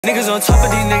Niggas on top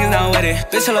of these niggas not with it.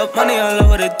 Bitch, I love money all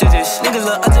over the digits. Niggas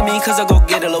look up to me cause I go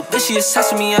get it. Little bitch, she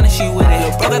assessing me and she with it.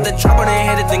 Little bro got the drop on their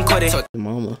head and then quit it.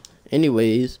 Mama.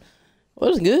 Anyways,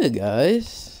 what's good,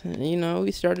 guys? You know,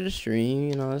 we started a stream,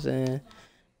 you know what I'm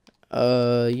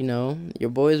saying? You know,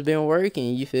 your boy's been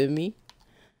working, you feel me?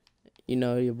 You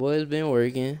know, your boy's been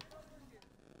working.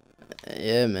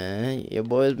 Yeah, man, your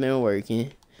boy's been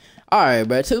working. Alright,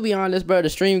 bro, to be honest, bro,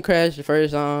 the stream crashed the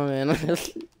first time, man.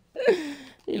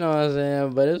 You know what I'm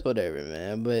saying? But it's whatever,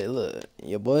 man. But look,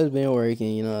 your boy's been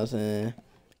working, you know what I'm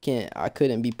saying? I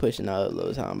couldn't be pushing out a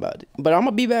little time about it. But I'm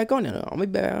gonna be back on it, though. I'm gonna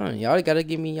be back on it. Y'all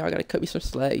gotta cut me some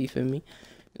slack, you feel me?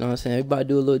 You know what I'm saying? We about to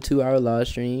do a little 2-hour live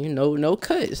stream. No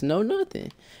cuts, no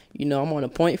nothing. You know, I'm on a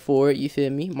point forward, you feel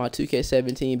me? My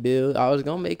 2K17 build. I was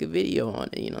gonna make a video on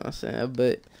it, you know what I'm saying?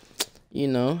 But, you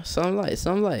know, some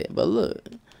light. But look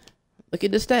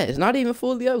at the stats. Not even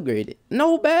fully upgraded.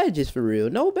 No badges for real.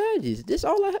 No badges. This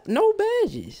all I have. No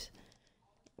badges.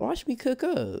 Watch me cook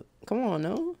up. Come on,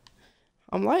 no.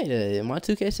 I'm like that. My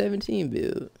 2K17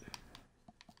 build.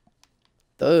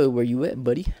 Thug, where you at,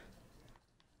 buddy?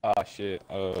 Oh shit.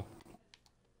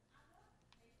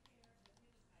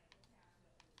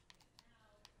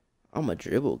 I'm a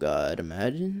dribble god.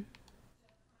 Imagine.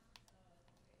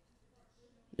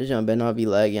 This jump better not be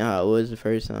lagging how it was the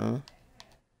first time.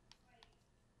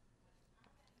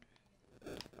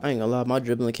 I ain't gonna lie, my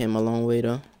dribbling came a long way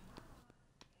though.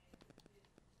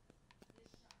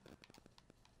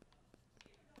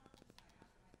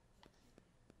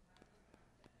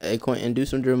 Hey Quentin, do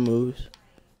some dribble moves.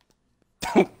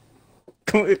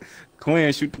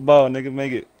 Quinn, shoot the ball, nigga,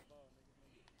 make it.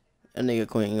 That nigga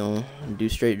Quentin gonna do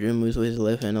straight dribble moves with his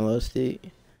left hand and left stick.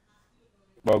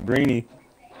 Bro, Greeny.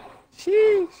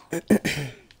 Sheesh.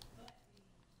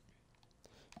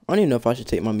 I don't even know if I should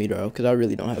take my meter off because I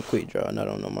really don't have quick draw and I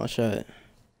don't know my shot.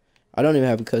 I don't even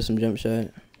have a custom jump shot.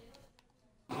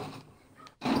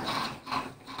 I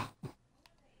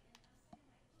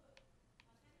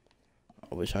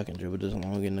wish I can dribble this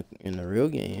long in the real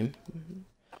game.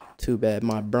 Too bad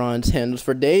my bronze handles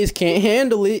for days can't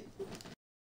handle it.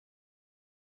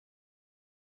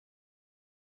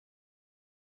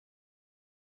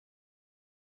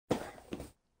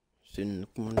 Sitting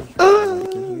in the corner.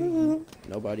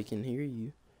 Nobody can hear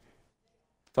you.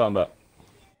 Talking about.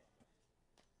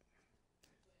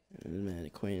 Man,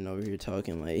 Quentin over here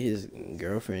talking like his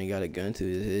girlfriend got a gun to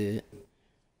his head.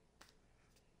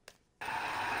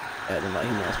 Acting like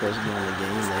he's not supposed to be on the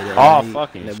game later. Oh,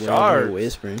 fucking sharps.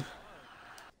 Whispering.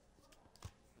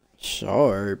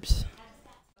 Sharps.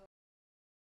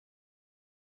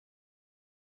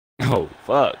 Oh,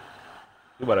 fuck.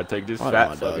 You better take this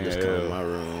fat fucking just come in my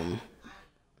room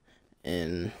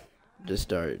and just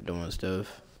start doing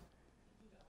stuff.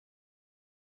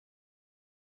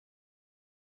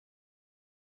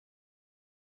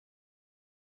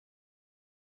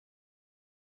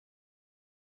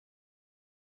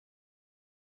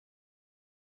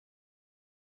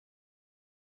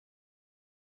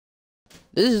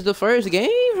 This is the first game?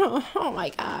 Oh my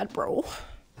god, bro.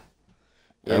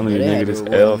 Yeah, only nigga this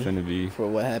L finna be. For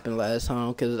what happened last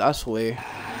time, because I swear,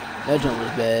 that jump was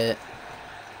bad.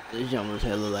 This jump was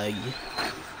hella laggy.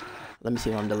 Let me see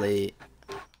if I'm delayed.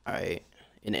 Alright,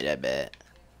 it ain't that bad.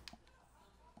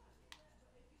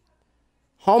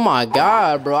 Oh my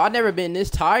god, bro. I've never been this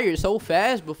tired so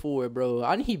fast before, bro.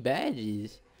 I need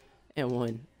badges. And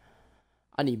one.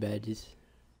 I need badges.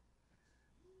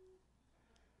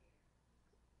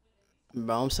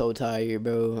 Bro, I'm so tired,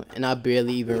 bro. And I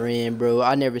barely even ran, bro.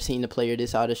 I never seen a player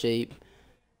this out of shape.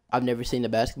 I've never seen a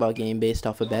basketball game based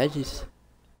off of badges.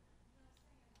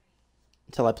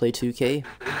 Until I play 2K.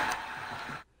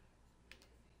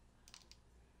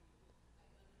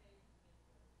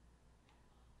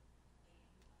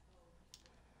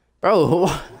 Bro,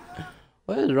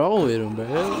 what is wrong with him, bro?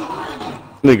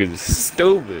 Niggas is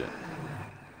stupid.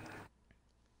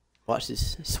 Watch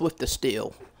this. Swift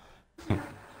steal.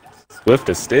 Swift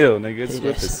to steal, nigga. It's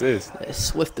Swift assist.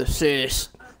 Swift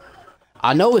assist.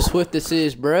 I know it's Swift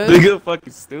assist, bro. Nigga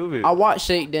fucking stupid. I watched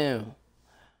Shakedown.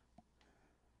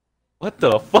 What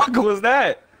the fuck was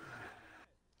that?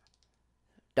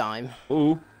 Dime.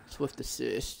 Ooh. Swift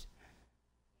assist.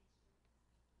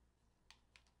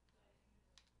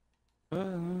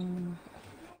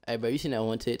 Hey, bro, you seen that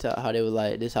one TikTok? How they was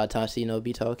like, this how Tonio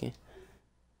be talking?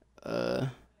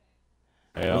 Hell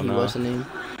no. What's the name?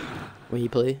 When he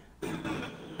played?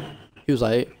 He was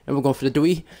like, and we're going for the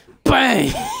three. Bang!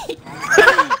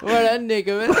 What that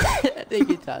nigga, man? That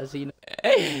nigga Tonio.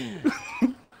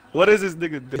 What is this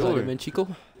nigga doing? Like Chico?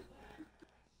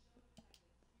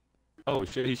 Oh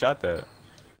shit, he shot that.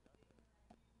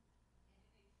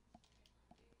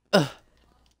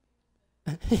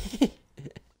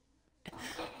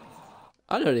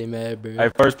 I know they mad, bro. Hey,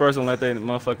 first person let that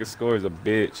motherfucker score is a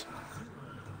bitch.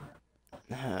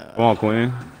 Come on,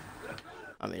 Quinn.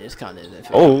 I mean, it's kind of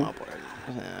unfair Oh. on my part.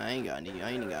 I ain't got any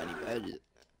badges.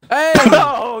 Hey!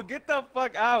 Oh, get the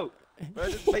fuck out. Bro,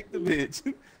 just take the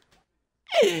bitch.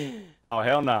 Oh,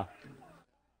 hell nah.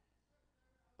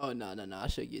 Oh, no. I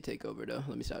should get takeover, though.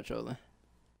 Let me stop trolling.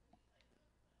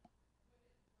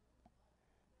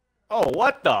 Oh,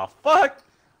 what the fuck?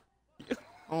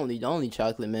 Only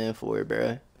chocolate man for it,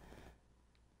 bro.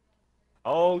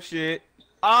 Oh, shit.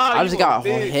 Ah, I just got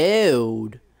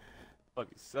held.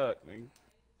 Fucking suck, nigga.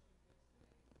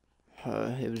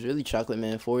 It was really chocolate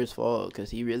man for his fault,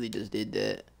 because he really just did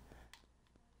that.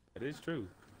 That is true.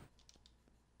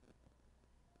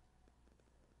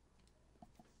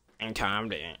 I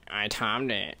timed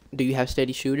it. Do you have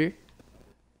steady shooter?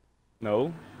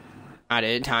 No. I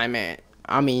didn't time it.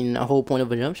 I mean, the whole point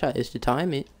of a jump shot is to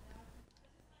time it.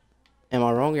 Am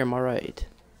I wrong or am I right?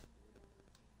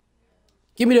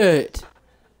 Give me that.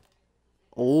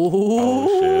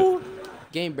 Oh,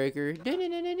 shit. Game breaker.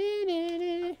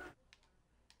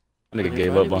 Nigga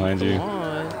gave up behind you. Come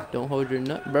on. Don't hold your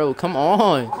nut. Bro, come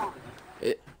on.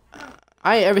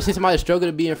 I ain't ever seen somebody struggle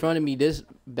to be in front of me this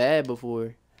bad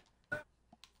before.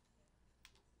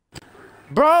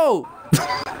 Bro!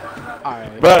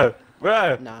 Alright. Bruh.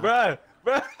 Nah. Bruh.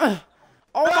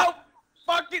 Oh my. No!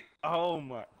 Fuck it! Oh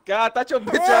my god, I thought your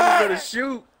bitch ass was gonna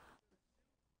shoot.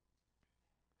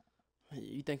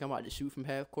 You think I'm about to shoot from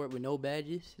half court with no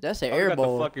badges? That's an I air got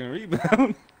ball. the fucking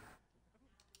rebound.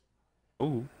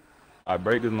 Ooh. I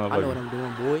break this motherfucker. I know what I'm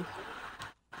doing, boy.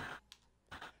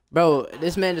 Bro,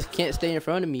 this man just can't stay in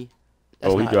front of me.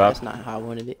 That's He not, dropped. That's not how I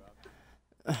wanted it.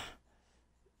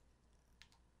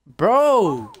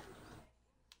 Bro!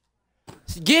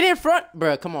 Get in front!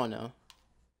 Bro, come on now.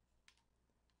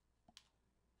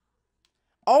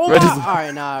 Oh Bro, my! this-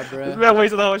 Alright, nah, bro. This man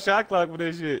wasted the whole shot clock for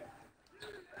this shit.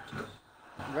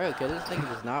 Bro, cause this thing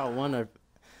is not one of...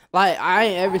 Like, I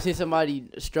ain't ever seen somebody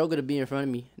struggle to be in front of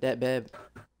me that bad.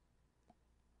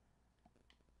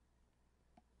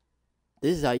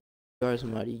 This is how you guard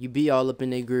somebody. You be all up in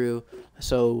their grill,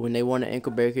 so when they want an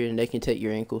ankle breaker, then they can take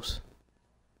your ankles.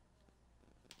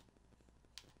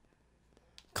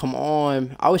 Come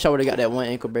on. I wish I would have got that one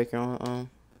ankle breaker on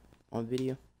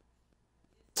video.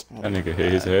 Oh That nigga my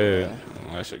hit his God, head. bro.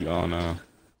 Oh, that shit gone now.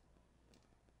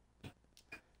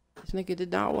 This nigga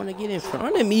did not want to get in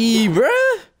front of me, bruh.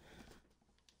 Oh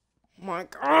my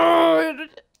God.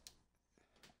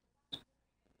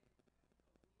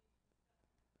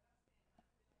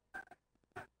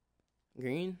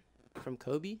 Green from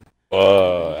Kobe.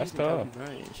 That's Using tough. Kobe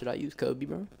Bryant. Should I use Kobe,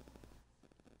 bro?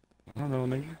 I don't know,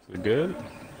 nigga. Is it good?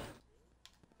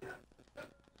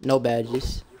 No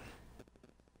badges.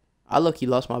 I low-key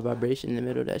lost my vibration in the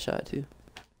middle of that shot, too.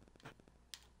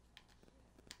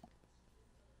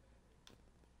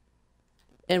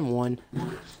 And one.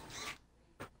 Oh,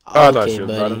 I thought Okay, you was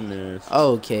about to buddy. miss.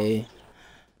 Okay.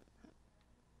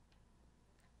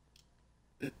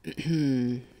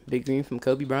 Big green from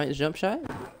Kobe Bryant's jump shot.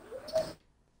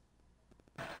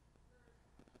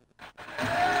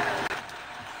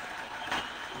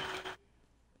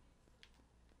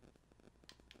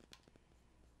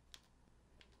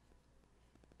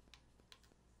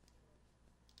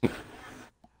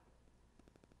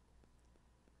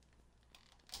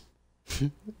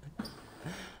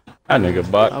 That nigga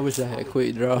buck. I wish I had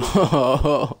quick draw.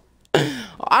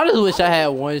 I just wish I had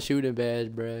one shooting badge,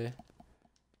 bruh.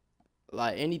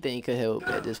 Like, anything could help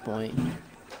at this point.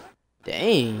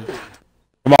 Dang.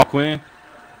 Come on, Quinn.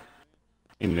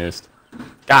 He missed.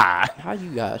 God. How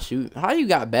you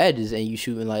got badges and you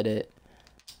shooting like that?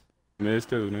 Missed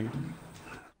too, nigga.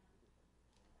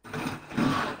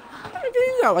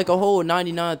 You got like a whole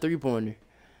 99 three-pointer.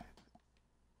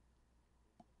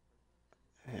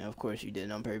 Yeah, of course you did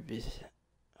it on purpose.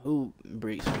 Who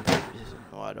breaks on purpose?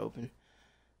 Wide open.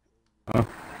 Huh?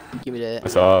 Give me that.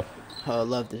 That's off.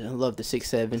 Love the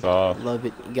 6'7". That's off. Love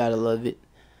it. You gotta love it.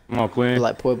 Come on, Quinn.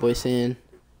 Like poor boy saying.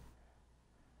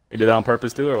 You did that on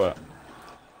purpose too, or what?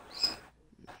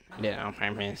 Yeah, on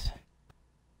purpose.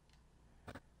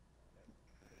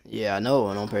 Yeah, I know it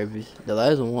went on purpose. The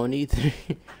last one won't either.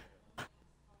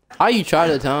 How you try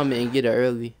to time it and get it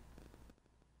early?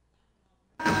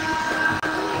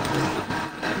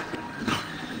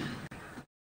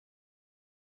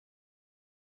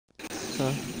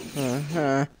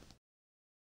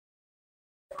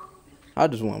 I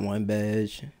just want one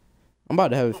badge. I'm about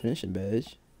to have a finishing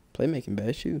badge. Playmaking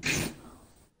badge too.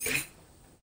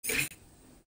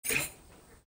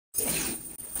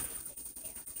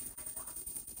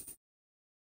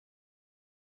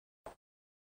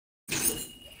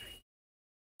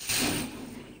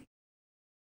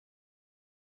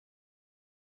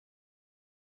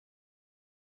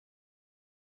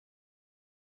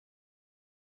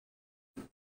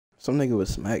 Some nigga was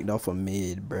smacked off a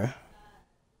mid, bruh.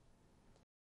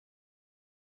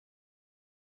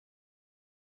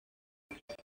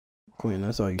 Quinn,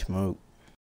 that's all you smoke.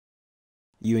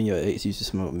 You and your ex used to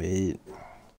smoke mid.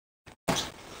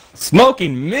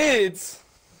 Smoking mids?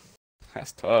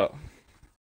 That's tough.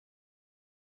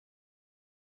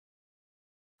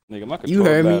 Nigga, my You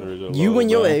heard batteries me. are You low, and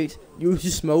your bro. ex used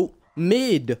to smoke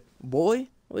mid, boy.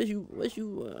 What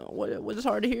is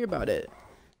hard to hear about that?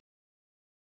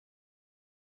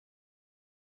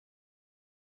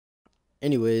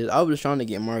 Anyways, I was trying to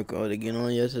get Marco to get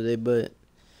on yesterday, but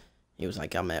he was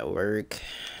like, I'm at work.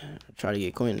 I tried to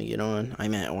get Quinn to get on.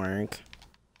 I'm at work.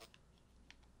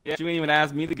 Yeah, you ain't even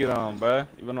asked me to get on, bro.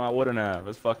 Even though I wouldn't have.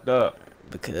 It's fucked up.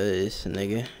 Because,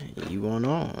 nigga, you want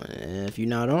on. And if you're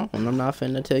not on, I'm not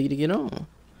finna tell you to get on.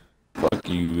 Fuck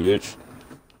you, bitch.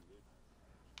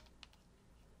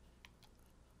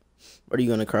 What are you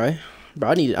gonna cry? Bro,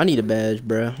 I need a badge,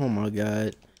 bro. Oh my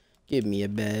god. Give me a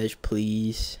badge,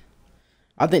 please.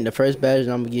 I think the first badge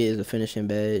I'm gonna get is a finishing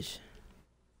badge.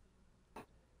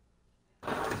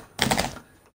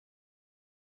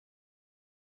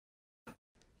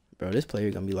 Bro, this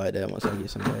player gonna be like that once I get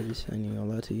some badges. I ain't even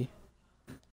gonna lie to you.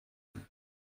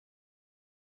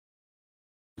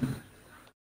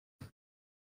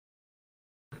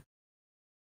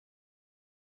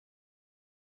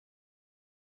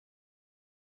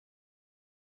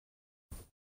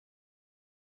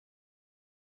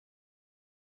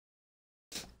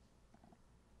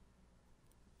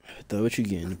 So what you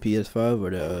getting, the PS5 or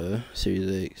the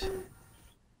Series X?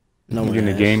 No I'm one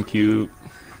getting the asked. GameCube.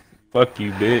 Fuck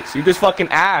you, bitch. You just fucking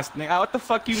asked, nigga. What the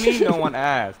fuck you mean no one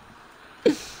asked?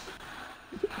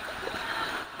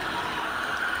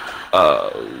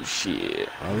 Oh, shit.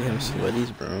 Oh, we have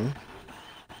sweaties, bro.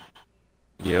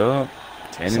 Yup.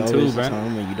 10 It's and 2, always the bro.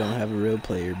 time when you don't have a real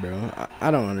player, bro.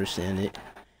 I don't understand it.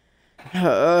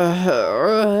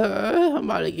 I'm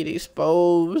about to get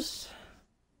exposed.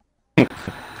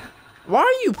 Why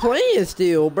are you playing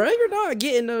still, bro? You're not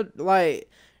getting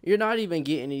you're not even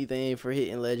getting anything for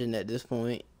hitting legend at this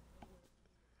point.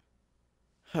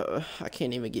 I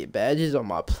can't even get badges on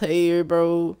my player,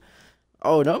 bro.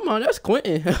 Oh, no, man, that's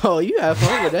Quentin. Oh, you have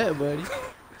fun with that, buddy.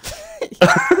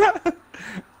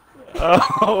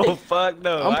 Oh, fuck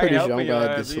no. I'm pretty I ain't sure I'm helping your gonna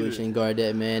have to ass switch either. and guard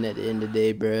that man at the end of the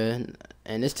day, bruh.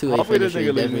 And this 2A Hopefully this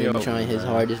finisher is nigga leave me definitely open, trying his man.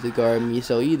 hardest to guard me.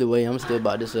 So either way, I'm still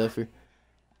about to suffer.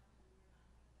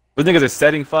 Those niggas are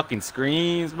setting fucking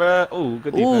screens, bro. Ooh,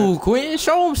 good defense. Ooh, Quentin,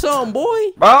 show him something,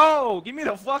 boy. Bro, give me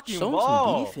the fucking Show him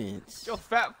ball. some defense. Your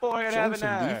fat forehead Show him having some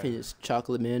that. defense,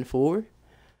 Chocolate Man 4.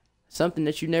 Something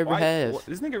that you never Why, have. what,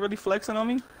 this nigga really flexing on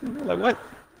me? Like what?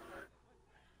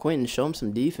 Quentin, show him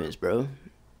some defense, bro.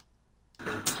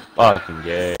 Fucking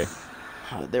gay.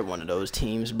 Oh, they're one of those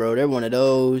teams, bro. They're one of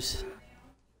those.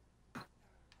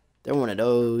 They're one of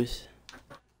those.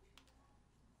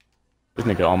 This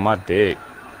nigga on my dick.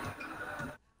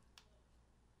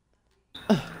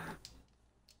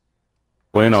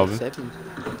 Win over. 6'7".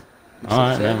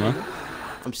 Alright, man.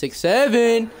 I'm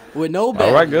 6'7" with no badges.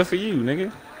 Alright, good for you,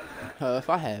 nigga. If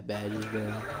I had badges, bro. Oh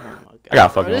my god. I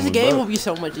got fucking Bro, this one, game bro. will be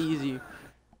so much easier.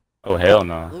 Oh, hell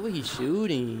no. Look what he's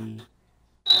shooting.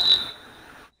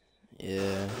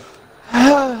 Yeah.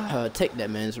 Take that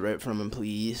man's rep from him,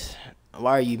 please.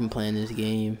 Why are you even playing this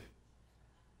game?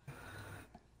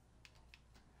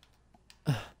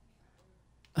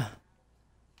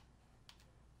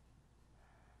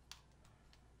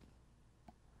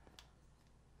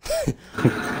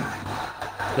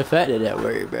 The fact that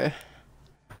worked, bro.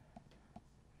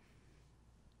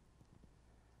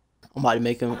 I'm about to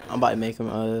make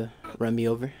him run me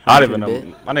over. I don't even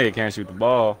know. My nigga can't shoot the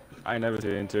ball. I ain't never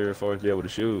seen interior force be able to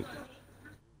shoot.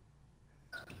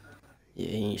 Yeah,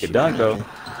 he ain't Get shooting done though.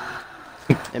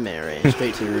 nothing. That man ran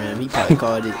straight to the rim. He probably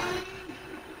caught it.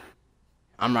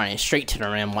 I'm running straight to the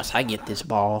rim once I get this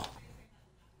ball.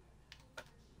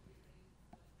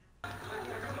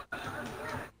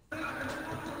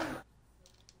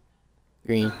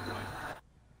 Green.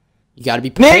 You gotta be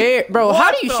prepared. Bro, what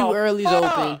how do you the shoot early's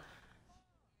fuck? open?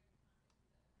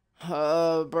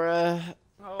 Bruh.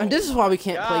 Oh And this is why we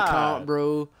can't play God. comp,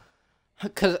 bro.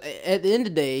 Because at the end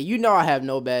of the day, you know I have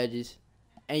no badges.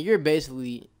 And you're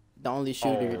basically the only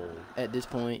shooter at this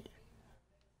point.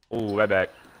 Ooh, right back.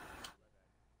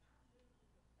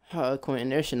 Quentin,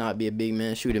 there should not be a big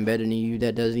man shooting better than you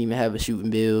that doesn't even have a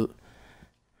shooting build.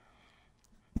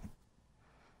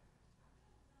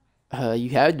 You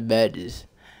have the badges.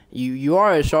 You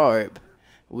are a sharp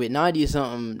with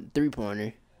 90-something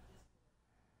three-pointer.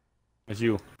 It's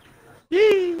you.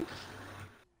 Yee.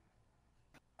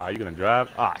 Are you gonna drive?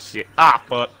 Ah, shit. Ah,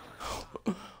 fuck.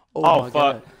 Oh my fuck.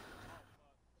 God.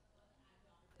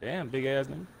 Damn, big ass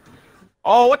nigga.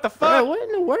 Oh, what the fuck? Bro, what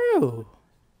in the world?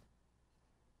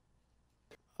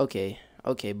 Okay,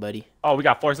 okay, buddy. Oh, we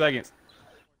got 4 seconds.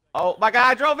 Oh my God,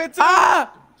 I drove into.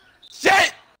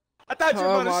 Shit! I thought you were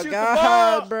Oh gonna my shoot God,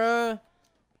 the ball. bro.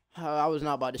 I was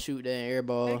not about to shoot that air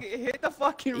ball. Nigga, it hit the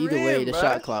fucking Either rim, way, the bruh.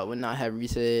 shot clock would not have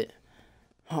reset.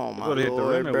 Oh my would've hit the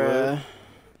rim, Lord, it bro.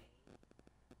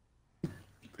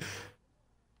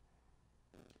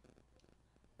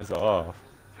 It's off.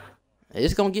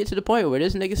 It's gonna get to the point where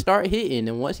this nigga start hitting,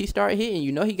 and once he start hitting,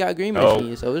 you know he got green Oh.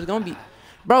 machine, so it's gonna be,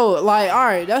 bro. Like, all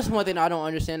right, that's one thing I don't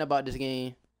understand about this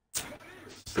game.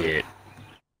 Shit.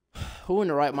 Who in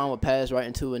the right mind would pass right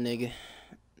into a nigga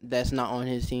that's not on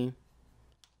his team?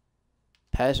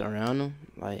 Pass around him?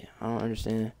 Like, I don't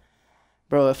understand,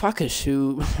 bro. If I could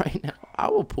shoot right now, I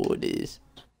will pull this.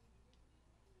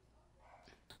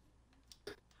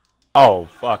 Oh,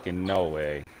 fucking no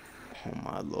way. Oh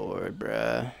my Lord,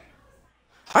 bruh.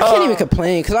 I can't even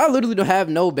complain because I literally don't have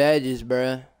no badges,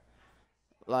 bruh.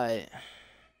 Like,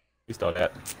 You stole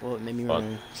that. well, it made me Fuck.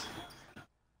 run.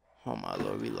 Oh my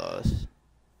Lord, we lost.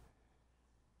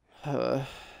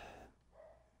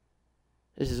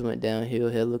 This just went downhill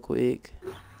hella quick.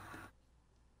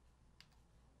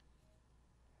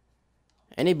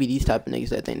 And it be these type of niggas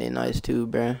that think they nice too,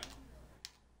 bruh.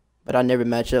 But I never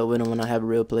match up with them when I have a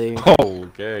real player. Oh,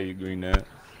 okay, you green that.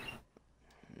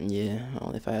 Yeah,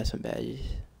 only if I had some badges.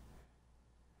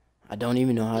 I don't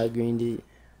even know how I greened it.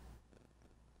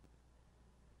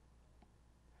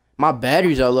 My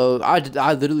batteries are low. I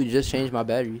literally just changed my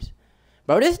batteries.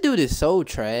 Bro, this dude is so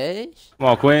trash. Come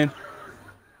on, Quinn.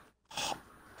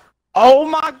 Oh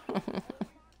my.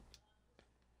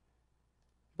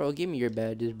 Bro, give me your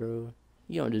badges, bro.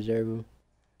 You don't deserve them.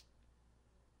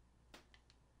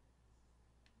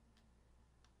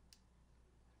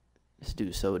 This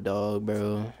dude's so dog,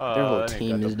 bro. Their whole that nigga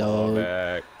team got is the ball dog.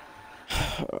 back.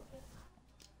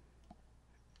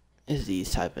 It's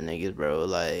these type of niggas, bro.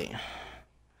 Like,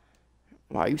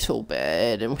 why are you so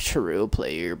bad? And what's your real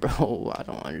player, bro? I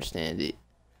don't understand it.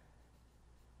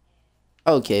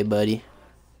 Okay, buddy.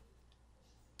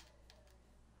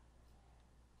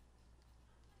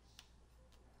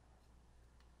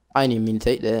 I didn't even mean to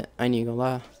take that. I ain't even gonna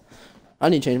lie. I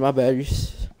need to change my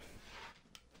batteries.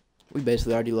 We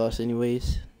basically already lost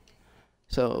anyways.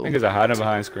 So, Niggas are hiding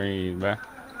behind screens, man.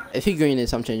 if he green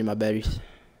this, I'm changing my batteries.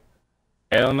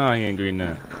 Hell no, he ain't green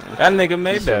that. That nigga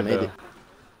made He still that, made though. it.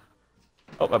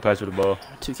 Oh, I passed you the ball.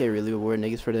 2K really reward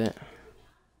niggas for that.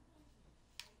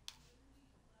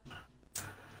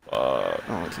 I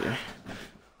don't care.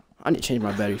 I need to change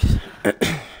my batteries.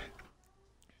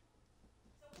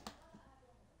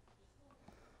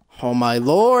 Oh my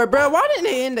Lord, bro. Why didn't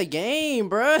they end the game,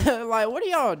 bro? Like, what are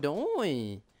y'all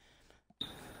doing?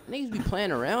 Niggas be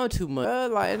playing around too much.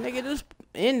 Bruh. Like, nigga, just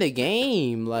end the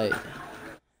game. Like,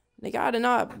 nigga, I did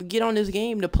not get on this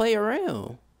game to play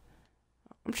around.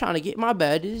 I'm trying to get my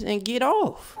badges and get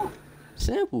off.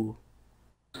 Simple.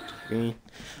 Green.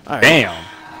 All right. Damn.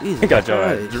 Jesus He got your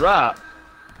ass Christ. dropped.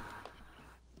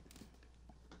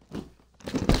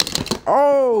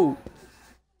 Oh!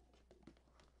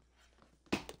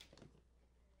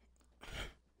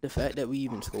 The fact that we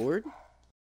even scored?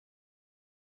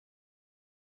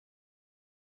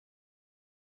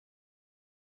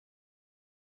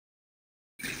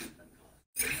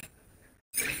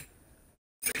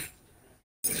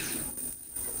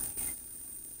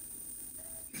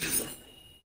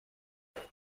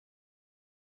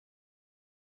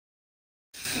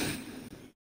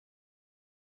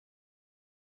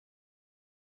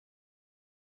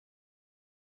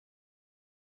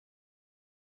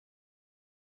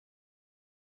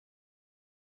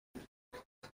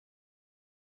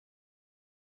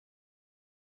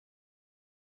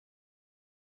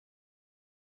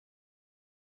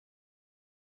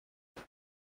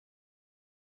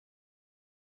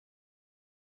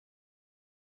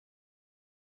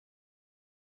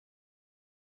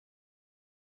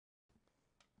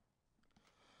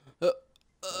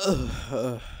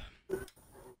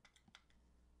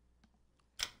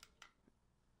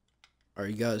 Are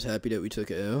you guys happy that we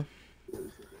took a L?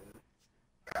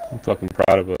 I'm fucking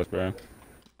proud of us, bro.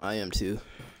 I am too.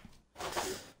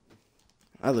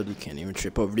 I literally can't even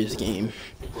trip over this game.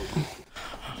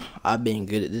 I've been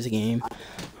good at this game.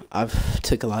 I've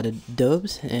took a lot of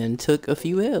dubs and took a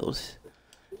few L's.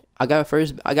 I got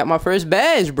my first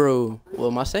badge, bro.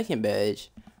 Well, my second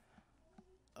badge.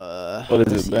 What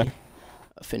is it, man?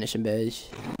 A finishing badge.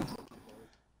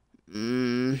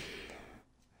 Man,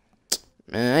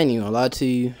 I ain't even gonna lie to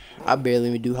you. I barely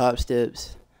even do hop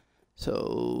steps.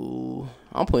 So,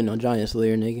 I'm putting on Giant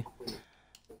Slayer, nigga.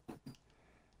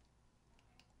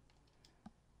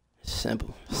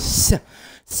 Simple.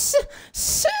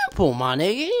 Simple, my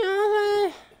nigga. You know what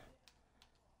I'm saying?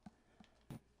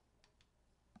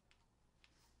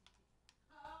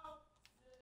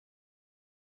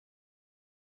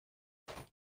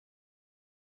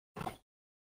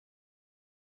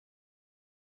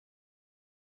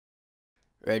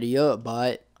 Ready up,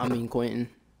 bot. I mean, Quentin.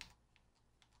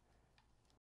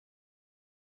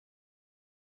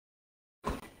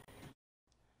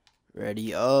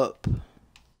 Ready up.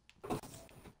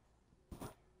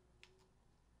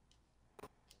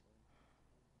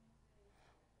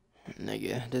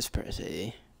 Nigga, this press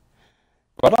A.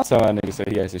 But I saw that nigga say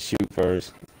he has to shoot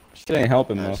first. Shit ain't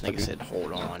helping, This nigga motherfucker. said,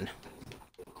 hold on.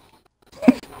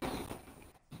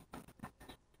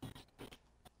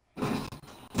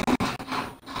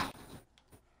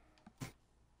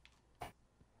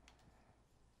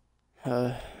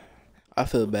 I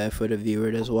feel bad for the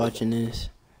viewer that's watching this.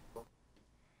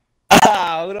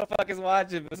 Ah, who the fuck is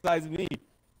watching besides me?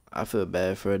 I feel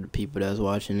bad for the people that's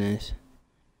watching this.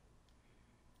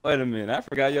 Wait a minute, I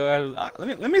forgot your ass.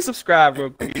 Let me subscribe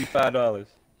real quick. $5.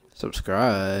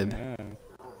 Subscribe. Yeah.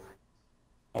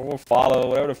 I will follow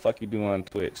whatever the fuck you do on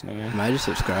Twitch, nigga. Might just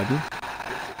subscribing.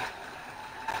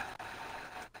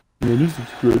 Yeah, you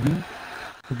subscribing.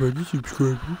 Bro, you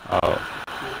subscribing. Oh.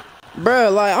 Bro,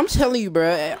 like, I'm telling you,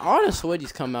 bro, all the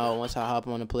sweaties come out once I hop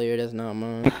on a player that's not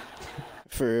mine.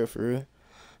 For real, for real.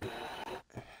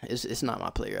 It's not my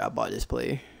player. I bought this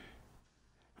player.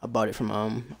 I bought it from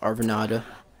Arvanada.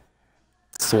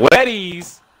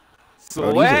 Sweaties.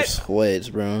 Bro, these are sweats,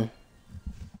 bro.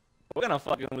 We're gonna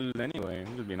fucking lose anyway.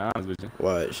 I'm just being honest with you.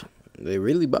 Watch. They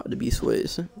really about to be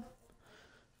sweats.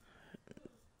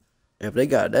 If they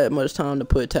got that much time to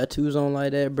put tattoos on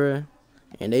like that, bro,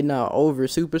 and they not over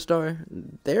superstar,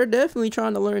 they're definitely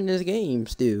trying to learn this game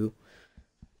still.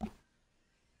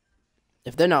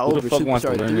 If they're not Who over the fuck wants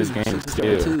to superstar learn 3, this game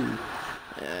superstar still? 2,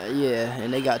 yeah,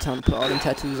 and they got time to put all them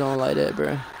tattoos on like that,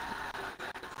 bro.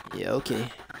 Yeah, okay.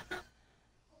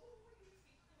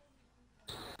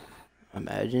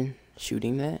 Imagine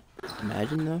shooting that.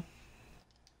 Imagine though.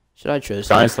 Should I trust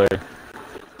him? Giant Slayer.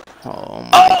 Oh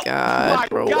my god, my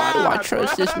bro. Why do I God,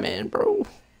 trust bro. this man, bro?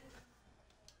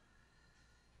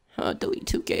 Delete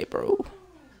 2K, bro.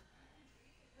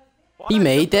 He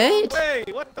made that?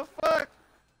 Wait, what the fuck?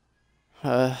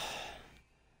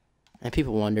 And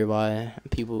people wonder why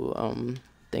people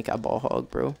think I ball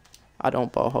hog, bro. I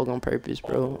don't ball hog on purpose,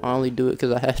 bro. I only do it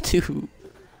because I have to.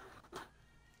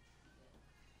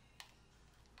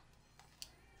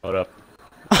 Hold up.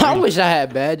 I wish I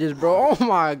had badges, bro. Oh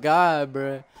my god,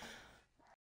 bro.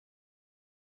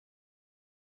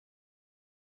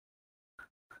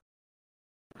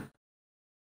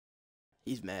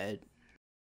 He's mad.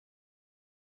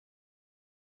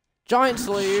 Giant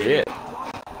Slayer. Shit.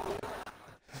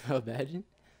 Imagine.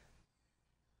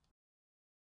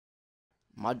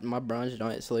 My bronze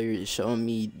Giant Slayer is showing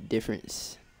me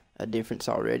a difference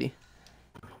already.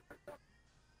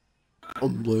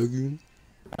 I'm lagging.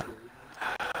 This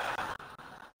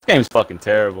game's fucking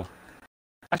terrible.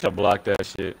 I should block that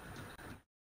shit.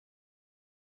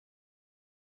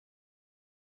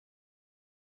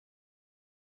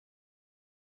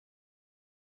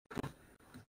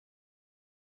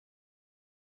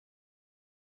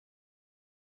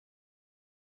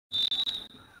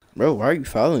 Bro, why are you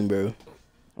fouling, bro?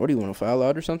 What do you want to foul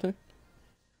out or something?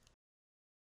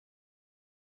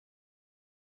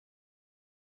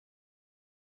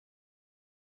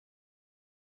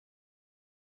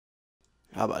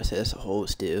 I was about to say that's a hold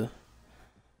still.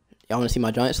 Y'all want to see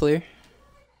my Giant Slayer?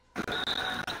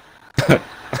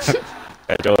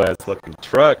 That your ass fucking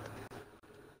truck.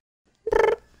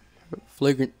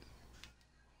 Flagrant.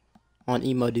 On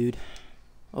emo dude.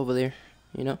 Over there.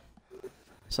 You know?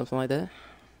 Something like that.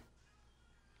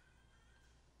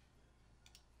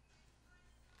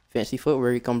 Fancy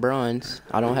footwork on bronze.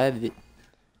 I don't have it.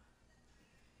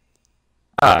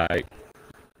 Alright.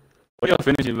 What your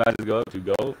finishing matches go up to?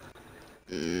 Gold?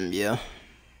 Yeah.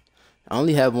 I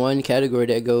only have one category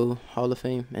that go Hall of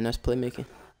Fame, and that's playmaking.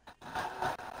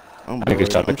 I'm I think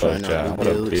it's bored. shot the I'm trying clutch out out. new What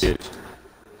a builds. bitch.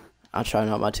 I'm trying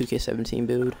out my 2K17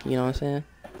 build. You know what I'm saying?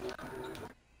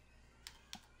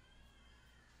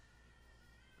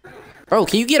 Bro,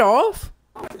 can you get off?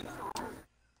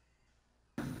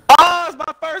 Oh, it's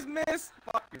my first miss.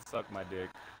 Fucking suck my dick.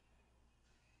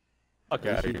 Fuck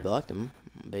out of You here. blocked him,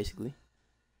 basically.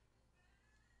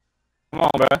 Come on,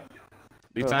 bro.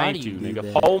 They Bro, how tanked do you, you do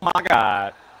nigga. that? Oh my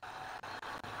god.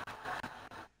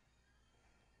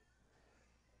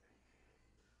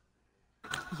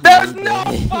 There's You no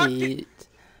did fucking. it.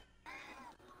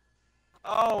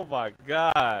 Oh my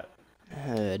god.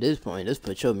 At this point, let's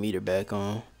put your meter back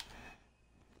on.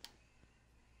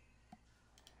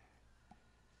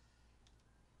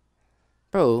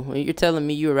 Bro, when you're telling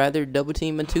me you would rather double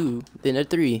team a 2 than a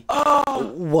 3,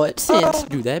 what sense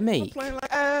do that make? Playing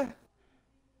like, I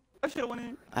should have went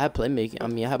in. I have playmaking. I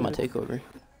mean, I have my takeover.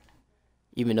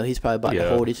 Even though he's probably about to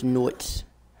hold his nuts.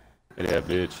 Yeah,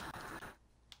 bitch.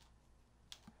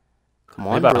 Come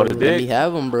on, bro. Let me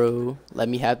have him, bro. Let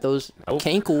me have those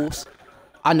cankles.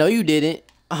 I know you didn't.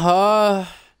 Bro,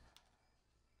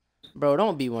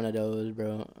 don't be one of those,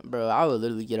 bro. Bro, I would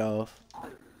literally get off.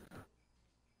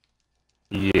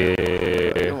 Yeah.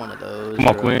 Bro, you're one of those. Come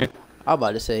on, Quinn. I was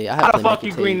about to say, I have how the fuck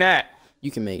you green that?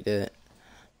 You can make that.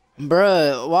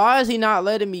 Bruh, why is he not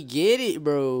letting me get it,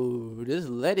 bro? Just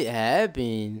let it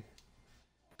happen.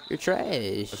 You're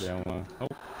trash. Okay,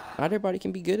 Not everybody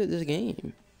can be good at this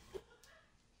game.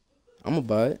 I'm a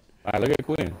butt. Alright, look at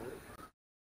Quinn.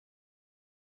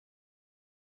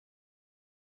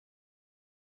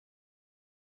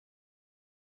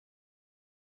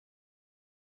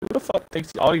 Who the fuck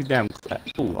takes all these damn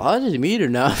claps? Why is his meter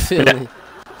not feeling?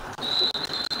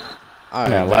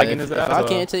 Alright, if I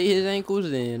can't take his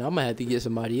ankles, then I'm gonna have to get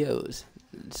somebody else.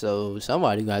 So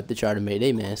somebody gonna have to try to make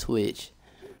their man switch.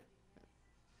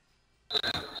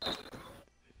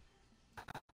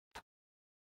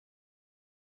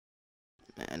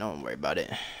 Man, don't worry about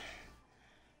it.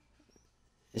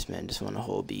 This man just want to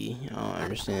hold B. I don't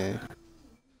understand.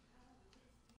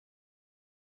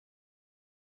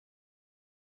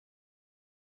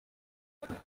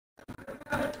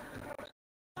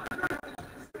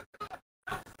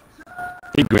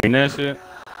 He green that shit.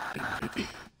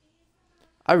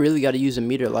 I really got to use a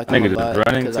meter like I'm a bot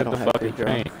because I don't have free draw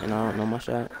and I don't know my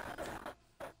shot.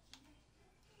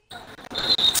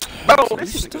 Bro,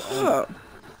 stop.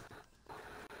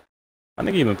 I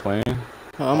think he been playing.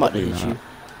 Oh, I'm about to hit you.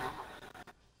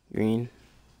 Green.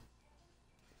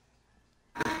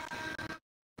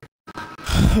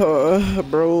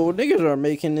 Bro, niggas are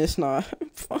making this not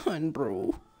fun,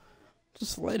 bro.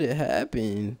 Just let it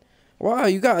happen. Wow,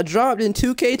 you got dropped in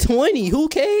 2K20. Who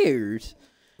cares?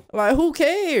 Like, who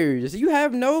cares? You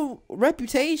have no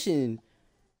reputation.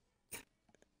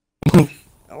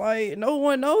 Like, no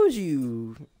one knows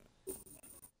you.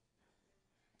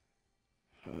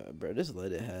 Bro, just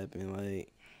let it happen.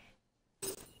 Like,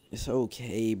 it's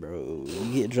okay, bro.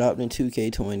 You get dropped in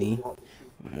 2K20.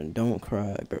 Don't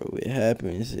cry, bro. It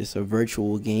happens. It's a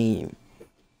virtual game.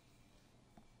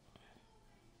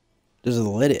 Just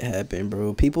let it happen,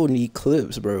 bro. People need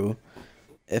clips, bro.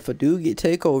 If a dude get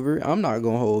takeover, I'm not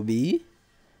gonna hold B.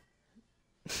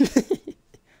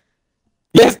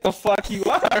 Yes, the fuck you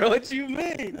are. What you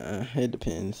mean? It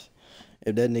depends.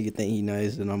 If that nigga think he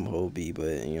nice, then I'm hold B.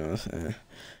 But you know what I'm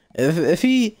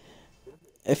saying.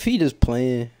 If he just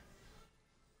playing,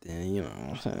 then you know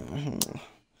what I'm saying.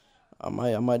 I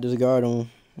might just guard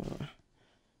him.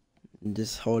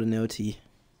 Just hold an LT.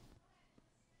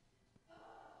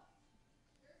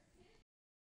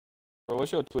 Bro,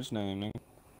 what's your Twitch name, nigga?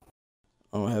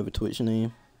 I don't have a Twitch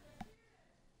name.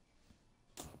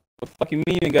 What the fuck you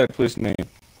mean you ain't got a Twitch name?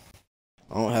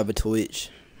 I don't have a Twitch.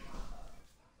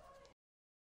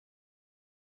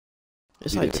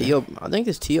 It's like T.O. I think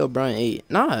it's T.O. Brian 8.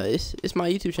 Nah, it's my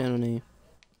YouTube channel name.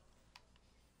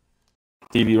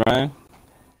 TV Ryan?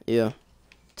 Yeah.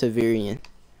 Taverian.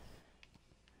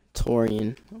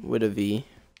 Torian with a V.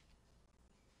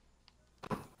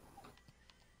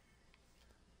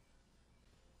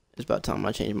 It's about time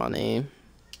I change my name.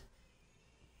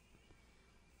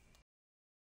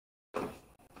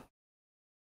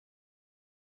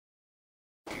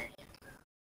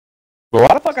 Bro,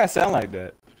 why the fuck I sound like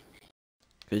that?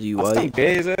 Cause you white. I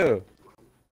gay as hell.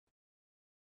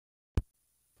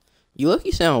 You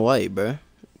lucky sound white, bro.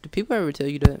 Do people ever tell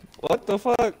you that? What the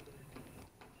fuck?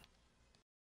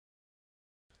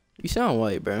 You sound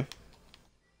white, bro.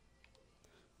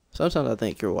 Sometimes I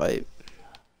think you're white.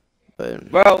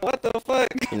 But bro, what the fuck?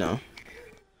 You know.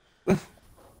 I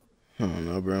don't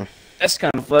know, bro. That's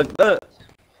kind of fucked up.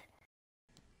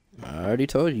 I already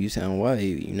told you sound white.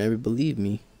 You never believed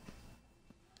me.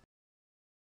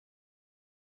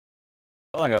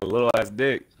 I got a little ass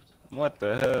dick. What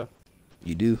the hell?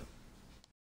 You do.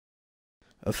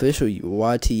 Official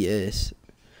YTS.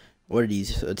 What are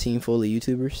these? A team full of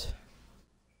YouTubers?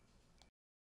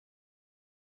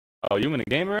 Oh, you in the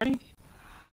game already?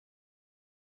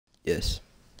 Yes.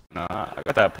 Nah, I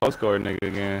got that postcard nigga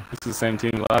again. This is the same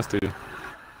team we lost to.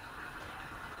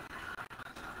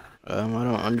 I don't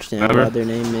understand why their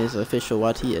name is Official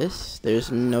YTS.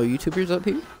 There's no YouTubers up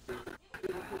here?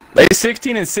 They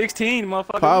 16 and 16,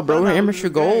 motherfucker. Wow, bro, we're amateur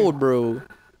gold, bro.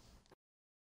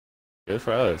 Good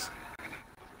for us.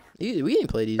 We didn't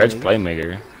play these. First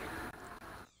playmaker.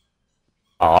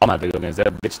 Oh, I'm about to go against that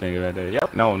bitch nigga right there.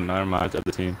 Yep. No, never mind. It's the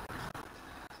other team.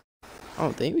 I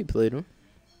don't think we played them.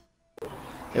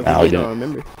 If Nah, we we did, I didn't. don't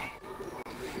remember.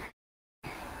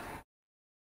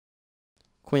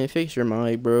 Quinn, fix your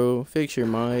mic, bro. Fix your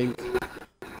mic.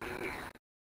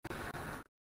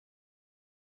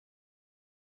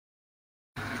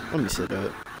 Let me sit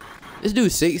up. This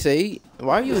dude's 6'8".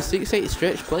 Why are you a 6'8"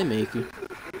 stretch playmaker?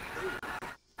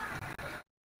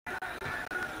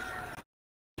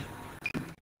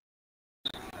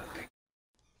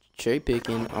 Cherry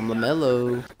picking. I'm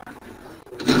LaMelo.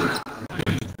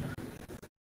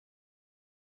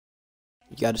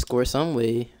 You gotta score some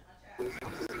way.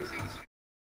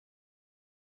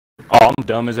 Oh, I'm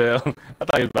dumb as hell. I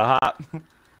thought he was about hot.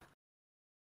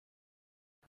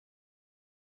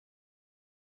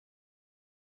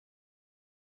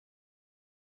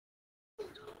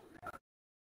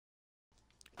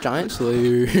 Giant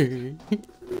Slayer.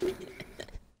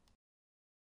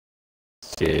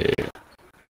 Shit.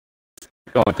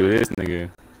 Going through this nigga.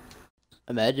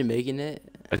 Imagine making it.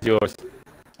 That's yours.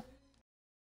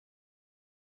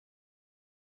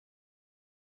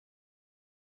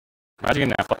 Imagine getting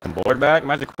that fucking board back.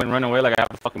 Imagine Quinn running away like I have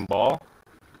the fucking ball.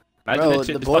 Imagine Bro, that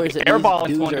shit the just boards fucking that airballing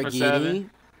these dudes are 24/7. getting.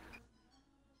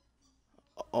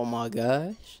 Oh my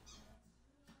gosh.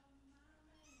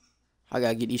 I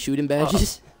gotta get these shooting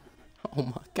badges. Oh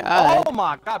my god. Oh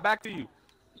my god, back to you.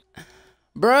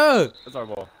 Bro. That's our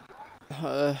ball.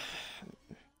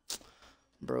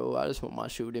 Bro, I just want my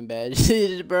shooting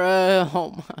badges, bro. Oh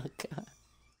my god.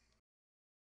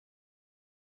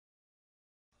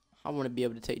 I want to be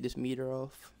able to take this meter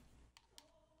off.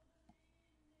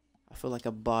 I feel like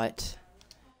a bot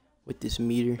with this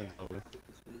meter.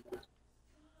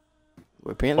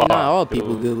 Well, apparently not all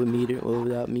people good with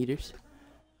without meters.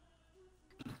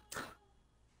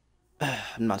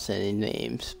 I'm not saying any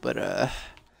names, but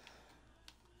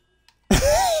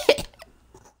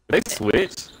They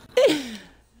switch.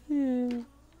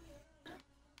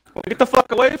 Well, get the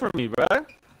fuck away from me, bro.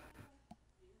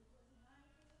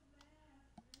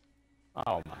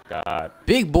 Oh my god.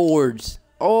 big boards.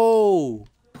 Oh,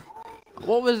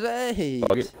 what was that? Okay.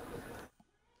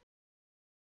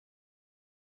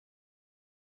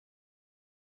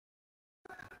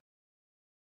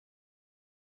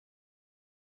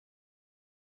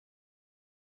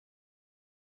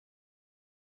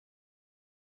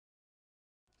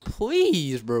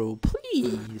 Please, bro,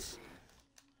 please.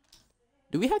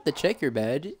 Do we have to check your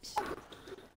badges?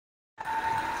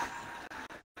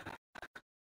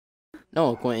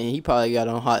 No, Quentin, he probably got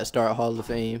on Hot Start Hall of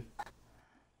Fame.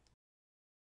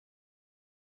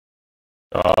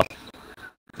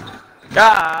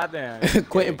 God damn.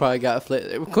 Quentin probably got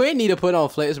Quentin need to put on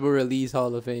Flexible Release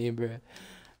Hall of Fame, bro.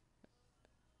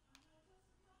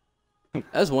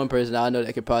 That's one person I know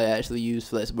that could probably actually use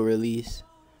Flexible Release.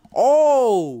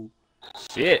 Oh!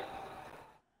 Shit.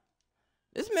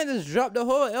 This man just dropped the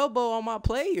whole elbow on my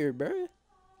player, bro.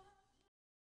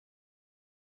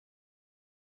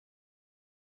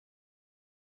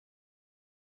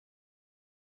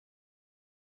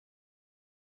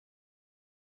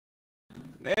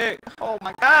 Nick. Oh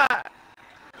my god.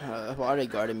 Why are they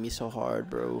guarding me so hard,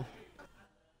 bro?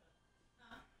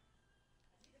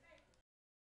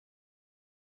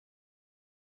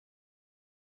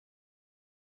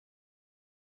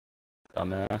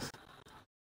 Dumbass.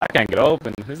 I can't get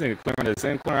open. This nigga clearing the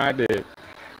same corner I did.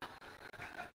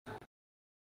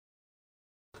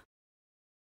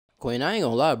 Quinn, I ain't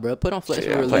gonna lie, bro. Put on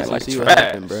Flexible I'm Release playing and like see what trash.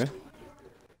 happens, bro.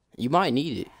 You might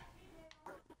need it.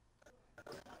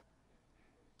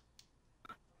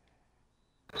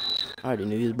 I already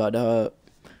knew he was about to hop.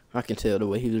 I can tell the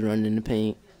way he was running in the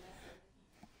paint.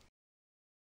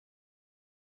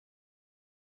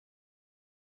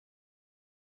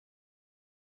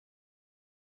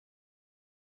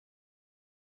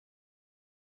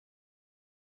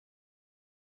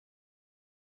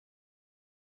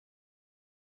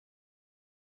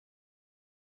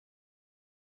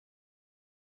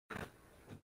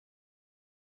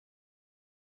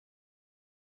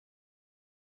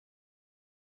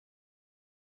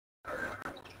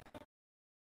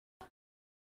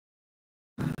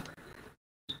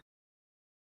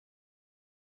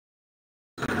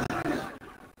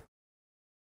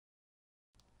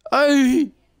 Hey!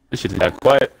 This shit got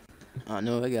quiet. I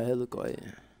know, I got hella quiet.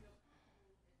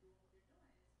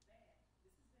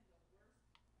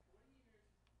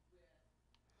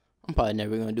 I'm probably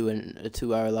never gonna do a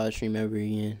 2-hour live stream ever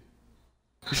again.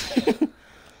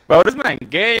 Bro, this man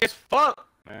gay as fuck,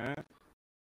 man.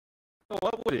 Go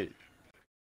up with it.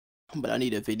 But I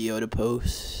need a video to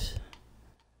post.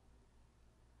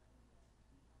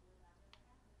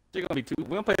 It's gonna be 2. We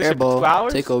gonna play this shit for 2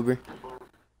 hours. Take over.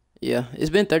 Yeah, it's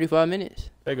been 35 minutes.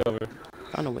 Take over.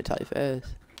 I know it tight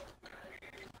fast.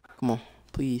 Come on,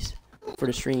 please, for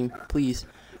the stream, please,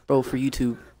 bro, for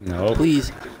YouTube. No.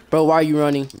 Please, bro. Why are you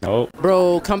running? No.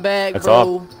 Bro, come back, That's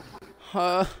bro.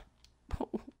 Bro,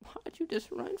 why'd you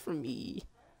just run from me?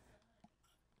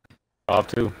 Off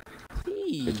too.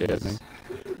 Please,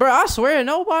 bro. I swear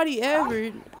nobody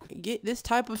ever get this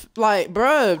type of like,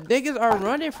 bro. Niggas are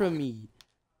running from me.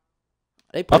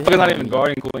 They put I'm not even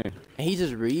guarding Quinn. And he's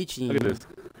just reaching. Look at this.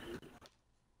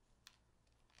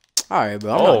 Alright,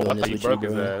 bro. I'm not doing this with you,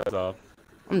 bro. That's off.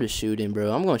 I'm just shooting,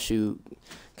 bro. I'm gonna shoot.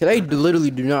 Cause they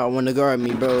literally do not want to guard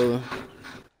me, bro.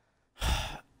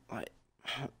 Like,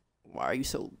 why are you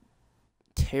so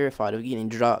terrified of getting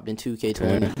dropped in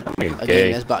 2K20? A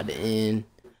game that's about to end.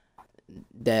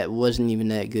 That wasn't even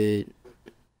that good.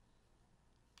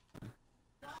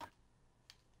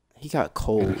 He got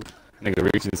cold. Nigga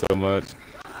reaching so much.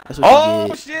 That's what you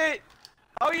get. Shit!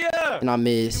 Oh yeah! And I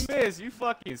missed. You missed. You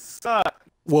fucking suck.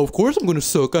 Well, of course I'm gonna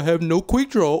suck. I have no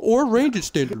quick draw or range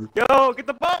extender. Yo, get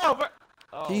the ball, bro.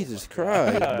 Oh, Jesus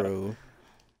Christ, bro.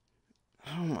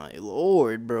 Oh my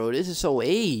lord, bro. This is so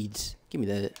AIDS. Give me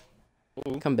that.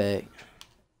 Ooh. Come back.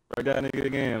 Right that nigga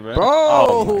again, bro. Bro,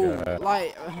 Oh,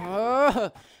 like,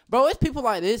 bro, it's people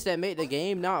like this that make the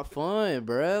game not fun,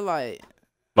 bro. Like,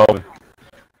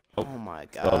 oh my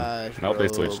gosh, Nope, they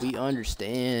bro. switched. We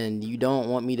understand. You don't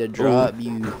want me to drop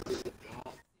you.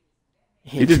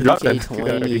 You just dropped that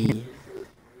 2K20.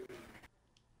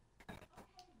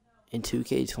 In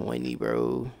 2K20,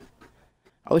 bro.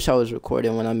 I wish I was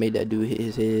recording when I made that dude hit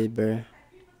his head, bro.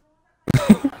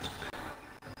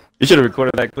 You should have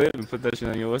recorded that clip and put that shit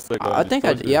on your website. I think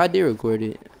I did record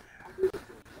it.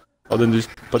 Oh, then just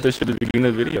put that shit at the beginning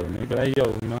of the video, man. But hey,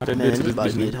 yo, you know, Man, this about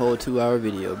to be a whole 2-hour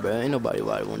video, bro. Ain't nobody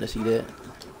want to see that.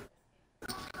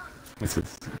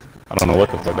 I don't know what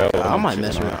the fuck that was. I might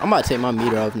mess around. I might take my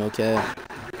meter off, no cap.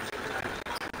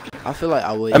 I feel like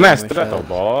I would. That man still got the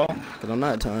ball. Cause I'm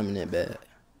not timing it bad.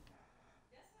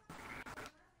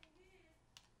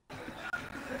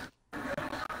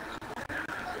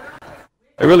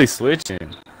 They're really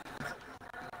switching.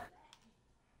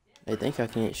 They think I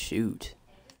can't shoot.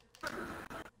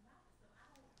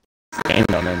 Game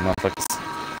on them motherfuckers.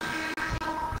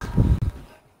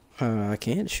 I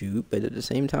can't shoot, but at the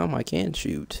same time, I can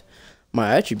shoot.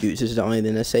 My attributes is the only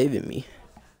thing that's saving me.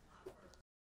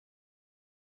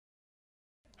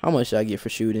 How much did I get for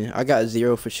shooting? I got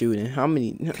 0 for shooting. How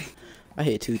many? I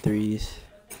hit 2 threes.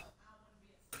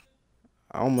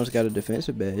 I almost got a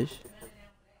defensive badge.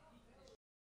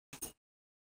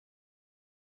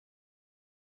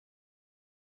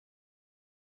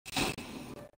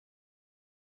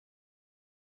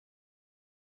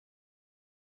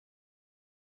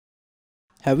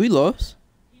 Have we lost?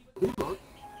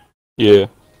 Yeah.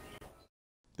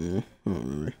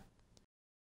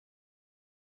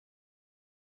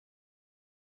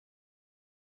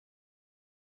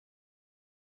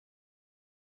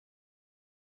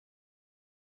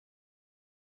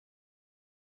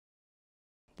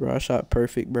 Bro, I shot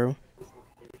perfect, bro.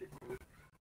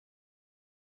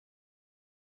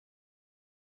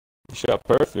 You shot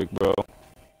perfect, bro.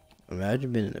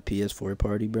 Imagine being in a PS4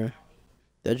 party, bro.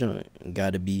 That joint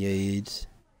gotta be AIDS.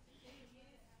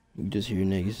 You just hear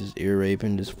niggas just ear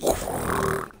raping, just.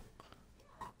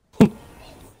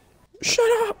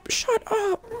 Shut up! Shut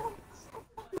up!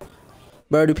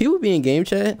 Bro, do people be in game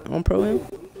chat on Pro Am?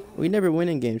 We never went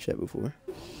in game chat before.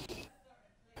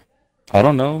 I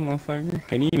don't know, motherfucker.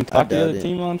 Can you even talk to the other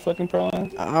team on fucking Pro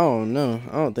Am? I don't know.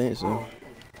 I don't think so.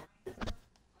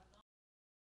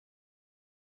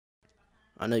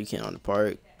 I know you can't on the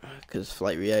park, because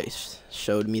FlightReacts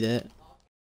showed me that.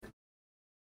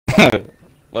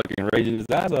 Fucking raging his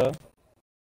ass off.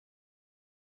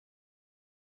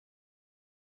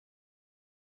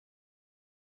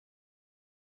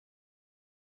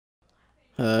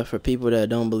 For people that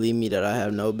don't believe me that I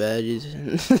have no badges.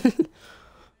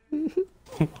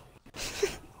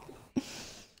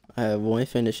 I have 1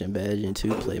 finishing badge and 2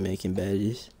 playmaking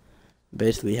badges.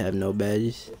 Basically have no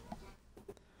badges.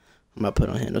 I'm about to put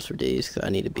on handles for days because I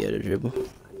need to be able to dribble.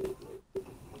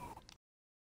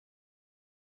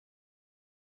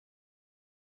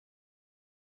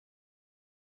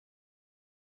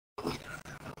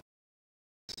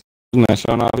 He's not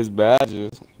showing off his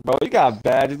badges. Bro, he got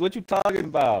badges. What you talking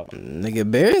about? Nigga,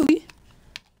 barely.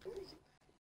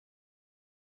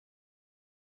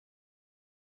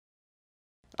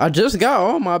 I just got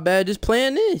all my badges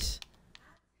playing this.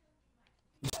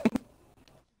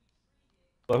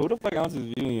 Like, who the fuck else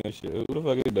is viewing your shit? Who the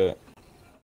fuck is that?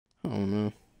 I don't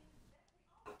know.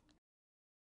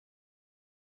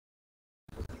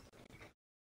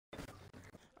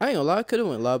 I ain't gonna lie, I could've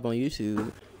went live on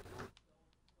YouTube.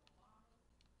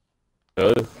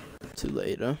 Too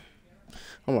late, huh?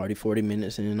 I'm already 40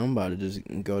 minutes in. I'm about to just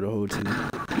go the whole two.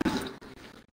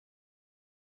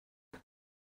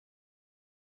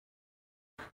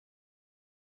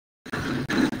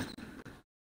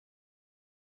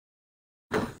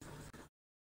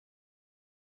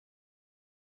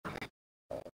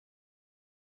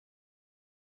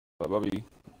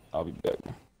 I'll be back.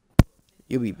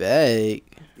 You'll be back.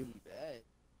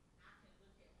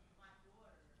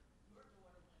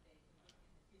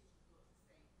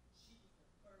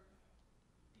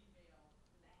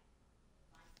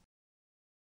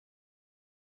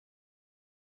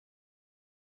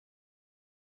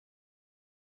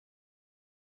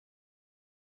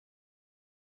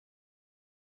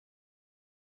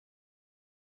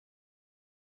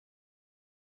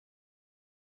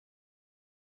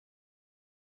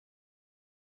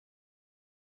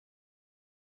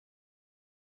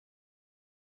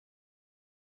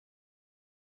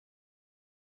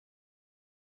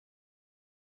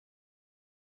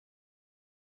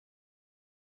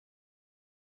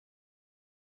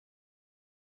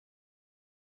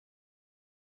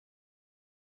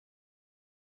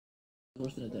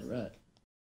 Worse than that rat.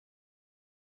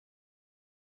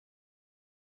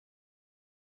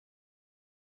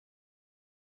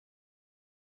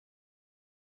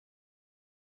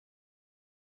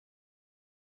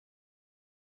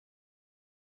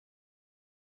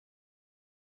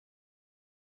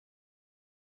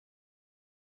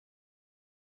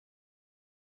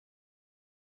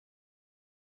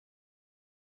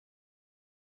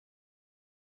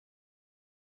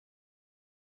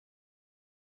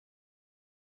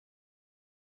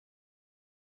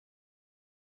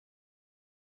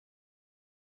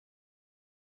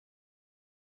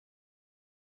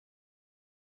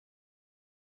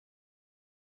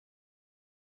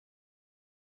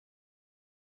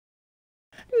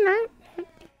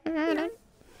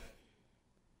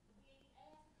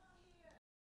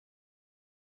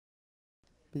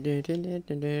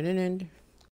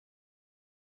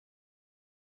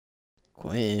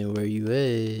 Quinn, where you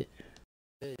at?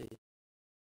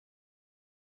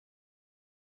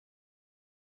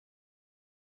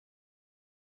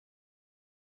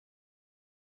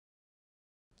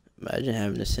 Imagine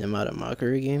having to sim out a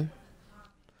mockery game.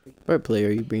 What player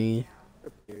are you bringing?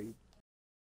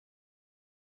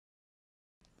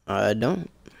 I don't.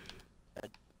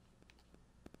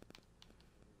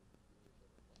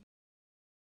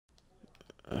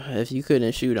 If you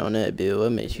couldn't shoot on that build,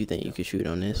 what makes you think you could shoot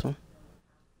on this one?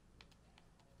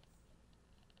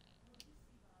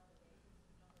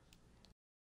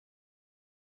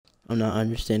 I'm not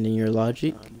understanding your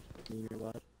logic.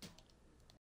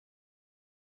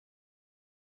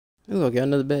 Ooh, I got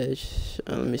another badge.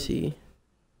 Let me see.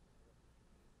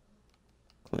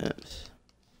 Clamps.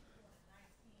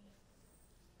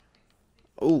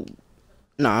 Oh,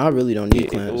 nah, I really don't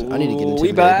need clamps. I need to get into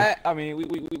We back. I mean,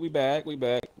 we back. We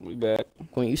back.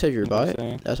 When you said you're bot,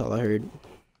 that's all I heard.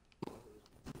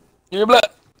 You're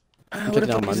black. I'm checking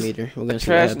out my meter. We're gonna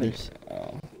see what happens.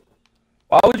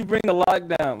 Why would you bring the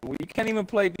lockdown? You can't even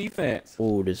play defense.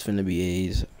 Oh, there's finna be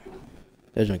A's.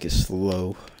 That junk is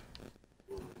slow.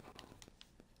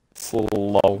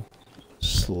 Slow.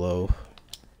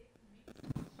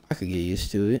 I could get used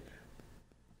to it.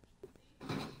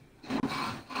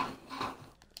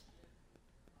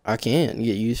 I can't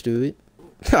get used to it.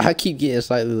 I keep getting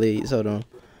slightly late. Hold on.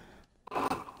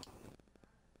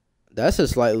 That's a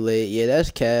slightly late. Yeah,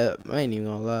 that's cap. I ain't even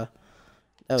gonna lie.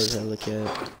 That was hella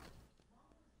cap.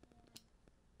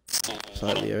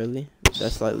 Slightly early.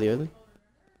 That's slightly early.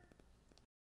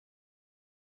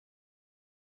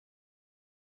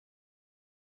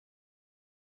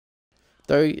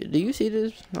 Do you see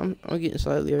this? I'm getting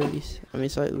slightly early. I mean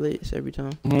slightly late every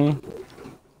time.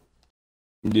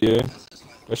 Yeah.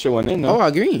 That shit went in though. Oh,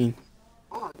 I green.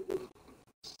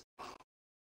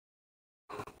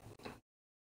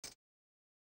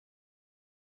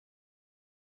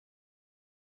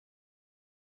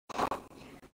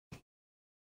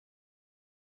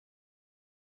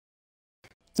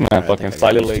 Man, fucking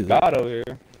slightly late God over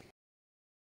here.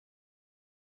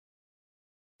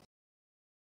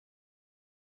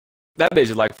 That bitch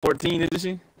is like 14, isn't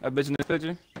she? That bitch in this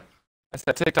picture? That's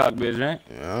that TikTok bitch, right?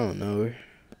 I don't know her.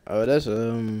 Oh, that's I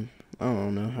don't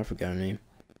know. I forgot her name.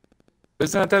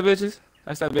 It's not that bitch?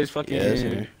 That's that bitch fucking. Yeah, that's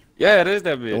her. Yeah, it is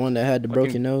that bitch. The one that had the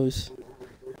broken nose.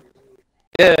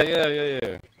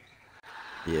 Yeah.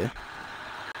 Yeah.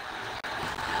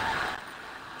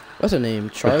 What's her name?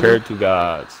 Charlie? Compared to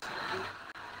gods.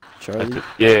 Charlie?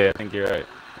 Yeah, I think you're right.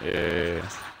 Yeah.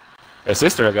 Her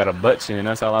sister got a butt chin.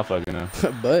 That's all I fucking know.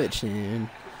 Butt chin.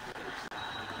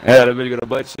 Yeah, that bitch got a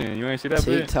butt chin. You ain't see that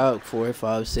bitch? TikTok 4,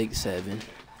 5, 6, 7.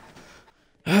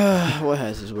 What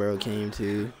has this world came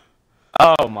to?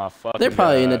 Oh my fucking They're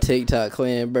probably in the God. TikTok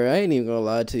clan, bro. I ain't even gonna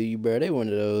lie to you, bro. They one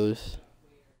of those.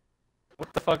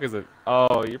 What the fuck is it?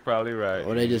 Oh, you're probably right.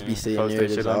 Or they just be sitting Post there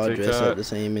that just shit on all dressed TikTok. up the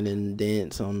same and then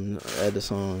dance on at the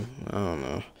song. I don't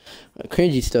know.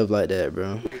 Cringy stuff like that,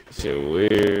 bro. Shit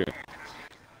weird.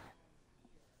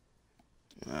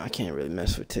 I can't really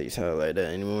mess with TikTok like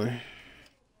that anymore.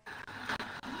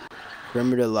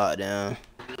 Remember the lockdown.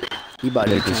 He about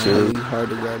to try really hard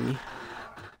to grab me.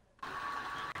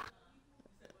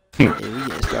 And we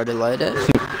getting started like that.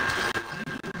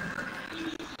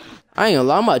 I ain't gonna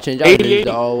lie, I'm about to change our bitch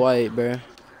to all white, bro.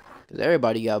 Cause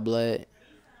everybody got black.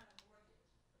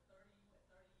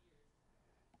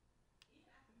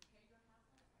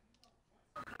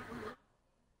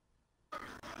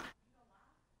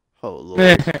 Oh Lord.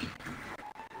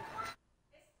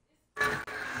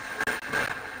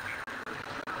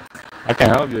 I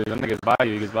can't help you. Them niggas buy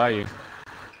you. He gets by you.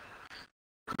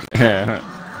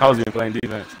 I was even playing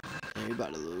defense. Yeah, we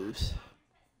about to lose.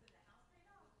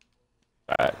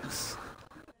 Facts.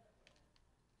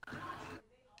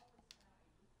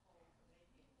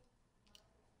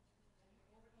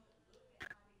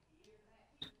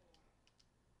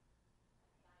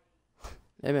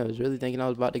 That man was really thinking I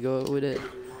was about to go with it.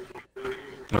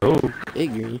 Oh.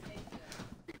 Ignorant.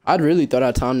 I really thought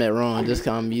I timed that wrong just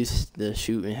cause I'm used to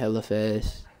shooting hella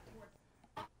fast.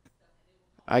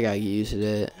 I gotta get used to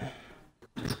that.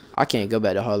 I can't go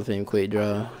back to Hall of Fame quick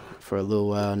draw for a little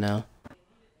while now.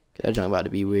 That junk about to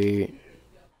be weird.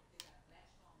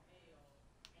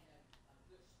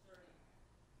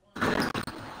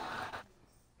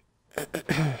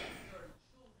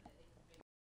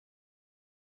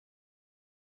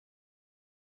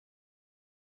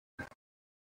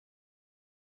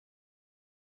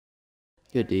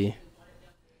 Good D.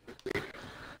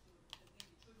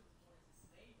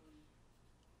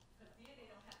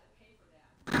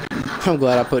 I'm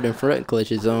glad I put them front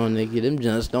clutches on, nigga. Them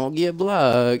junks don't get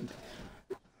blocked.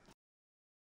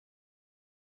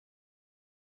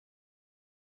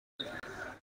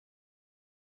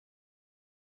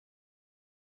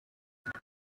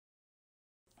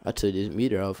 I took this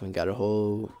meter off and got a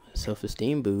whole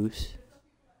self-esteem boost.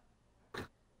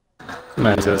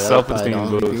 Man, it's a self-esteem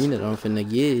boost. Green that I'm finna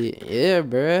get. Yeah,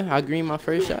 bruh. I green my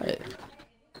first shot.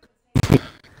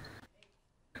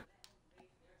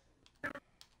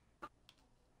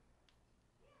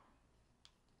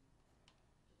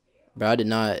 Bro, I did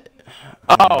not.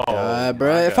 Oh, God,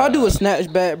 bro. If I do a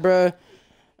snatchback, bro,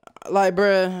 like,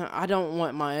 bro, I don't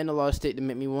want my analog stick to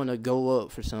make me want to go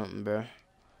up for something, bro.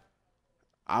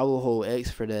 I will hold X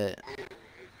for that.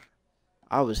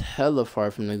 I was hella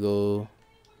far from the goal.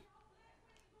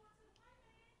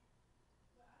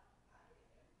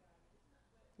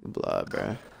 Blah,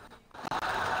 bro.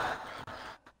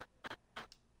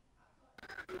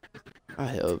 I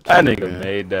helped. That nigga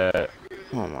made that.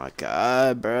 Oh my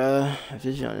God, bruh. If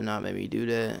this young did not make me do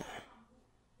that.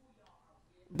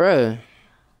 Bruh.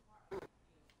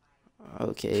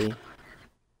 Okay.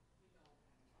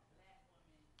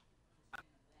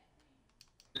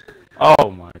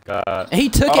 Oh my God. And he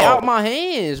took it out my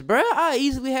hands, bruh. I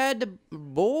easily had the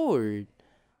board.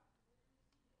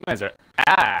 Man's are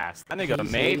ass. That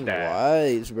nigga made that.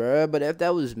 Wise, bruh. But if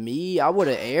that was me, I would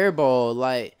have airballed.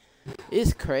 Like,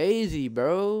 it's crazy,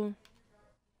 bro.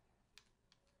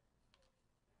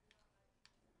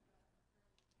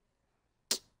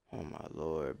 Oh my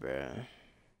Lord, bruh.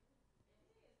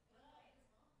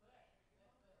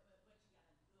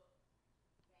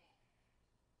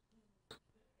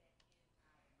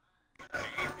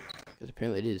 Because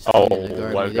apparently they just fiending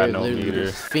to guard me. They're literally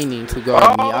just fiending to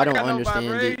guard me. I don't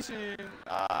understand it.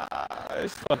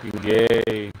 It's fucking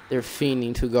gay. They're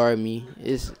fiending to guard me.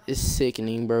 It's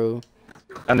sickening, bro.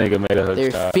 That nigga made a hook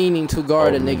They're shot. fiending to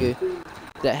guard a nigga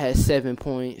that has 7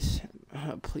 points.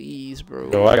 Please,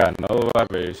 bro. Yo, I got no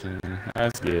vibration.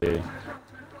 That's gay.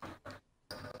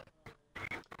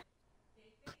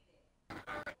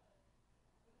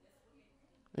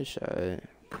 Good shot.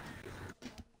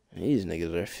 These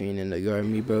niggas are fiending to guard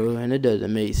me, bro, and it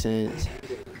doesn't make sense.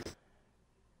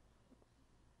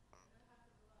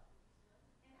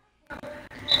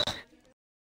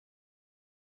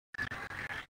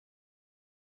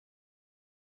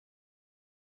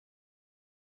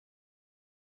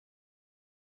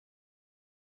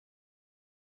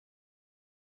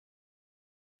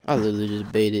 I literally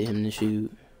just baited him to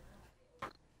shoot.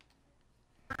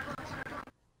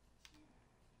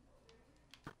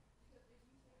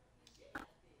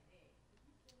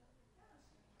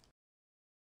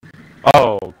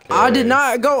 did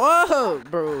not go up,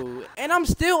 bro. And I'm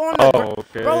still on the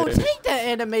okay. Bro, take that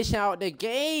animation out the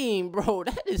game, bro.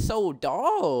 That is so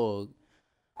dog.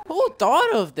 Who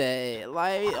thought of that?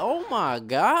 Like, oh my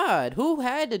god. Who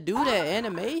had to do that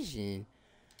animation?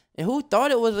 And who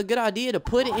thought it was a good idea to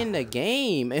put it in the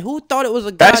game? And who thought it was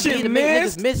a good idea to make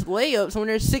niggas miss layups when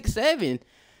they're 6'7"?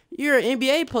 You're an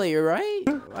NBA player, right?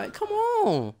 Like, come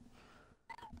on.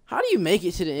 How do you make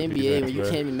it to the NBA when you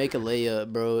can't even make a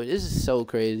layup, bro? This is so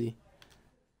crazy.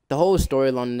 The whole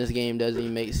storyline in this game doesn't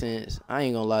even make sense. I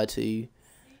ain't gonna lie to you.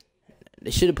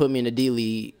 They should have put me in the D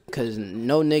League, because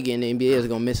no nigga in the NBA is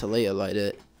gonna miss a layup like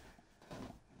that.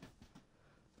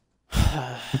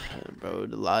 Bro,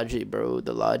 the logic, bro.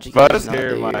 The logic Bro, is just not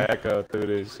hear there. my echo through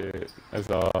this shit. That's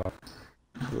all.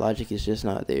 The logic is just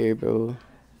not there, bro.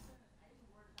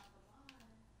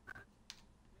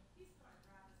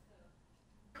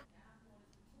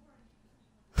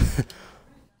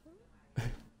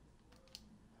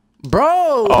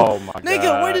 Bro! Oh my nigga,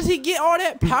 god. where does he get all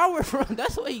that power from?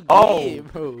 That's what he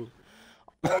did, bro.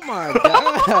 Oh my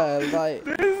god. Like,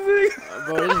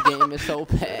 bro, this game is so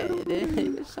bad.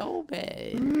 It's so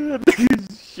bad.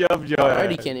 Shove your I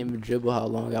already can't even dribble how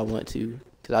long I want to,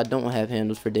 because I don't have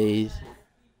handles for days.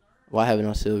 Well, I have it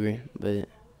on silver, but...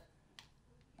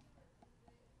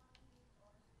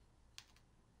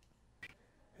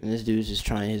 And this dude's just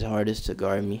trying his hardest to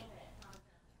guard me.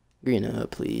 Green up,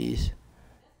 please.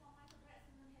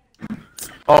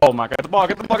 Oh my god, get the ball,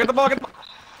 get the ball, get the ball, get the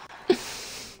ball.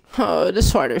 Oh, this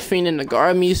Spider fiending to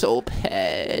guard me so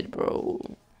bad, bro.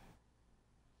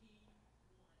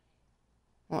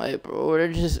 Like, bro,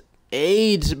 they're just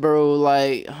AIDS, bro.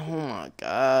 Like, oh my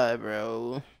god,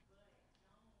 bro.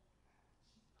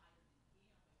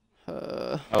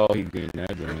 Oh, he getting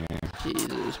that, man.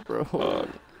 Jesus, bro.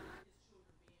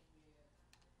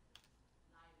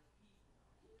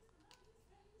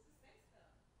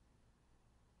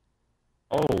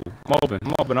 Oh, I'm open.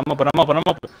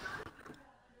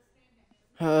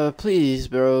 Please,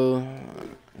 bro.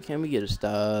 Can we get a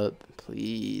stop?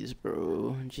 Please,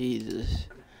 bro. Jesus.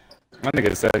 My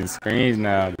nigga setting screens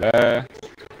now, dad.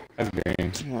 That's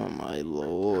game. Oh my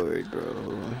lord,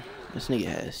 bro. This nigga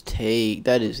has take.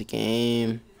 That is a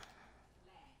game.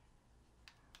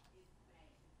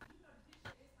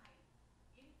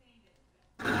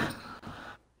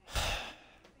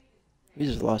 We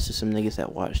just lost to some niggas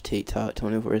that watch TikTok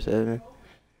 24/7.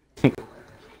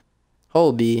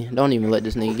 Hold B. Don't even let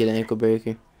this nigga get an ankle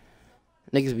breaker.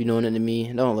 Niggas be doing it to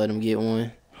me. Don't let him get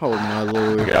one. Oh my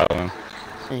lord. Got one.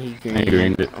 And he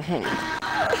greened it. Oh.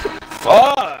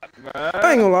 Fuck, man.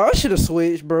 I ain't gonna lie. I should have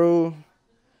switched, bro.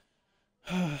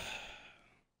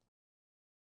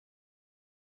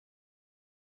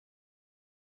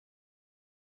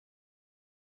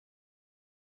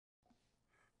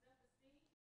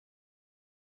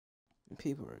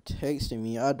 People are texting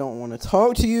me. I don't want to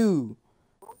talk to you.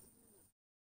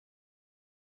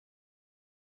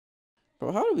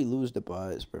 Bro, how do we lose the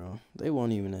bots, bro? They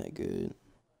weren't even that good.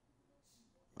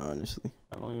 Honestly.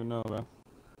 I don't even know,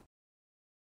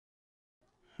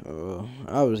 bro.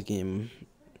 I was getting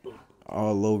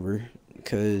all over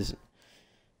because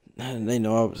they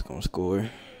know I was going to score.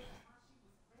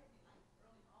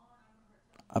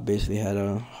 I basically had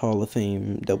a Hall of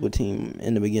Fame double team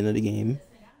in the beginning of the game.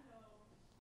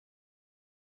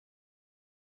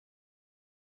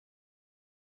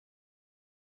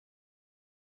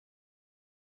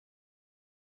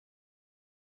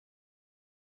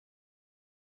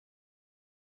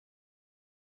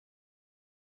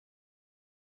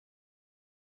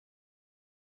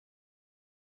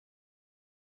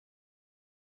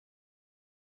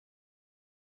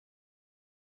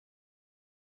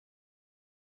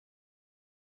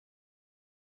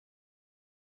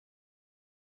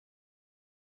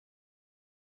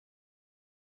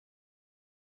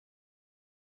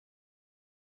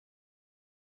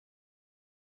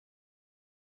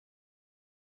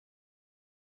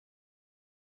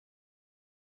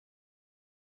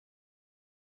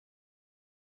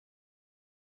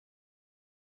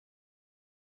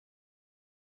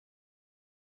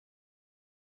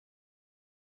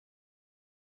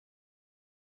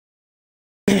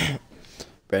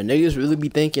 Bro, niggas really be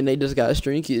thinking they just got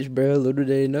shrinkage, bro. Little do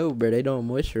they know, bro. They don't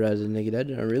moisturize a nigga. That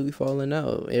done really falling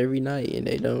out every night, and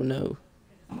they don't know.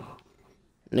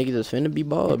 Niggas is finna be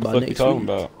bald by next week. What the fuck you talking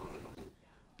about?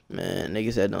 Man,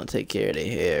 niggas that don't take care of their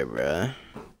hair, bro.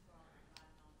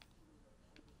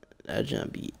 That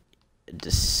junk be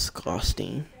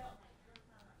disgusting.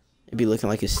 It be looking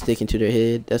like it's sticking to their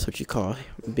head. That's what you call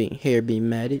hair being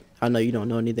matted. I know you don't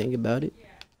know anything about it.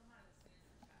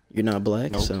 You're not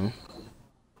black, nope. So.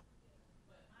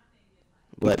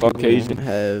 black people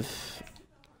have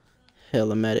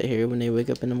hella matted hair when they wake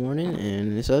up in the morning,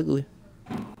 and it's ugly.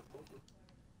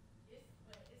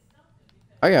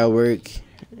 I got work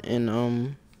in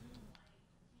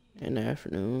the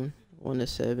afternoon, 1 to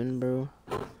 7, bro.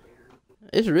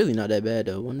 It's really not that bad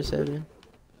though, 1 to 7.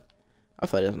 I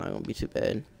thought that's not gonna be too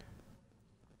bad.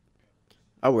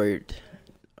 I worked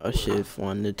a shift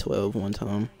 1 to 12 one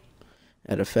time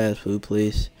at a fast food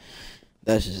place.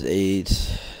 That's just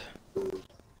AIDS.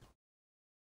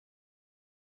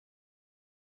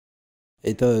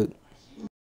 Hey, Thug.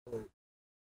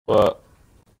 What?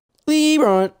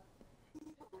 LeBron.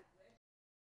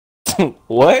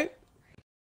 What?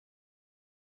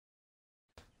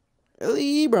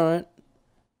 LeBron.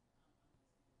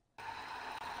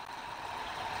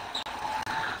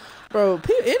 Bro,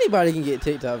 anybody can get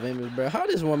TikTok famous, bro. How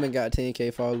this woman got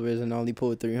 10K followers and only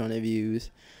pulled 300 views?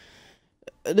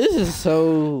 This is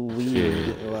so weird.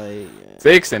 Shit. Like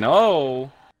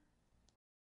 6-0.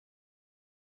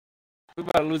 We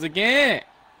about to lose again.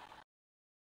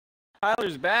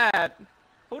 Tyler's bad.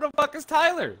 Who the fuck is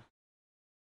Tyler?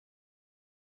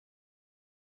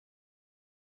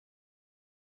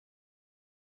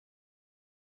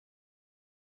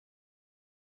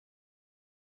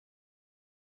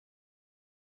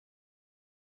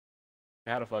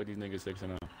 How the fuck these niggas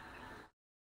 6-0?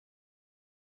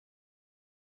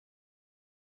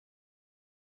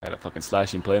 Had a fucking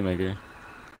slashing playmaker.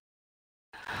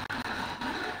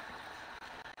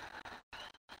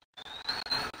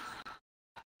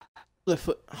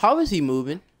 how is he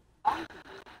moving? I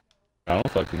don't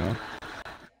fucking know.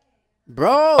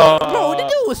 Bro, the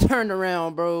dude was turned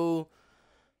around, bro.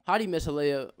 How'd he miss a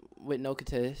layup with no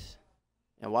contest?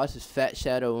 And watch his fat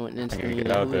shadow and then who's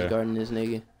guarding this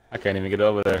nigga? I can't even get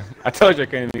over there. I told you I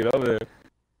can't even get over there.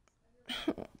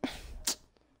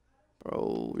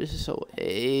 Bro, this is so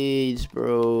AIDS,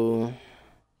 bro.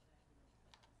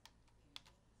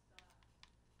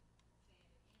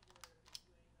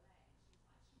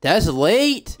 That's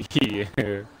late.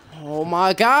 Yeah. Oh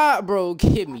my god, bro.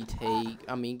 Give me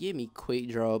quick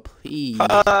draw, please.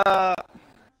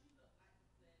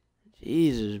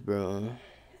 Jesus, bro.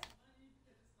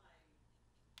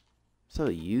 So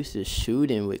used to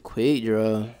shooting with quick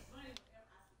draw.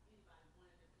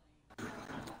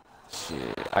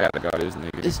 Shit, I gotta guard this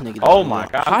nigga. This nigga. Oh my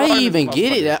god. How he even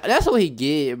get it? That's what he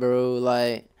get, bro.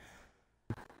 Like.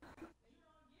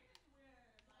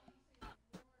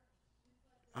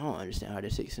 I don't understand how they're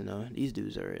 6-0. These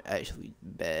dudes are actually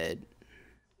bad.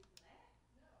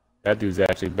 That dude's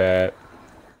actually bad.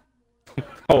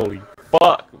 Holy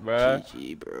fuck, bruh.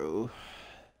 GG, bro.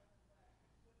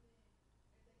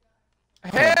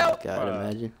 Hell, oh my god,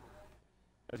 imagine.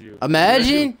 That's you.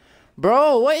 Imagine?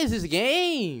 Bro, what is this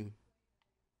game?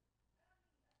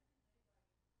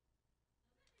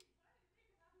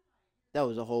 That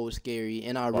was a whole scary,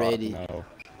 and I read it. No.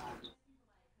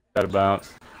 Gotta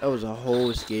bounce. That was a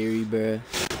whole scary, bro.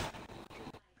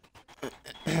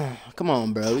 Come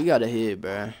on, bro. We gotta hit,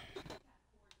 bro.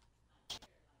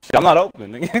 I'm not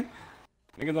open, nigga.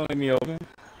 Niggas don't let me open.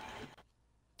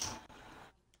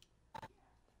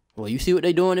 Well, you see what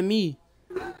they doing to me.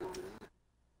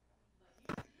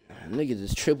 Niggas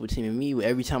is triple teaming me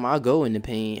every time I go in the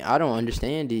paint. I don't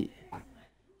understand it.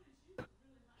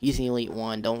 He's an elite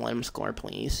one. Don't let him score,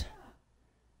 please.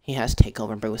 He has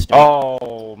takeover booster.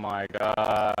 Oh my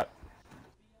god.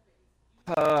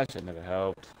 I should never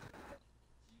helped.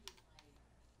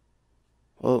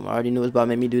 Oh, I already knew it was about to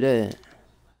make me do that.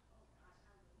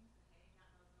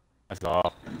 That's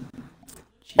all.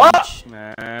 What?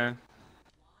 Man.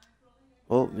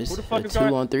 Oh, this is a 2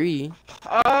 on 3.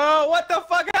 Oh, what the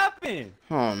fuck happened?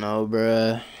 I don't know,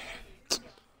 bruh.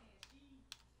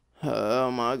 Oh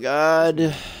my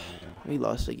god. We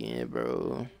lost again,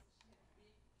 bro.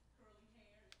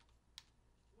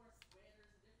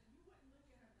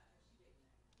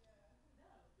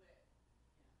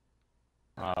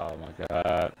 Oh my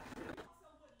god.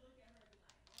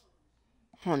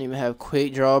 I don't even have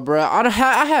quick draw, bro. I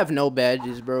have no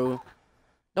badges, bro.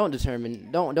 You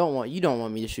don't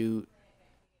want me to shoot.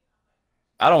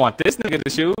 I don't want this nigga to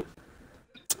shoot.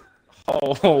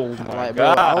 Oh my god. Bro,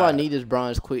 all I need is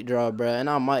bronze quick draw, bro, and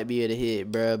I might be able to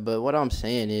hit, bro. But what I'm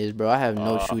saying is, bro, I have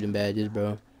no shooting badges,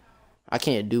 bro. I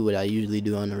can't do what I usually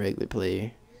do on the regular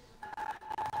player.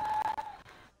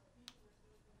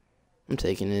 I'm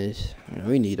taking this.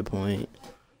 We need a point.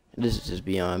 This is just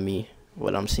beyond me,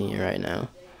 what I'm seeing right now.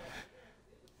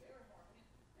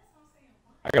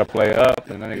 I gotta play up,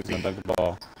 and that nigga's gonna dunk the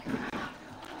ball.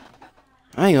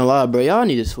 I ain't gonna lie, bro. Y'all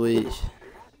need to switch.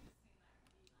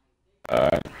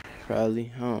 Alright.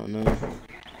 Probably. I don't know.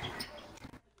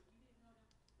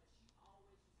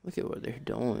 Look at what they're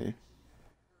doing.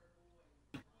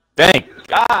 Thank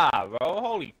God, bro.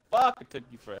 Holy fuck, it took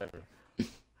you forever.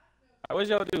 What's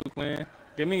your dude, Quinn?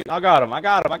 Give me. I got him. All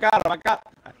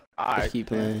right. Keep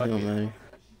playing. It don't matter.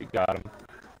 You got him.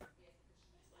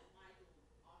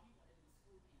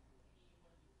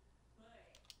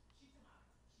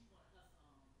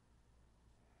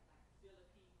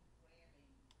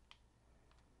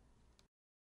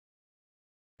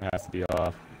 It has to be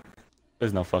off.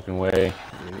 There's no fucking way.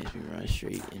 And it makes me run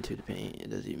straight into the paint.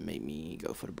 It doesn't even make me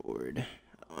go for the board.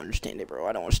 I don't understand it, bro.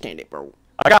 I don't understand it, bro.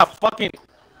 I got fucking.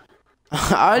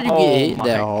 How did you get hit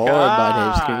that hard by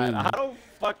that screen? I don't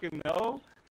fucking know.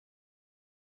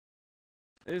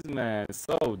 This man is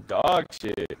so dog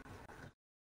shit.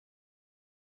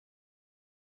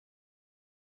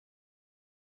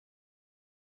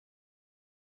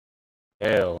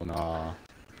 Hell nah.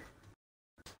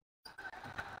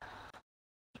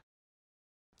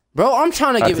 Bro, I'm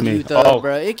trying to give a youth up,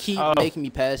 bro. It keep making me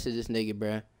pass to this nigga,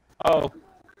 bro.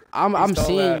 I'm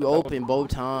seeing you open both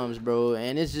times, bro,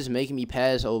 and it's just making me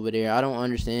pass over there. I don't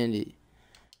understand it.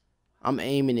 I'm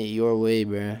aiming it your way,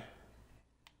 bro.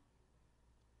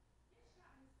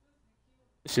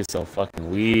 This shit's so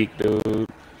fucking weak, dude.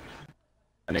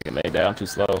 That nigga made that. I'm too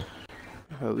slow.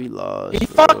 Bro, we lost. He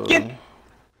bro. fucking.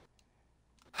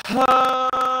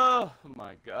 Oh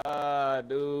my god,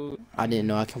 dude. I didn't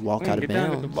know I could walk out of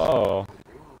bounds. The ball.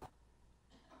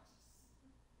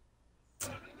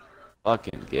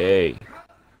 Fucking gay.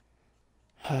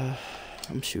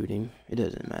 I'm shooting. It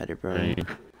doesn't matter, bro.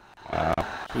 Wow.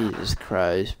 Jesus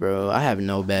Christ, bro. I have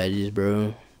no badges,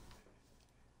 bro.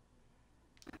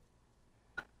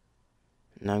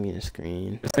 Now I'm getting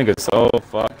screened. This nigga's so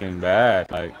fucking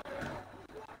bad. Like,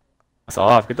 that's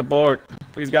off. Get the board.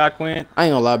 Please, God, Quinn. I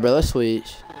ain't gonna lie, bro. Let's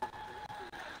switch.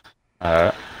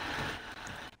 Alright.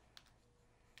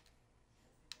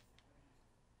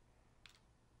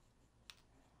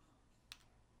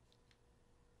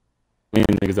 Me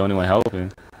and niggas the only one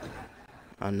helping.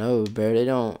 I know, bro. They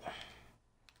don't.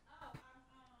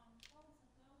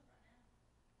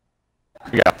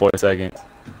 We got 4 seconds.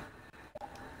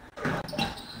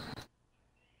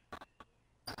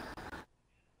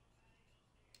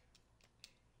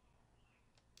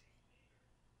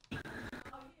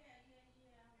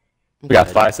 We got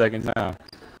 5 seconds now.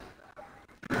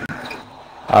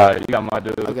 Alright, you got my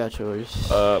dude. I got yours.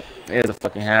 Here's a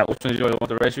fucking hat. Which one do you want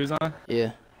the red shoes on?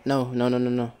 Yeah. No.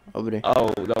 Over there.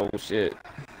 Oh, no, shit.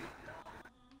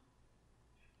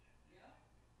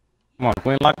 Come on,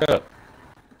 Quinn, lock up.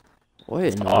 What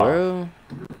in the world?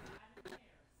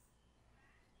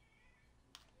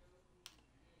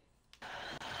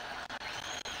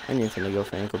 I ain't finna go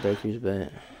for ankle breakers, but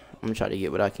I'm gonna try to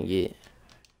get what I can get.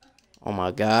 Oh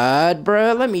my god,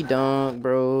 bro. Let me dunk,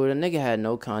 bro. The nigga had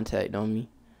no contact on me.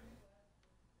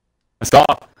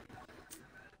 Stop.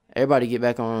 Everybody get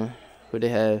back on who they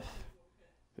have.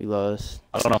 We lost.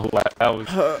 I don't know who that was.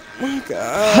 Oh my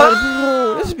god,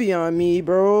 bro. This is beyond me,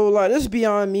 bro. Like, this is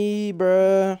beyond me,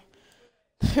 bro.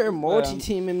 They're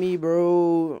multi-teaming me,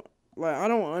 bro. Like, I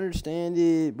don't understand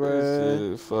it, bro.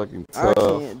 This is fucking tough.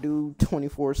 I can't do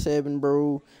 24/7,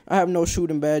 bro. I have no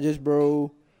shooting badges,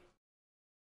 bro.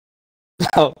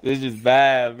 Oh, it's just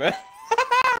bad, bro.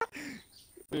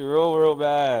 It's real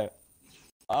bad.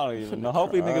 I don't even know.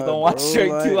 Hopefully niggas don't watch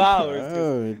straight like, 2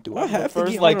 hours. Do I have to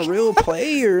get on a real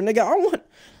player, nigga? I want,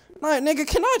 like, nigga,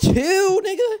 can I chill,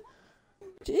 nigga?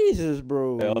 Jesus,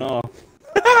 bro. Hell no.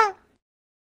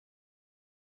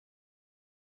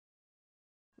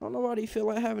 Don't nobody feel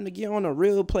like having to get on a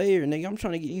real player, nigga. I'm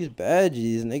trying to get these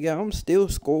badges, nigga. I'm still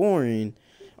scoring.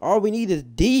 All we need is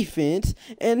defense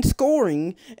and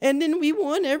scoring, and then we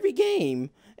won every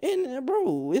game. And,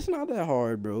 bro, it's not that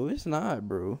hard, bro. It's not,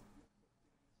 bro.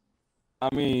 I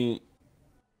mean,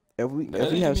 if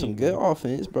we have some good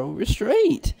offense, bro, we're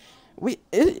straight.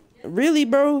 Really,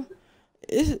 bro.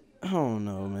 I don't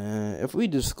know, man. If we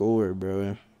just score,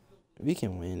 bro, we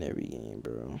can win every game,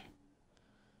 bro.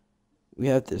 We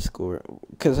have to score,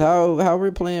 cause how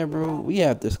we're playing, bro. We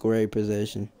have to score every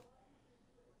possession.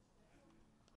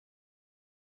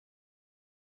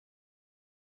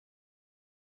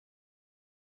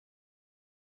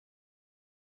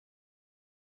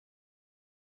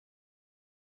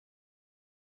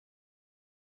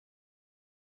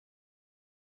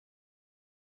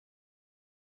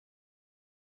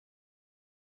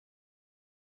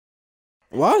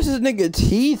 Why is this nigga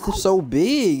teeth so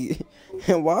big?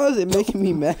 And why is it making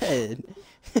me mad?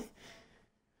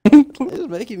 It's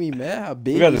making me mad how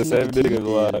big this nigga teeth is,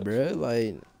 bro.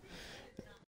 Like,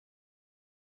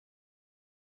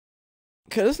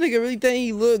 cause this nigga really think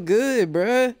he look good,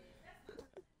 bro.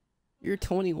 You're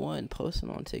 21 posting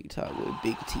on TikTok with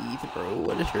big teeth, bro.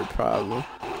 What is your problem?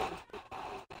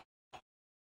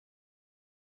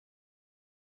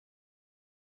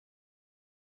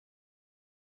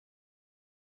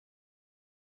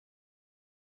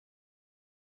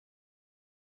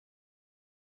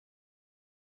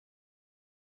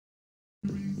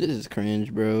 This is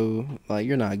cringe, bro. Like,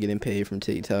 you're not getting paid from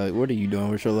TikTok. What are you doing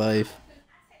with your life?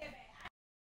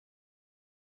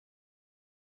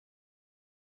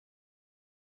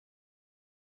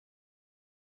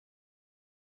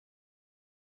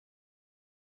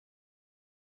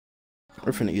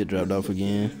 We're finna get dropped off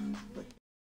again.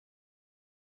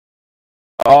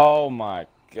 Oh my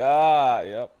god,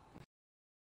 yep.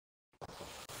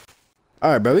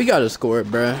 Alright, bro, we gotta score it,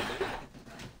 bro.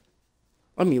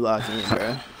 Let me lock in,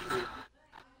 bro.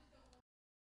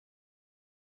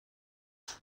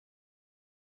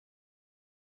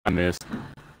 I missed.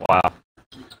 Wow.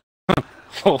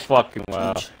 Oh fucking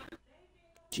wow.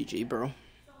 GG, bro.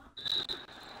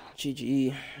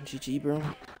 GG, bro.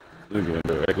 Look at it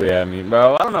directly at me,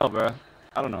 bro. I don't know, bro.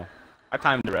 I don't know. I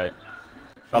timed it right.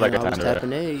 Felt like I was timed it right.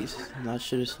 tapping A's. Not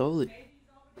shit is solid.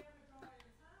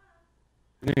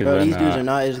 Niggas Bro, are these dudes not. are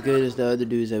not as good as the other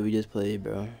dudes that we just played,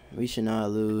 bro. We should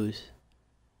not lose.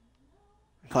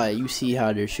 Like, you see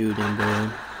how they're shooting,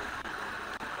 bro.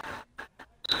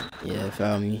 Yeah,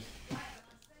 found me.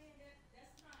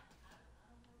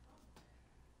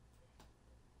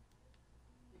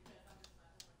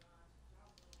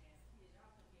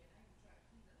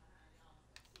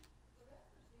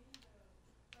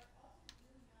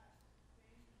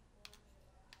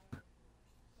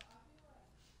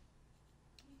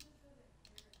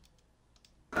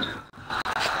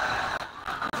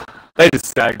 They just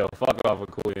stacked the fuck off a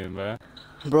Queen, man.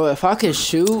 Bro, if I could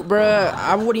shoot, bro,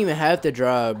 I wouldn't even have to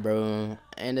drive, bro.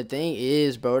 And the thing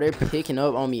is, bro, they're picking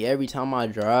up on me every time I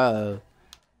drive.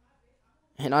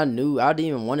 And I knew I didn't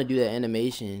even want to do that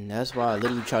animation. That's why I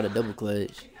literally tried to double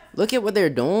clutch. Look at what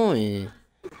they're doing.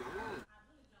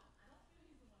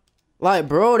 Like,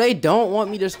 bro, they don't want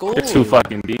me to score. They're too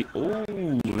fucking deep.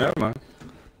 Ooh, never mind.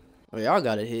 Oh, y'all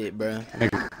got a hit, bro.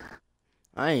 Nigga.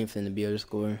 I ain't finna be able to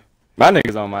score. My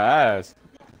nigga's on my ass.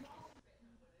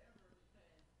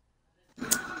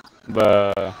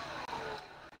 But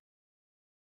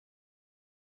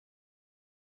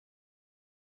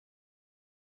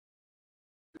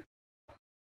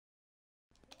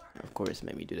Of course,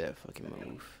 made me do that fucking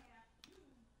move.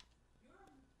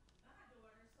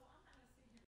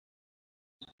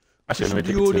 I should have made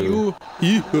it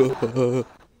too.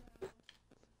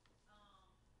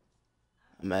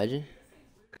 Imagine.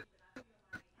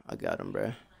 I got him,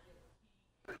 bro.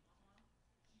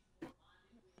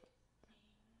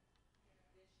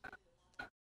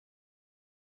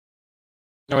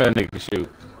 No way that nigga can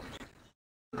shoot.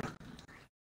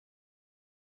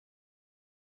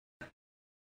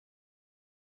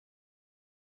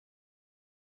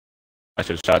 I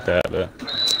should have shot that, but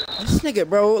This nigga,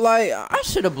 bro, like, I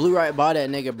should have blew right by that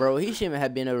nigga, bro. He shouldn't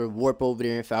have been able to warp over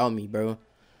there and foul me, bro.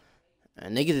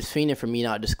 And niggas is fiending for me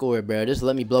not to score, bro. Just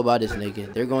let me blow by this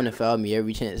nigga. They're going to foul me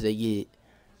every chance they get.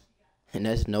 And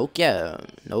that's no cap.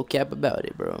 No cap about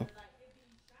it, bro.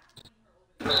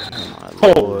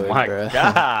 oh my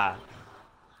god.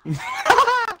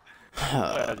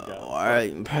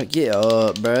 Alright, bro, get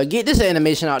up, bro. Get this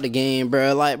animation out the game,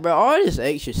 bro. Like, bro, all this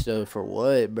extra stuff for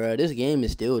what, bro? This game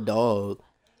is still dog.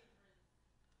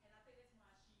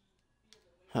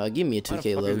 Give me a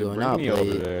 2K logo and I'll play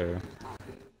it. There?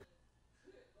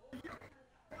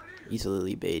 He's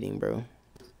literally baiting, bro.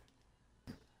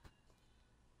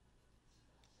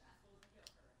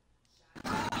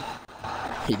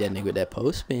 He that nigga with that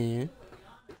post spin.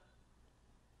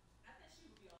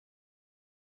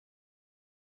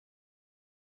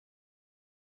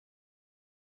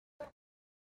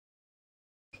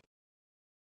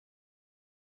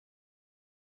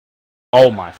 Oh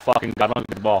my fucking god, don't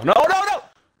get the ball. No, no, no!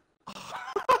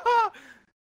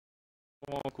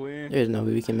 Come on, Queen. There's no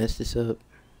way we can mess this up.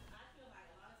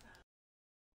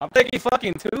 I'm taking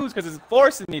fucking twos because it's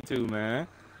forcing me to, man.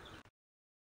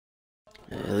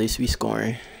 At least we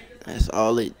scoring. That's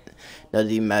all it.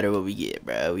 Doesn't even matter what we get,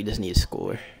 bro. We just need to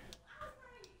score.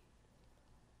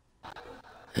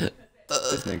 This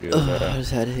nigga, I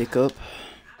just had a hiccup.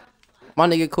 My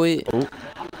nigga quit. Oh.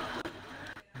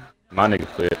 My nigga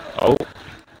quit. Oh.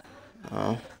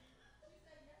 Oh.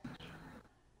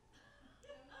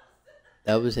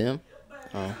 That was him?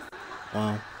 Oh.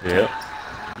 Wow. Yep.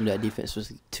 That defense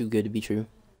was too good to be true.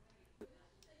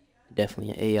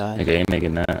 Definitely an AI. Nigga ain't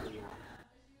making that.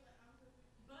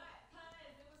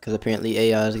 Because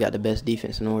apparently AI's got the best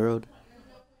defense in the world.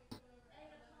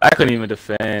 I couldn't even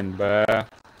defend, bruh.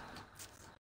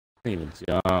 Couldn't even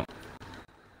jump.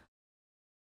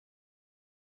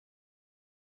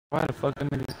 Why the fuck am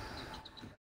I?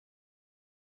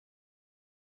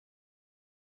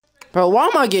 Bro, why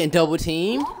am I getting double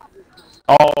teamed?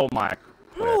 Oh my.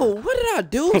 Bro, what did I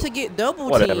do to get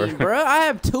double teamed, bro? I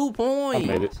have 2 points.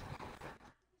 I made it.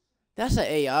 That's an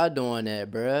AI doing that,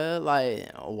 bro.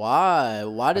 Like, why?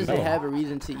 Why does it have a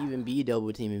reason to even be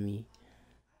double teaming me?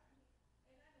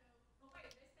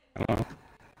 I don't know.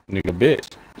 Nigga, bitch.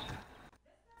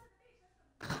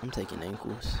 I'm taking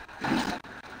ankles.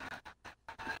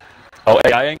 Oh,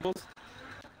 AI ankles?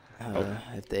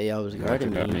 If the AI was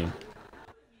guarding me.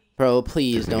 Bro,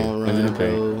 please don't run,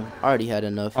 bro. I already had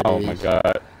enough of this. Oh my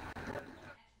god.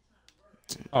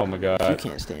 Oh my god. You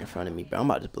can't stay in front of me, bro. I'm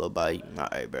about to blow by you.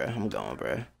 Alright, bro. I'm going,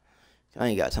 bro. I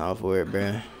ain't got time for it,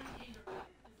 bro.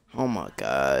 Oh my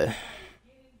god.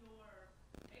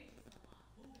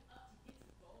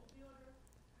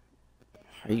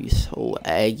 Are you so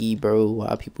aggy, bro?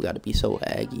 Why people gotta be so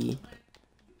aggy?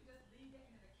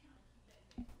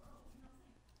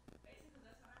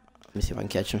 Let me see if I can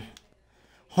catch him.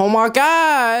 Oh my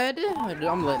god!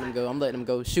 I'm letting him go. I'm letting him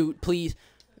go. Shoot, please.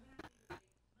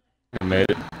 I made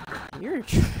it. You're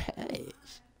trash.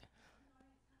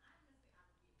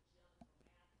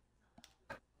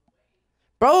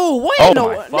 Bro, what in the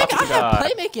nigga? I have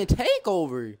playmaking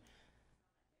takeover.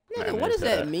 Nigga, what does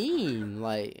that mean?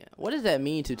 Like, what does that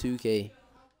mean to 2K?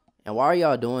 And why are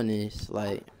y'all doing this?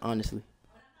 Like, honestly.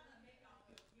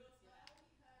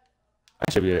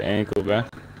 That should be an ankle, bro.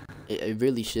 It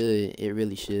really should. It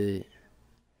really should.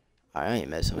 I ain't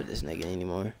messing with this nigga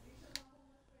anymore.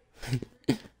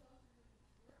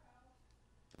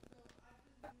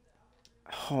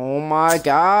 Oh my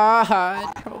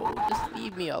god, bro, just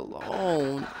leave me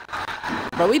alone.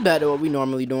 Bro, we better what we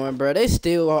normally doing, bro. They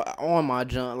still on my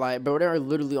Johnson, like, bro, they're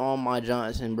literally on my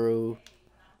Johnson, bro.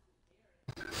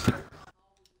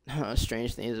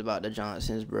 Strange things about the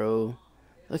Johnsons, bro.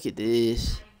 Look at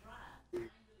this.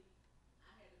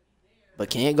 But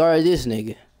can't guard this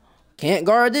nigga. Can't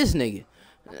guard this nigga.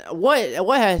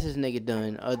 What has this nigga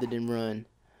done other than run?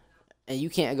 And you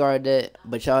can't guard that,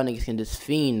 but y'all niggas can just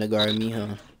fiend to guard me,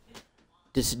 huh?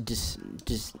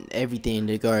 Just everything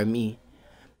to guard me.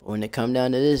 But when it come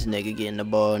down to this nigga getting the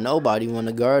ball, nobody want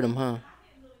to guard him, huh?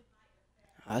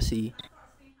 I see.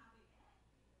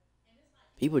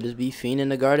 People just be fiending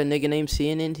to guard a nigga named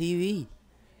CNN TV.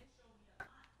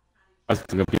 That's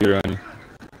the computer on you.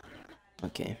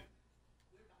 Okay.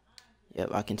 Yep,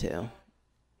 I can tell.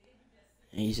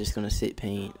 And he's just gonna sit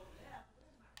paint.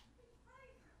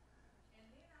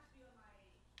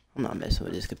 I'm not messing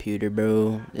with this computer,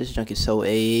 bro. This junk is so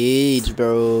aged,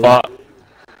 bro. Fuck.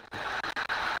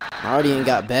 I already ain't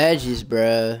got badges,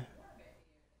 bruh.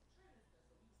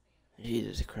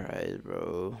 Jesus Christ,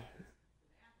 bro.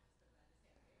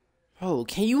 Bro,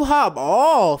 can you hop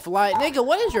off? Like, nigga,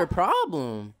 what is your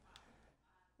problem?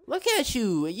 Look at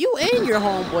you. You and your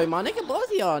homeboy, my nigga.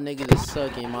 Both of y'all niggas is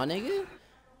sucking, my nigga.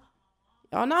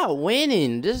 Y'all not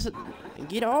winning. Just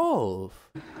get off.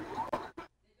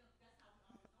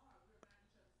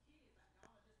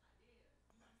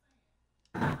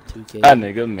 That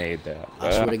nigga made that, bro.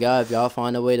 I swear to God, if y'all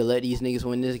find a way to let these niggas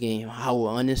win this game, I will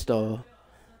uninstall.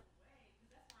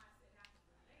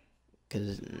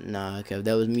 Cause nah, cause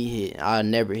that was me hit. I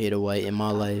never hit a white in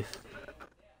my life.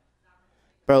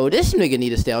 Bro, this nigga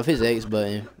need to stay off his X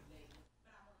button.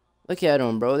 Look at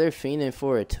him, bro. They're fiending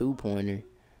for a 2-pointer.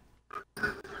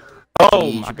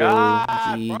 Oh my god,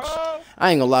 bro.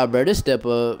 I ain't gonna lie, bro. Just step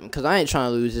up, cause I ain't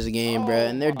trying to lose this game, bro.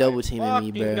 And they're double teaming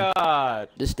me, bro. God.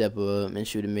 Just step up and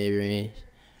shoot a mid range.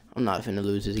 I'm not finna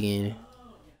lose this game.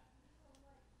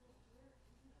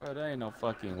 Bro, there ain't no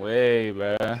fucking way,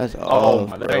 bro. That's all,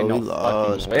 bro. There ain't no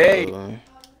lost, fucking way. Bro.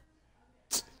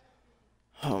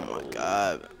 Oh my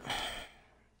god.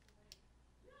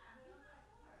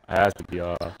 It has to be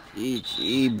off.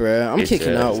 GG, bro. I'm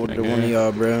kicking out with the one of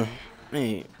y'all, bro.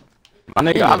 Man. My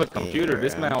nigga, I have a computer.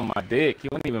 This man on my dick. He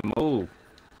wouldn't even move.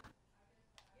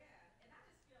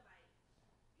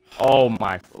 Oh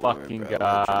my fucking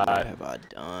god. What have I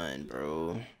done,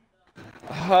 bro?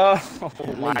 Oh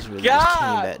my really god.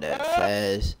 Came back that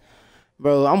fast.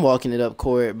 Bro, I'm walking it up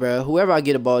court, bro. Whoever I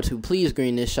get a ball to, please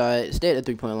green this shot. Stay at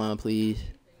the 3-point line, please.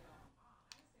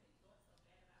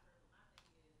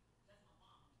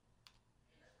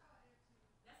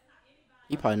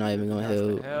 He probably not even gonna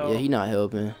help. Yeah, he not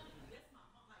helping.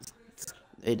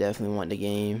 They definitely want the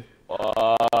game.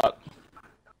 Fuck.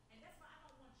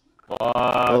 Fuck.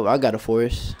 Oh, I got a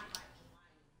force.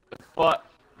 Fuck.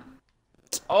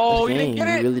 Oh, you didn't get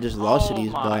it? You really just lost to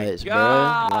these guys, bro.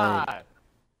 Like,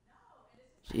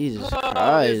 Jesus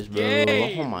Christ, bro.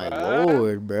 Oh my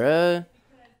lord, bruh.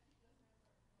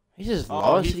 He just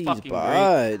lost these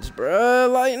bots,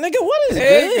 bruh. Like, nigga, what is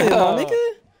good, my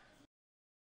nigga?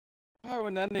 Why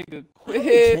when that nigga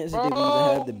quit, bro? Did even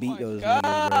have to beat those niggas,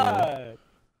 bro.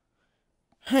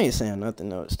 I ain't saying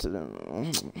nothing else to them.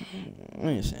 I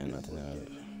ain't saying nothing else.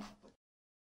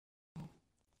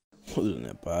 Losing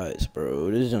that bots,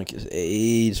 bro. This junk is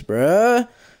AIDS, bruh.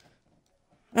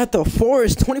 At the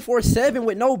forest 24/7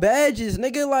 with no badges,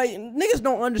 nigga. Like, niggas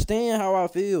don't understand how I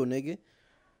feel, nigga.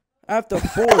 After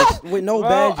force with no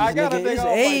badges, nigga. It's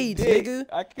AIDS, nigga.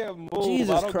 I can't move.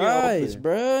 Jesus Christ,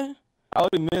 bruh. I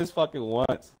only missed fucking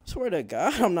once. Swear to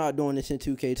God, I'm not doing this in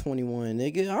 2K21,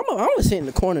 nigga. I'm gonna sit in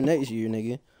the corner next year,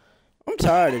 nigga. I'm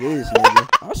tired of this,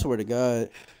 nigga. I swear to God.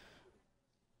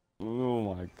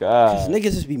 Oh my God. Cause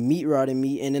niggas just be meat rotting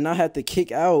me, and then I have to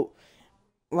kick out.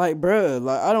 Like, bruh,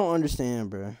 like, I don't understand,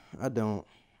 bruh. I don't.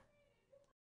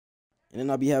 And then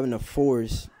I be having to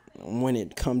force when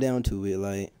it come down to it,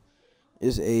 like,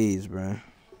 it's AIDS, bruh.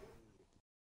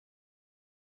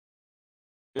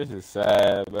 This is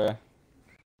sad, bruh.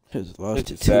 Just lost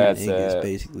to two niggas,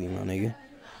 basically, my nigga.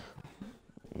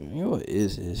 What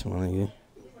is this, my nigga?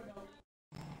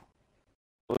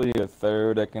 Only a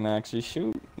third that can actually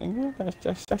shoot, nigga.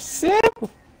 That's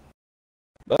simple.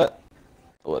 But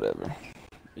whatever.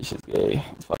 This shit's gay.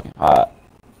 It's fucking hot.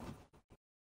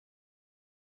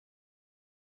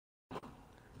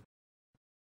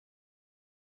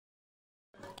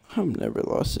 I've never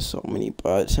lost to so many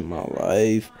bots in my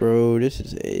life, bro. This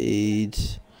is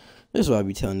AIDS. This is why I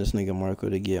be telling this nigga Marco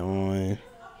to get on.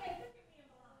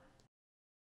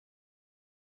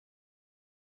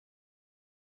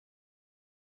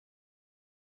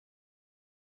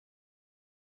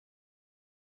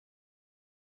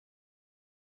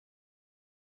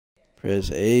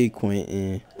 Press A,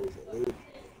 Quentin.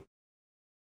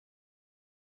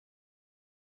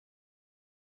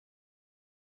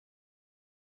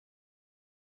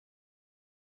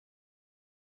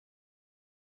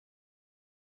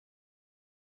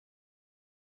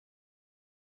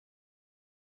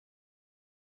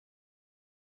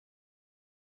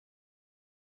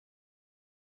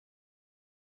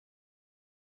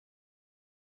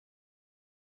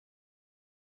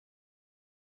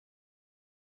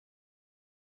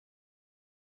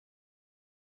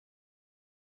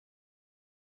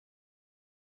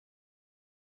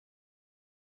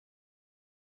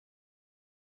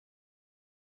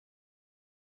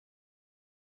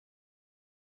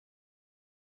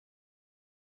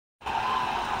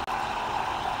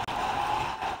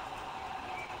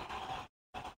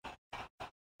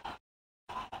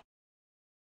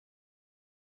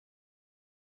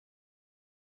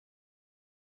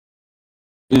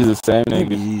 These are the same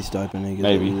Maybe niggas. these type of niggas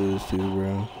Maybe. lose too,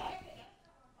 bro.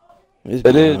 It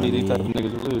is me, these type of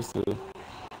niggas lose to.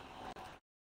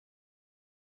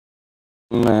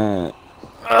 Man,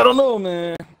 I don't know,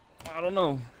 man. I don't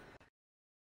know.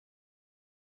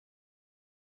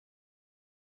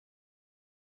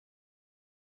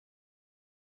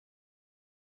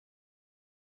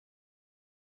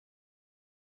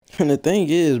 And the thing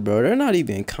is, bro, they're not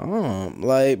even calm.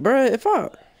 Like, bro, if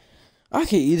I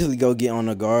could easily go get on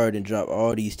the guard and drop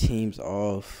all these teams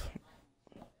off.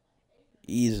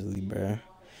 Easily, bro.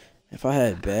 If I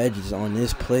had badges on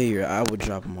this player, I would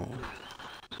drop them on.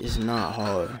 It's not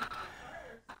hard.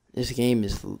 This game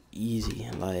is easy.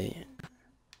 Like,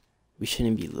 we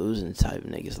shouldn't be losing type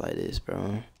of niggas like this,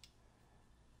 bro.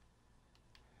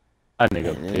 That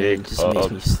nigga And big it just makes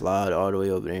me slide all the way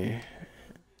over there.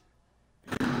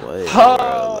 What, oh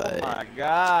bro, like, my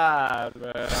God,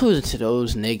 bro. Losing to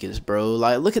those niggas, bro.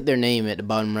 Like, look at their name at the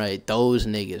bottom right. Those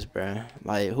niggas, bro.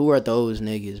 Like, who are those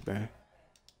niggas, bro?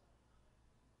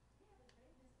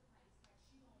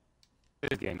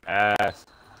 This game ass.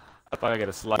 I thought I got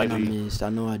a slightly. I missed. I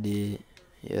know I did.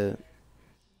 Yeah.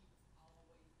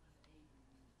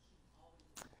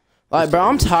 Like, bro,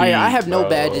 I'm tired. I have no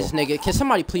badges, nigga. Can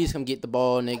somebody please come get the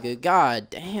ball, nigga? God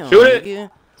damn, nigga.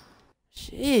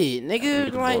 Shit,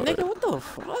 nigga. Like, nigga, what the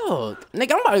fuck?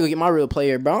 Nigga, I'm about to go get my real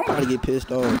player, bro. I'm about to get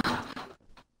pissed off.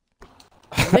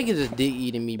 Niggas just dick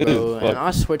eating me, bro. And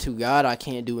I swear to God, I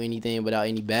can't do anything without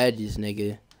any badges,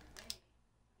 nigga.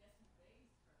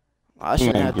 I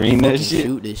shouldn't have to fucking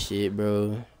shoot this shit,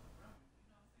 bro.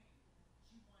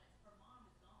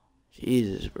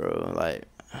 Jesus, bro. Like,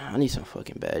 I need some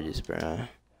fucking badges, bro.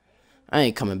 I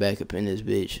ain't coming back up in this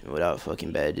bitch without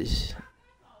fucking badges.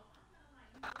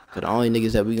 Cause the only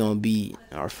niggas that we gonna beat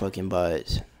are fucking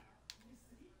bots.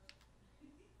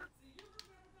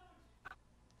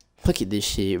 Look at this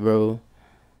shit, bro.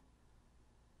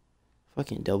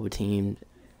 Fucking double teamed.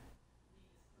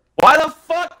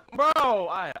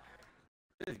 bro.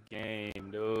 This game,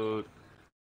 dude.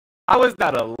 I was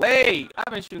not a late.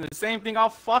 I've been shooting the same thing all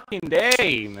fucking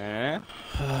day, man.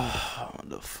 What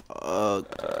the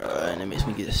fuck, bro? And it makes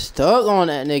me get stuck on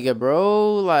that nigga,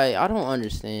 bro. Like, I don't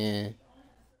understand.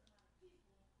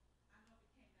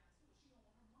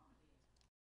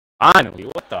 Finally,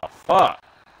 what the fuck?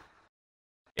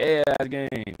 Yeah,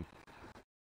 game.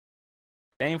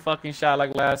 Same fucking shot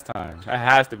like last time. That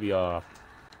has to be off.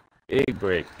 Big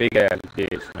break. Big ass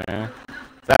bitch, man.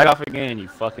 Sag off again, you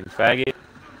fucking faggot.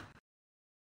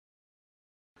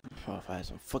 Oh, if I had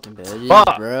some fucking badges, Fuck.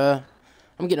 bruh.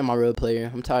 I'm getting on my real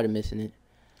player. I'm tired of missing it.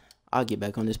 I'll get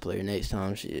back on this player next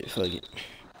time. Shit, fuck it.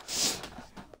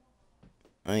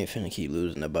 I ain't finna keep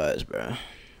losing the bots, bruh.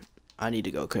 I need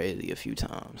to go crazy a few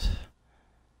times.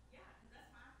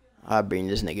 I'll bring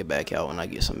this nigga back out when I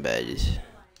get some badges.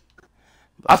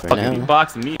 But I for fucking be now,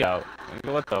 boxing me out.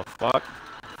 What the fuck?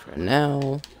 for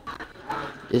now,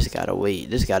 this gotta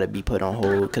wait. This gotta be put on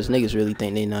hold because niggas really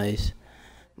think they nice.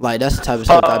 Like, that's the type of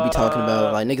stuff I be talking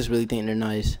about. Like, niggas really think they're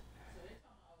nice.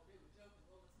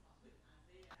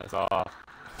 That's off.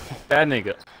 That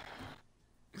nigga.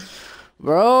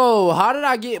 Bro, how did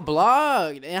I get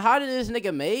blocked? And how did this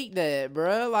nigga make that,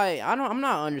 bro? Like, I'm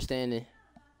not understanding.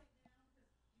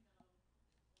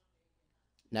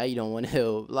 Now you don't want to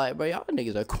help. Like, bro, y'all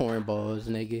niggas are cornballs,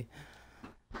 nigga.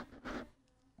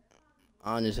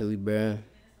 Honestly, bro.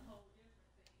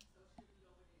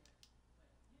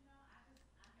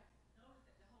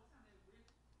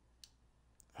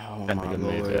 Oh That my nigga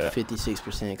made lord, that.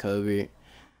 56% covered.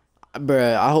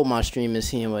 Bruh, I hope my stream is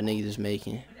seeing what niggas is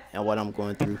making and what I'm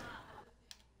going through.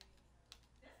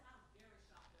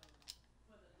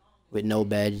 With no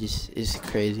badges, it's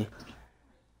crazy.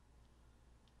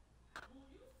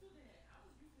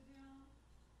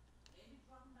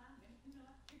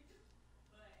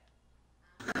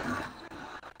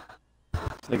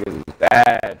 This nigga's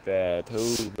bad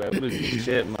too, bro. What is this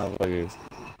shit, motherfuckers?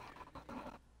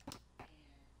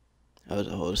 That was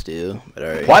a whole steal, but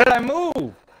alright. Why did I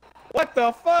move? What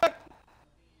the fuck?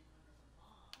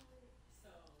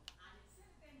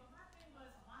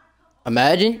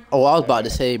 Imagine? Oh, I was about to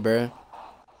say, bro.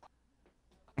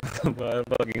 But I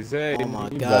fucking say, Oh my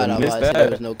you god, I better was miss about to say that. there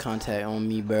was no contact on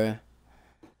me, bro.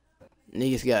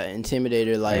 Niggas got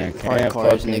Intimidator like Man, hard can't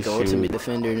cards, fucking nigga. Ultimate shoot.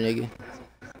 Defender, nigga.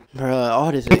 Bro,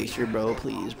 all this extra, bro.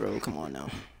 Please, bro. Come on now.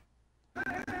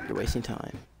 You're wasting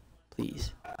time.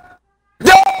 Please.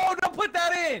 No, don't put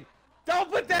that in.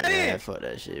 Don't put that Yeah, in. fuck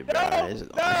that shit, bro. No, It's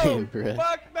going, no, bro.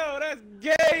 fuck no, that's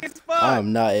gay as fuck.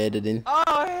 I'm not editing.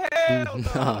 Oh hell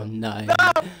no. I'm not. No,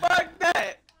 fuck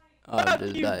that. I'm Fuck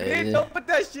just you, not bitch. editing. Don't put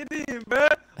that shit in, bro.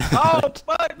 Oh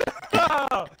fuck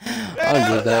no.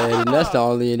 I'm just not editing. That's the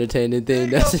only entertaining thing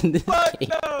that's in this Fuck game.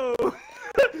 no.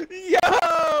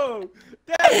 Yo.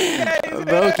 That's gay as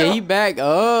Bro, hell. can you back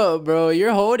up, bro?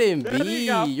 You're holding That B.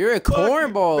 nigga You're a fucking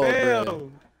cornball, bro.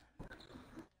 failed.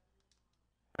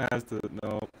 That's the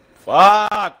no.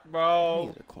 Fuck, bro.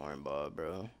 He's a cornball,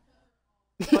 bro.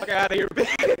 Fuck out of here,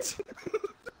 bitch.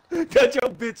 Cut your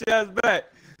bitch ass back.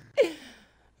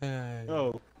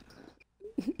 No.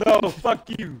 No, fuck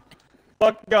you.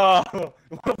 Fuck y'all.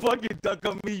 Fuck you, duck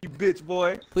on me, you bitch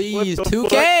boy. Please, What the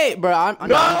 2K, bro. I'm fuck?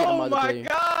 getting No, my other my player.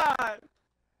 God.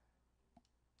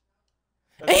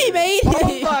 He made Oh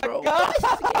it, my bro.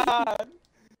 God.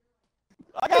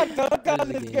 I got dunk That's on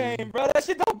a this game. game, bro. That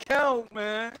shit don't count,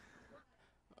 man.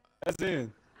 That's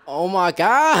in. Oh my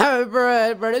god,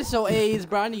 bro. Bro, this so A's,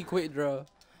 bro. I need quick draw.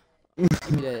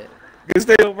 Give me that. Good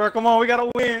steal, bro. Come on, we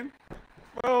gotta win.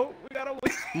 Bro, we gotta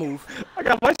win. Move. I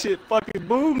got my shit fucking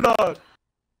boom, dog.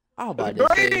 I was about to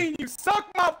say. Green, you suck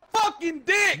my fucking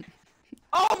dick.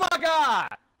 Oh my God.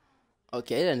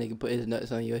 Okay, that nigga put his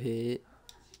nuts on your head.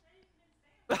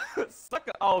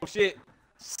 Sucker. Oh shit.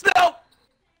 Stop.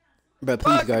 Bro,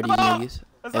 please Fuck, guard these come on. niggas.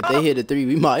 That's If all. they hit a 3,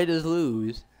 we might just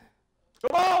lose.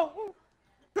 Come on.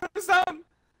 Do something.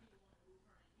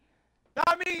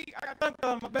 Not me. I got dunked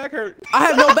on. My back hurt. I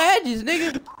have no badges,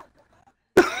 nigga.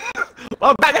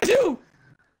 I'm back at you.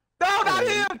 No, not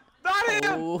him. Not him.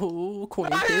 Oh,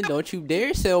 Quentin, don't you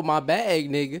dare sell my bag,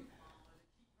 nigga.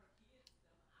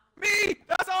 Me.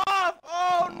 That's off.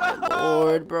 Oh no.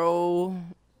 Lord, bro.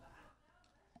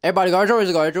 Everybody guard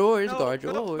yours, guard yours, No, guard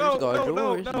no, yours, no, guard no,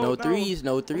 yours. no, No no. threes,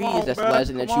 no Come threes. on, That's the bruh. last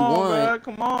thing that you Come on, want. bruh.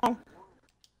 Come on.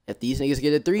 If these niggas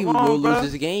get a 3, we Come on, will lose bruh.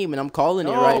 this game, and I'm calling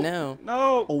it No, right now.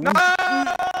 No. Oh. No.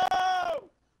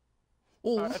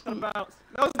 Oh, That's the bounce.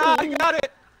 No, it's not. You got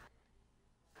it.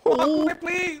 Walk oh. away,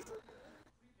 please.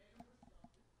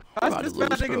 We're That's about to this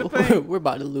bad lose, nigga in the bro. paint. We're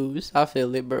about to lose. I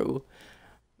feel it, bro.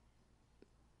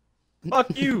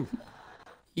 Fuck you.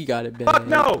 You got it, bad. Fuck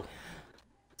no.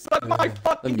 Suck my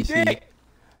fucking dick.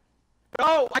 No, I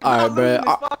All right, cannot bro. lose in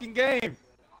this fucking game.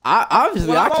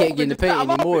 Obviously, I can't get in the paint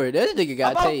I'm anymore. open. This nigga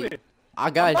got I'm tape. open. I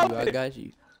got I'm you. I open. got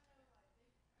you.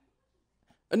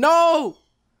 No!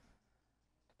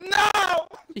 No!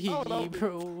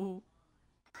 Bro.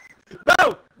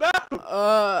 No!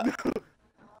 No!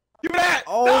 Give me that!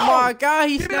 Oh no! my god,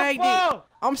 he Give me snagged the ball! it.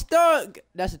 I'm stuck.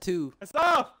 That's a 2. It's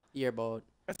off! Yeah, ball.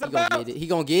 It's He gonna about. get it. He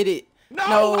gonna get it.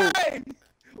 No way!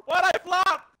 Why'd I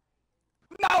flop?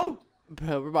 No!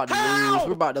 Bro, we're about to How? lose.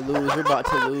 We're about to lose. We're about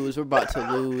to lose. We're about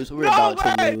to lose. We're No about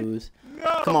to way! lose.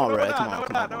 No! Come on, no, bro. we're Come not, on. no, Come we're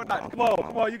on. not, no, we're not.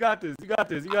 Come on, you got this. You got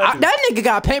this. You got this. That nigga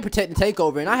got paint protect and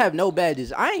takeover, and I have no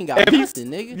badges. I ain't got nothing,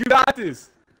 nigga. You got this.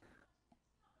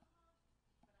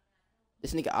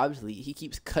 This nigga obviously he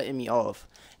keeps cutting me off.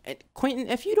 And Quentin,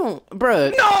 if you don't,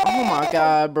 bruh. No! Oh my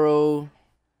god, bro.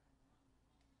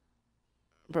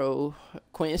 Bro,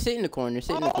 Quentin, sit in the corner.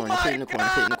 Sit in the corner. Sit in the corner.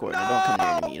 Sit in the corner. Don't come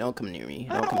near me. Don't come near me.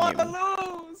 Don't come near me. I don't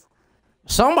want to lose.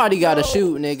 Somebody gotta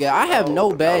shoot, nigga. I have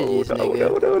no badges,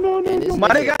 nigga. No. My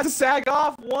nigga got to sag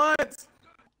off once.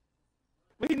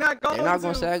 We not going They're not to.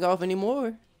 gonna sag off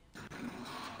anymore.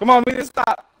 Come on, we need to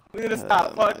stop. We need to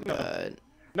stop. Oh my Fuck no. god.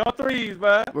 No threes,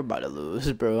 bro. We're about to lose,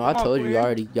 bro. I Come on, told you, Quinn. you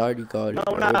already called it. No,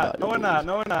 bro. we're We're about not. to No, we're lose. not.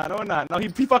 No, we're not. No, we're not. No, he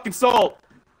fucking sold.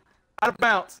 Out of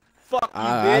bounds. Fuck you,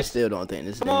 bitch. I still don't think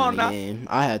this is the Come on end of the now. game.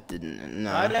 I have to,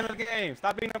 nah. Not the end of the game.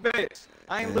 Stop being a bitch.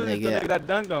 I ain't losing to the Nigga. nigga that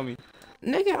dunked on me.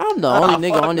 Nigga, I'm the only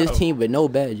nigga fuck on this no. team with no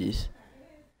badges.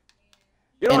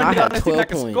 You don't And want I to be on have this team 12 that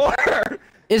can points. score.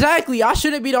 Exactly. I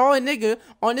shouldn't be the only nigga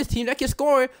on this team that can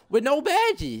score with no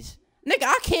badges. Nigga,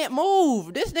 I can't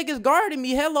move. This nigga's guarding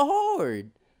me hella hard.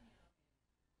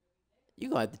 You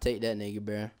gonna have to take that nigga,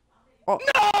 bro. Oh.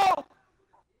 No!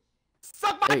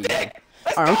 Suck my There you go. dick!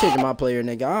 Alright, I'm changing my player,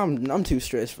 nigga. I'm too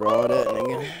stressed for all that,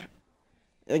 nigga.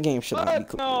 That game should not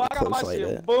be No, I got my close like shit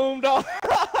that. boomed off.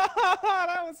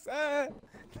 That was sad.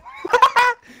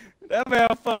 That man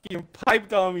fucking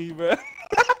piped on me, bro.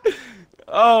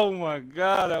 Oh my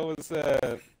god, that was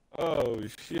sad. Oh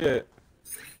shit.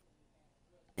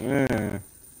 Man.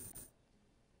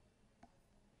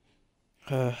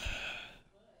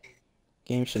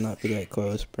 Game should not be that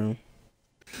close, bro.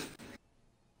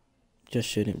 Just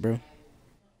shouldn't, bro.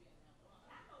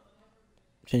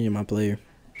 Changing my player.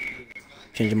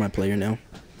 Changing my player now.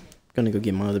 Gonna go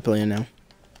get my other player now.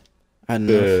 I had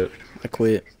enough. I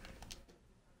quit.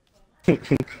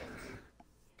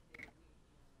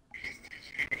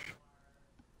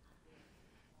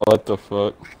 What the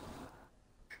fuck?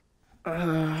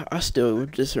 I still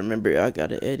just remember I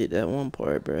gotta edit that one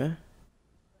part, bro.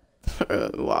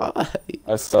 Why?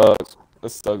 That sucks. That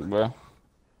sucks, bro.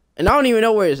 And I don't even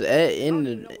know where it's at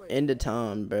in the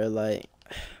time, bro. Like,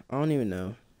 I don't even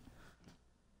know.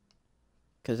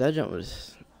 Cause that jump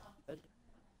was.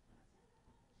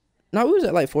 No, we was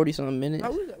at like 40-something minutes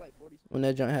when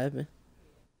that jump happened.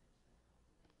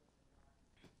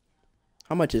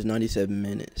 How much is 97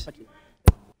 minutes?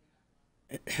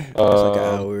 It's like an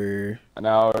hour. An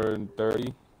hour and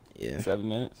 30. Yeah. 7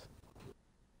 minutes.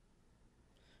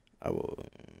 I will.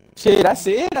 Shit, that's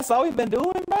it. That's all we've been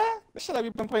doing, man. This shit, like,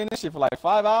 we've been playing this shit for like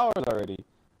 5 hours already.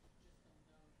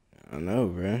 I know,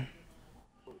 bro.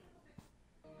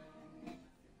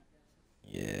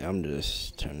 Yeah, I'm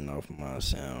just turning off my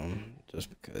sound just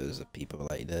because of people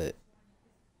like that.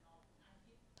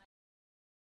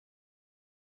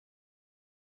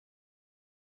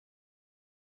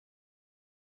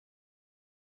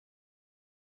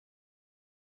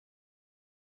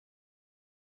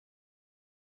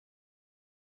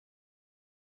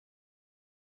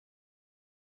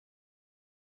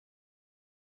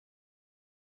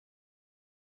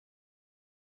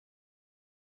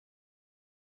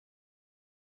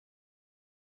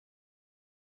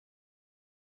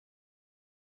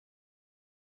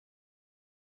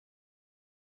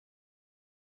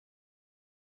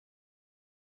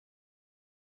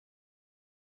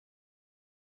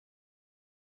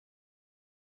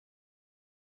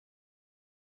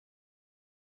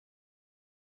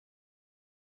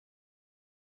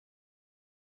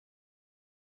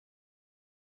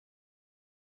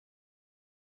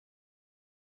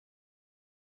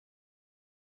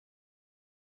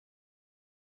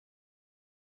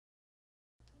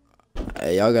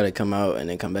 Hey, y'all gotta come out and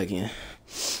then come back in.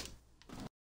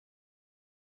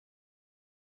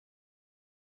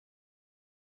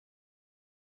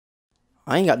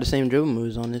 I ain't got the same dribble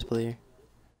moves on this player.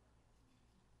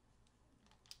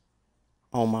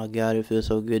 Oh my god, it feels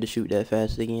so good to shoot that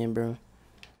fast again, bro.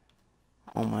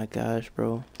 Oh my gosh,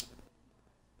 bro.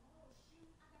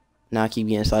 Now I keep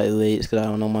getting slightly late because I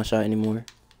don't know my shot anymore.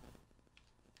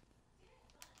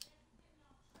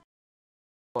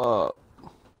 Fuck.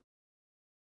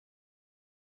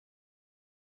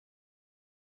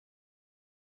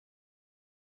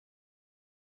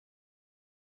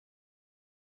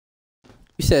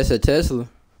 You said it's a Tesla.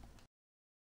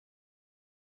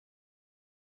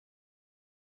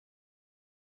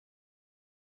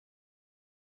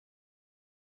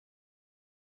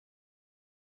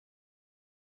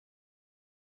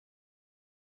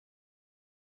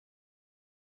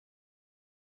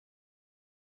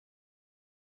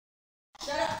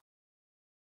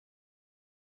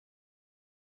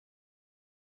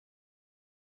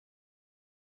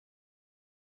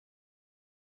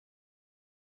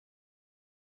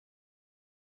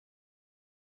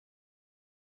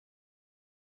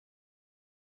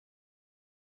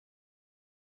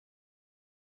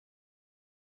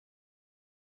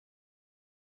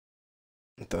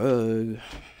 Thug.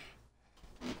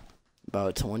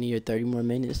 About 20 or 30 more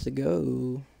minutes to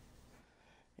go.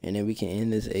 And then we can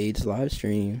end this AIDS live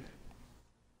stream.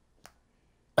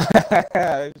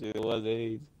 That shit was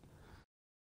AIDS.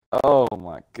 Oh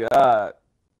my god.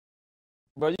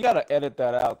 Bro, you gotta edit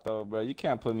that out though, bro. You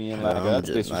can't put me in like that. I'm That's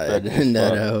just not disrespectful. editing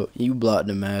that out. You blocked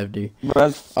them after.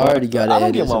 Bro, I already gotta I don't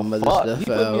edit give a some other fuck. stuff He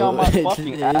put me on my out.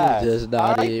 fucking It's ass. just not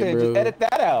Alright it, then, bro. just edit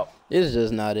that out. It's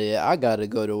just not it. I gotta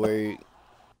go to work.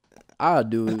 I'll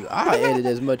edit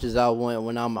as much as I want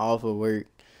when I'm off of work.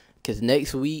 Cause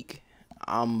next week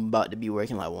I'm about to be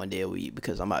working like 1 day a week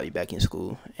because I'm about to be back in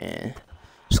school. And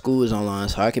school is online,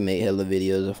 so I can make hella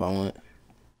videos if I want.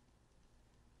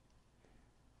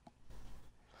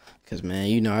 Cause man,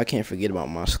 you know I can't forget about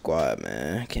my squad,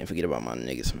 man. I can't forget about my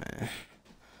niggas, man.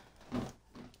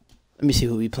 Let me see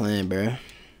who we playing, bro.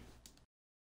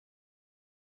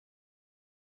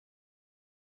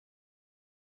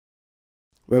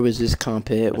 Where was this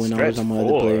comp at when I was on my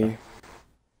other player?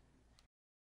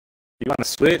 You wanna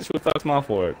switch? What the fuck's my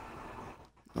for?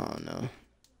 I don't know.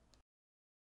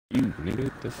 You nigga.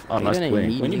 Oh, Nigga, nice that ain't Quinn.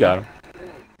 me, When you nigga. got him.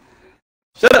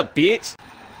 Shut up, bitch.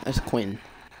 That's Quentin.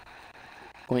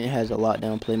 Quentin has a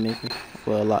lockdown playmaker.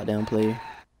 Well, a lockdown player.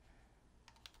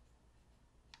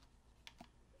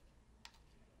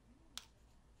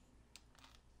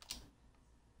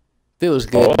 Feels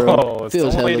good, bro.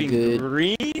 Feels hella good.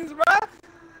 Greens, bro.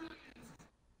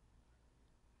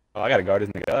 Oh, I gotta guard this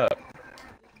nigga up.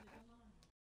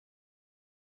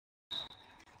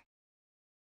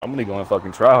 I'm gonna go and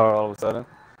fucking try hard all of a sudden.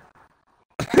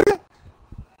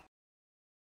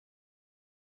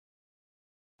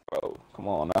 Bro, come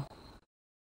on now.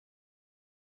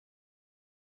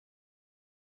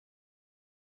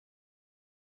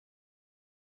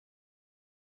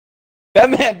 That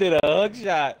man did a hug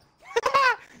shot.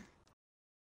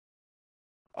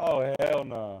 Oh, hell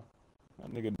no.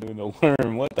 That nigga doing the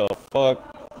worm. What the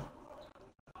fuck?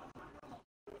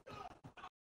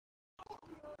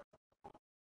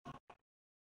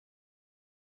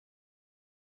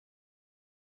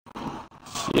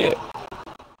 Shit.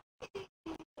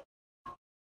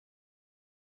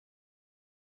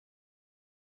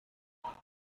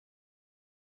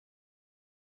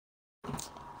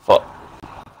 Fuck.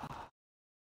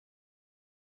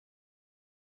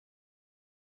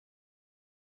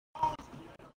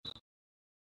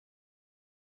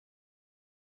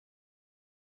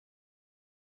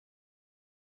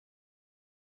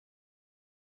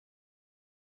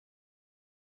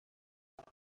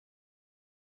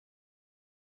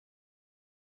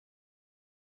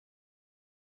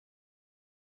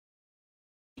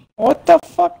 What the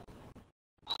fuck?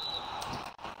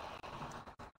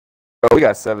 Bro, we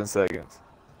got 7 seconds.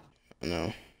 No.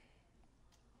 See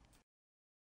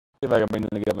if I can bring the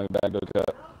nigga up my back door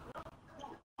cut.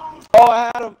 Oh,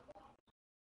 I had him.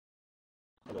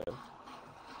 Okay.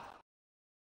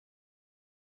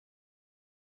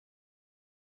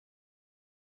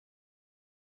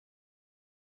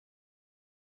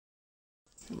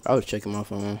 I was checking my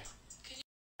phone.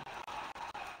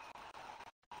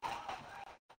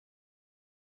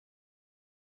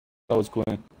 That was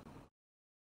Quinn.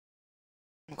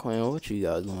 Quinn, what you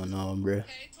got going on, bro? Are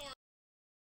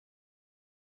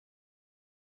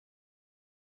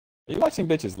you watching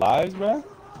bitches' lives, bro?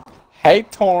 Hey,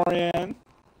 Torian.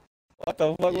 What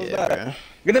the fuck was that? Bro.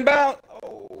 Get him bound.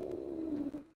 Oh.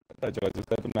 I thought you was just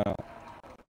stepping out.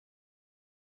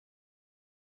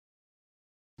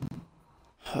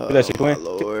 Oh, That shit, Quinn. my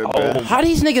Lord, Oh. bro. How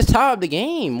these niggas tied up the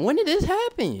game? When did this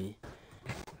happen?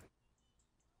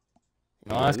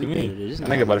 No, asking we me. better just I not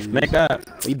think about to lose. make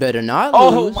that. We better not Oh,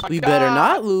 lose. my We better God.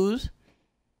 not lose.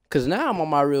 Cause now I'm on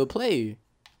my real player.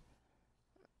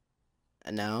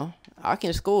 And now I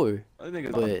can score. That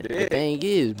nigga's But on the dick. thing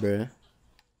is, bruh.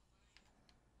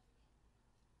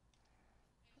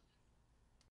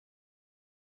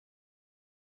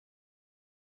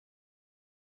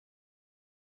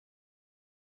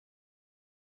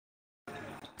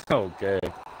 Okay.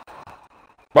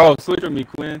 Bro, switch with me,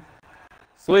 Quinn.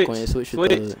 Switch. Quinn, switch.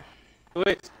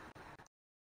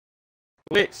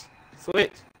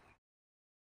 Switch.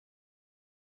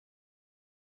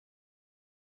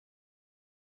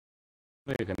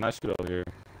 Nigga cannot shoot over here.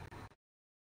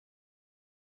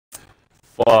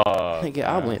 Fuck. Nigga,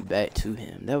 I went back to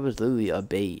him. That was literally a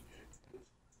bait.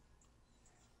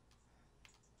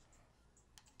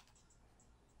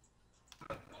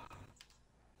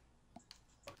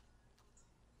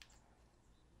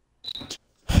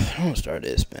 Don't start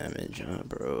this spamming jump,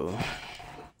 bro.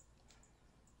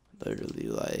 Literally,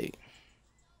 like,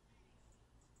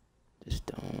 just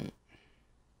don't.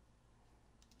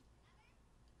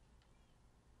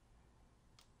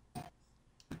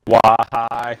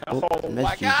 Why? Oh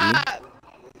my GG. god!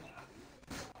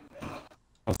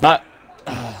 It's not.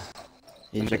 It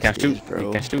They just can't shoot. is,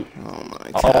 bro. They can't shoot. Oh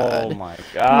my god. Oh my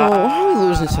god. No, how we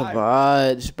losing to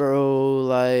VODs, bro?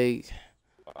 Like,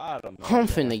 I don't know. I'm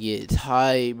finna get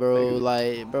tight, bro.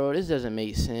 Like, bro, this doesn't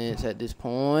make sense at this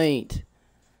point.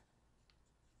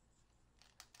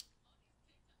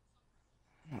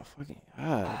 Oh, fucking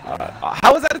god. Bro.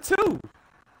 How was that a 2?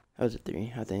 That was a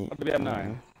 3, I think. We have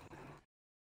 9.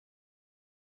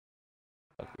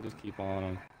 We just keep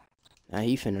on. Now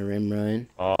he finna rim run.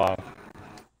 Oh.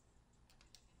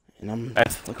 And I'm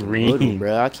That's fucking green. loading,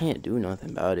 bro. I can't do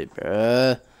nothing about it,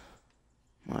 bro.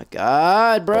 My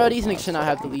god, bro. These niggas should not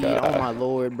have to lead. Oh my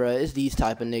lord, bro. It's these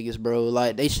type of niggas, bro.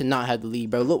 Like, they should not have to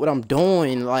lead, bro. Look what I'm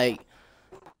doing. Like,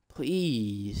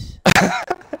 please.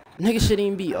 Niggas shouldn't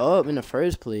even be up in the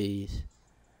first place.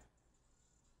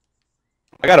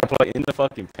 I gotta play in the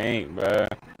fucking paint, bro.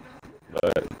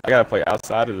 But I gotta play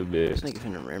outside of the This bitch. nigga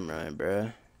finna rim run,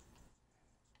 bro.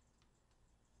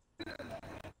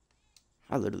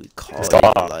 I literally called it.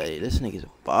 Stop. Like, this nigga's a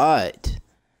bot.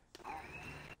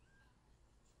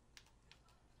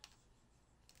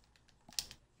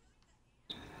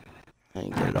 I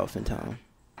ain't get it off in time.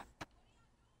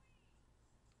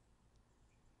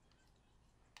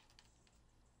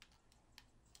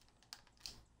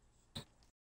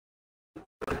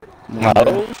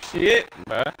 Oh shit,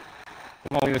 bro.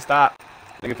 Come on, even stop.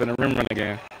 Nigga finna rim run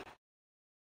again.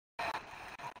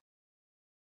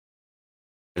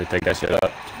 Gotta take that shit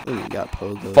up. Literally got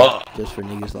pogo Fuck. just for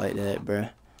niggas like that, bruh.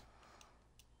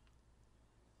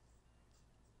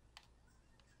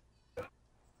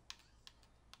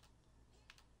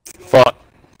 Fuck.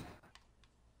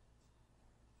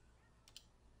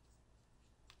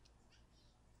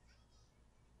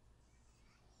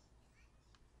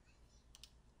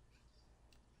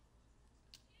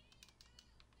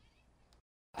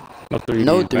 No threes,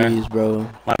 No man. threes, bro.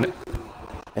 My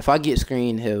If I get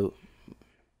screen help,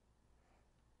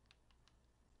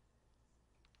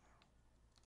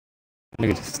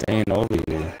 nigga just staying over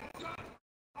here.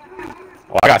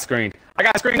 Oh, I got screened. I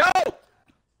got screened. No!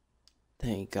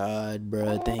 thank God,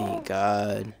 bro. Thank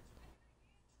God.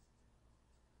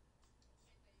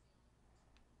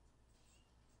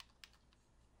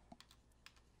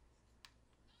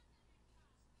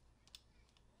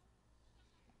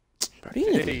 Bro, these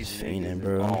niggas is fiending,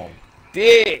 bro. Oh,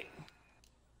 dick.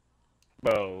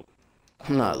 Bro.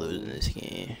 I'm not losing this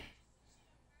game.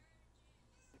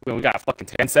 We got fucking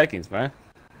 10 seconds, man.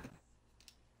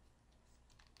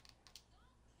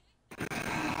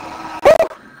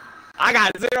 I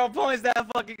got 0 points that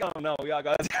fucking. Oh no, y'all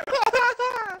got 0.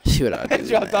 See what I do,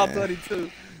 Dropped off man.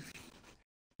 22.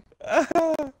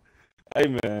 Hey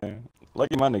man,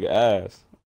 lucky my nigga ass.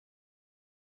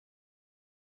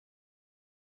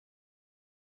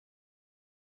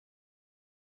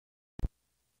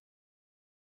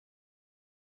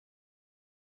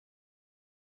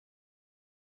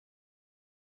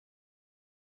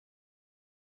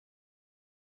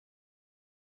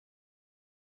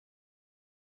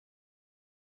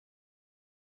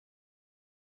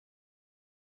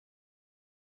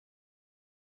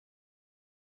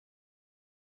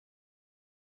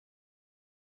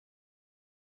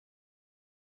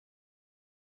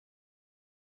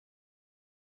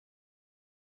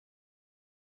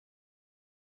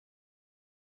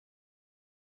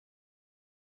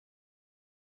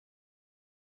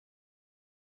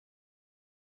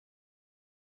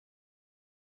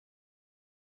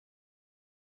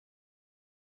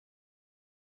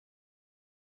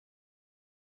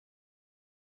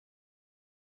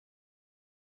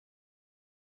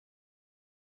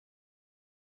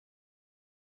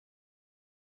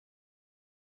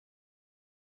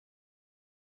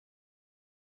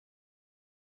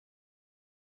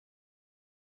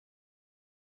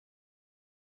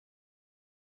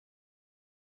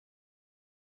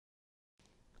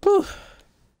 Whew.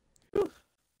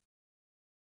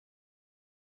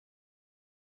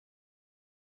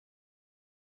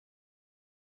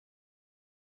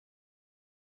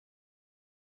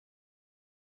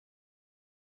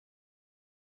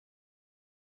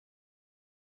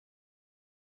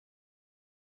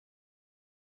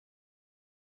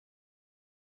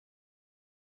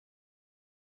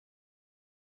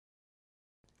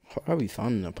 How are we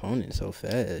finding an opponent so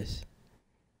fast?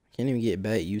 Can't even get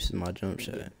back used to my jump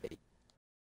shot.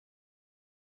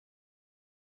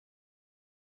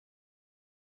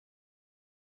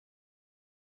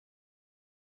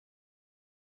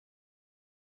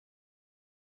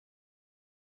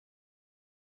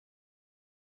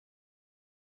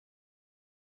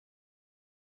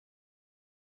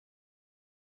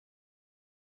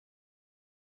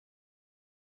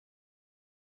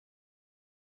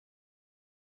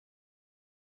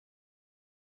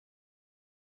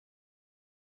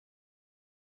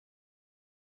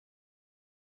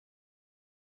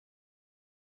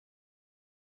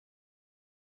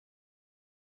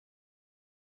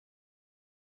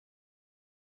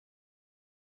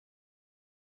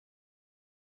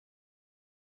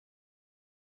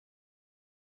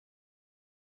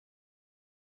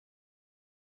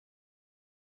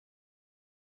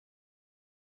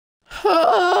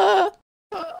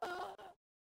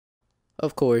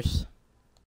 Of course.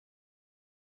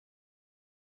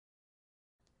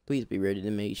 Please be ready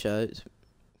to make shots.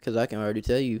 Because I can already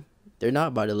tell you, they're not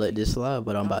about to let this slide,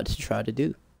 but I'm about to try to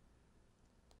do.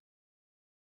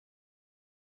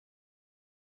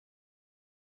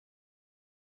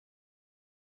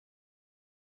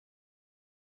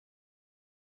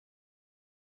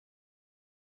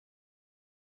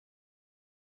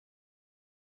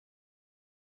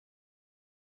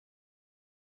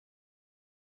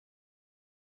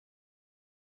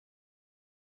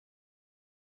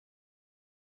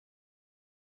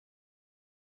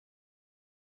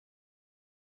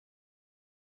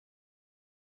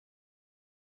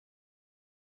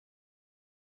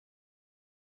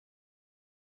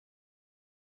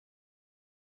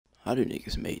 How do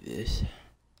niggas make this?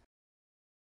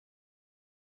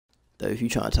 Though if you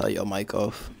trying to tie your mic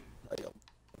off.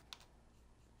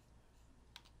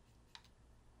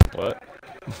 What?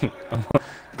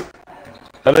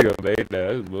 I think I made that.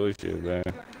 That's bullshit, man.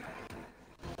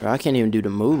 Bro, I can't even do the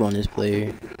move on this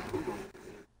player.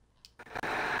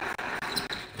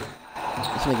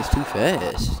 This nigga's too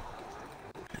fast.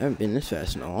 I haven't been this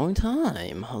fast in a long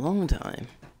time. A long time.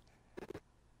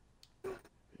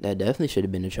 That definitely should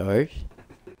have been a charge.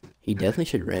 He definitely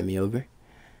should have ran me over.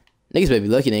 Niggas better be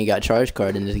lucky they ain't got charge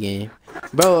card in this game.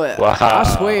 Bro, wow,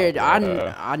 I swear,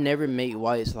 I never make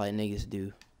whites like niggas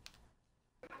do.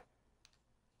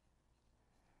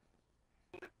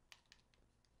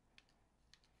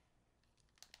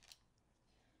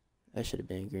 That should have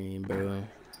been green, bro.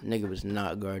 Nigga was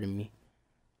not guarding me.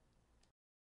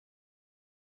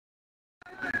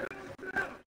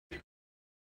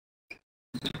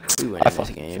 We winning this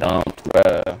game.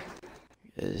 Bruh.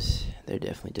 Because they're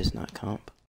definitely just not comp.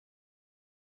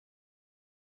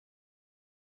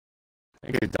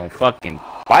 Niggas don't fucking.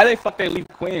 Why they fuck they leave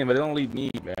Quinn, but they don't leave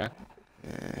me, man?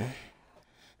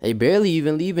 They barely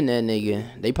even leaving that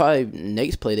nigga. They probably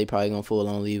next play they probably gonna full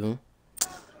on leave him.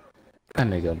 That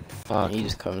nigga fuck. He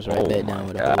just comes right back down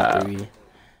with a whole 3.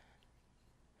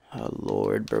 Oh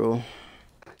lord, bro.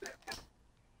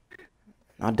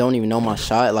 I don't even know my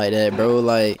shot like that, bro.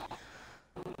 Like,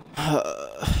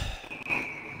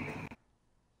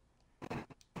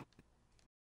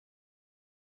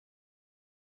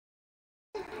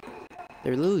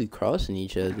 they're literally crossing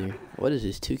each other. What is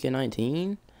this,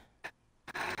 2K19?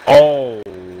 Oh,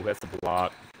 that's a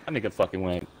block. That nigga fucking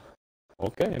went.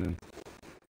 Okay.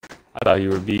 I thought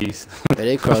you were beast. Yeah,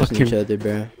 they crossing each other,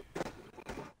 bro.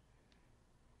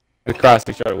 They crossed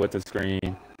each other with the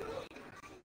screen.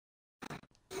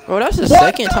 Bro, that's the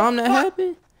second time that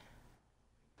happened?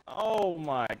 Oh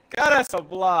my god, that's a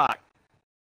block.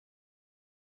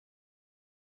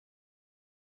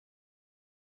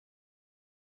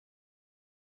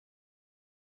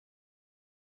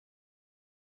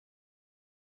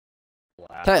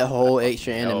 Wow. That whole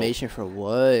extra animation for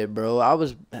what, bro? I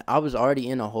was already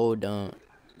in a whole dunk.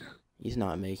 He's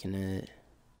not making it.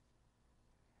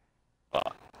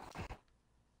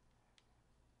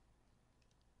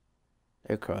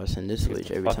 They're crossing this switch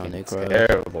every time they cross.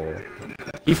 Terrible.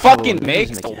 He fucking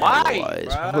makes the wide,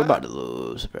 bro. We're about to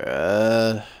lose,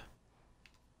 bro.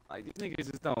 Like, these niggas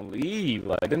just don't leave.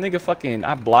 Like, the nigga fucking,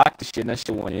 I blocked the shit and that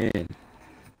shit went in.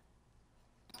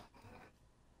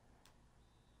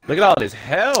 Look at all this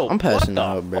help. I'm passing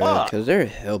out, bro, because they're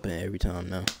helping every time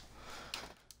now.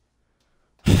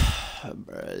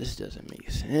 Bro, this doesn't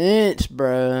make sense,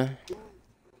 bro.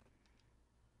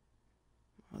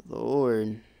 My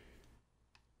lord.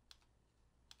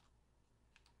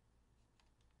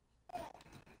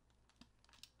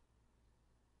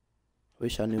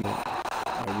 Wish I knew it.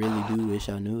 I really do wish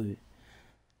I knew it.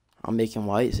 I'm making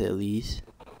whites at least.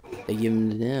 They give them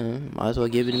to them. Might as well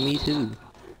give it to me too.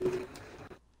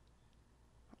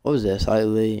 What was that?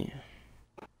 Slightly.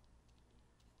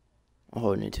 I'm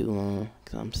holding it too long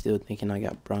because I'm still thinking I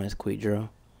got Brian's quick draw.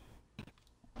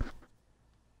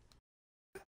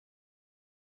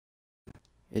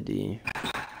 It did. You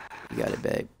got it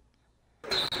back.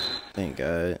 Thank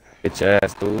God. Get your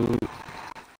ass, dude.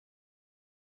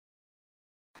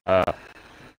 About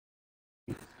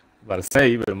to say,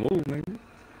 you better move, nigga.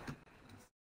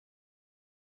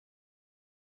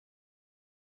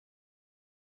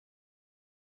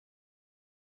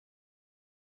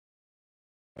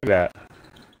 Look at that.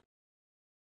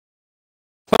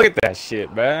 Look at that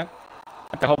shit, man.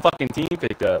 Like the whole fucking team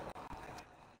picked up.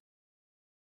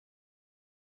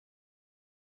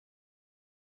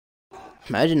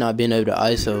 Imagine not being able to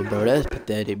ISO, bro. That's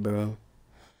pathetic, bro.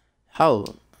 How?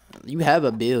 You have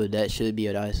a build that should be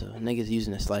at ISO. Niggas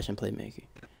using a slash and playmaker.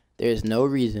 There is no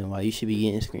reason why you should be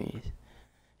getting screens.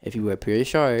 If you were pure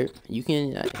sharp, you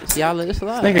can see how let it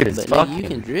slide. But nigga, you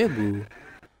can dribble.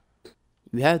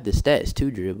 You have the stats to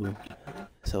dribble.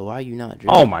 So why you not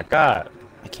dribbling? Oh my God.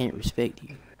 I can't respect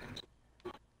you.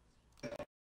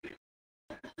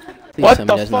 Please What tell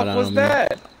the me that's fuck not was on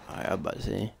that? Me. Alright, I was about to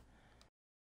say.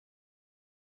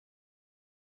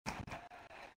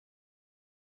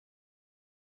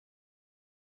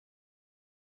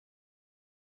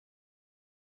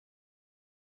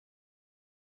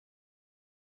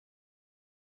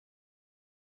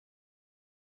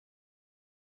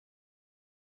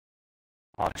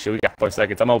 Oh shit, we got 4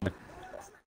 seconds. I'm open.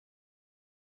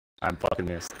 I'm fucking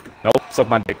missed. Nope, suck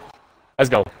my dick.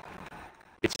 Let's go.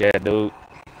 Get your head, dude.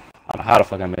 I don't know how the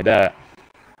fuck I made that.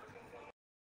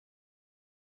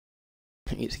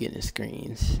 He's getting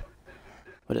screens.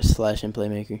 What a slash and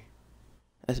playmaker.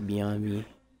 That's beyond me.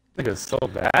 Nigga's so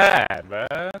bad,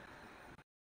 man.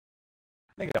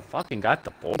 Nigga fucking got the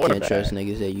board. Can't trust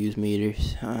niggas that use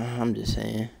meters. I'm just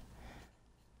saying.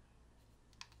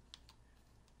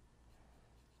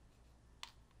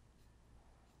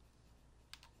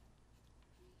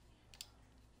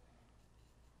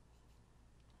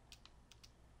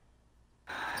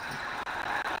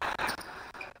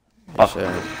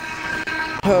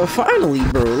 Finally,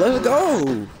 bro, let's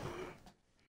go.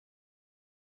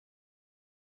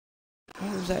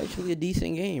 That was actually a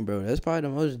decent game, bro. That's probably the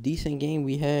most decent game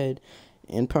we had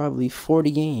in probably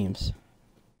 40 games.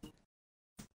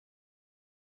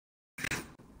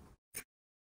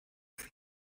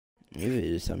 Maybe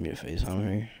just tell me to FaceTime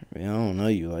her. I don't know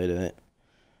you like that.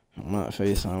 I'm not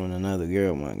FaceTiming another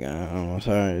girl, my guy. I'm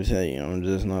sorry to tell you, I'm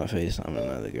just not FaceTiming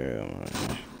another girl, my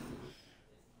guy.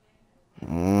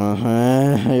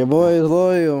 Your boy is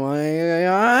loyal,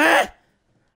 man.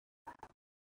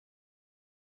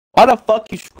 Why the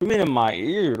fuck you screaming in my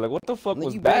ear? Like, what the fuck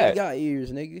was you that? You got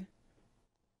ears, nigga.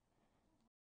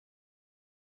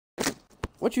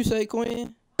 What you say,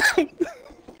 Quinn?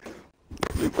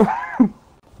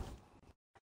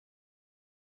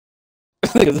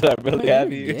 Niggas that really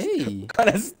have ears. Gay. Kind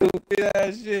of stupid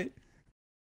ass shit.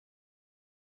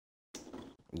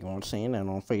 You want to say that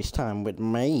on FaceTime with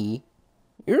me?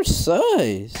 You're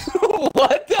sus.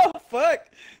 What the fuck?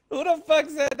 Who the fuck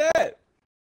said that?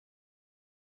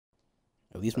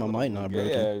 At least my mic not broken.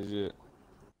 Yeah, shit.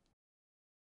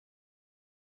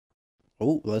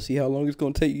 Oh, let's see how long it's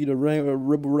gonna take you to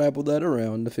ribble-rabble that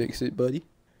around to fix it, buddy.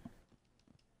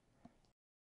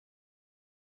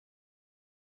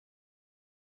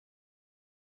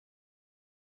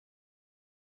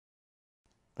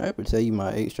 I ever tell you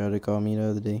my ex tried to call me the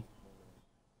other day?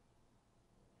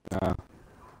 Nah.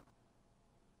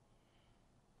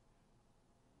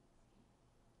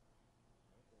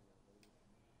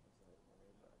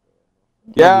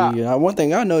 Yeah. One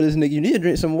thing I noticed, nigga, you need to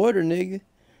drink some water, nigga.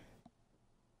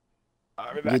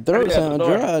 Your throat sound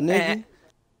dry, nigga.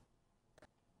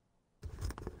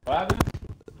 What happened?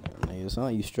 Nigga, it sound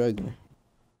like you struggling.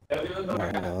 It's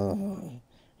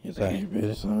like,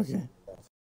 bitch, okay.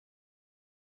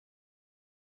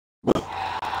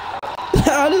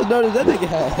 I just noticed that nigga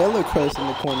had hella crust in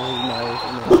the corner of his mouth.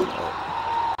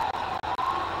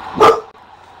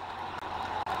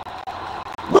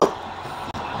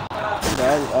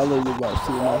 I literally watched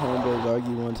two of my homeboys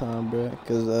argue one time, bro.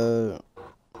 Cause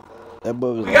that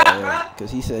boy was like,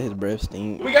 cause he said his breath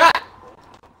stink.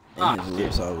 And his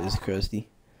lips always crusty.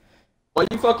 Why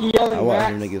you fucking yelling, I watched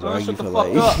them niggas argue for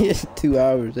like 2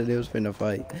 hours and they was finna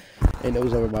fight. And it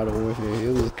was over by the warfare.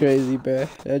 It was crazy, bro.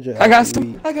 I got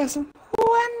some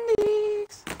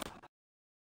Wendy's.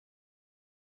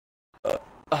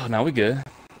 Oh, no, we good.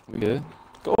 We good.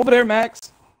 Go over there,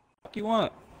 Max. What you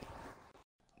want?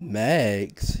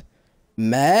 Max?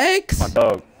 My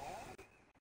dog.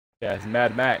 Yeah, it's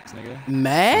Mad Max, nigga.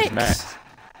 Max? It's Max.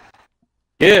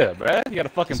 Yeah, bruh. You got a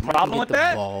fucking This nigga problem get with the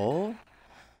that? ball.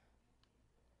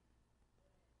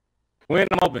 When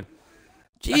I'm open.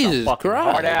 Jesus That's a fucking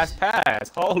Christ. hard ass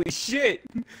pass. Holy shit.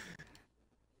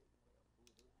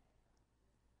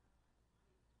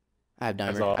 I have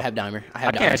That's Dimer. all. I have Dimer. I I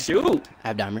have Dimer. can't shoot. I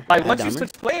have Dimer. Like, I have once you Dimer.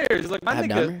 switch players, like, my I have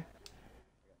nigga. Dimer.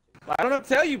 I don't know what to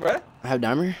tell you, bruh. I have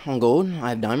Dimer on gold. I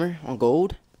have Dimer on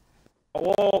gold.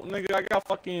 Well, nigga, I got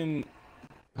fucking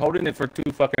holding it for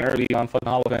too fucking early on fucking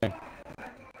Hall of Fame.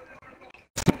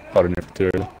 Holding it for too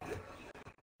early.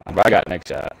 But I got next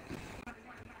shot.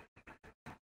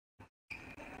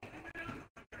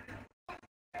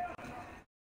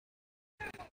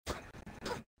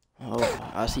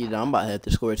 Oh, I see that I'm about to have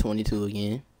to score 22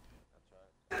 again.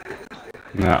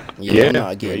 Nah. Yeah, I'm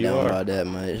not getting you down are. by that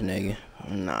much, nigga.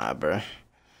 Nah, bro.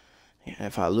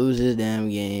 If I lose this damn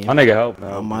game, My nigga help,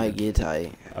 man. I might get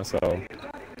tight. That's all.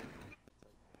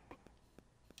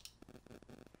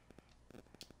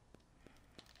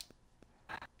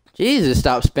 Jesus,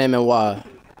 stop spamming why.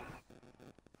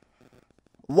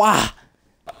 Why?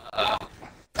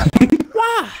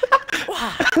 Why?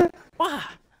 Why? Why?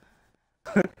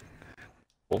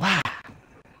 Wow.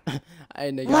 I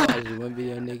nigga, I watched one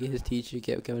video, nigga, his teacher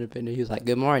kept coming up in there, he was like,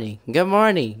 good morning, good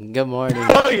morning, good morning.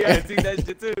 Oh, yeah, I see that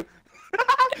shit too.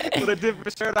 With a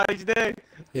different shirt on each day.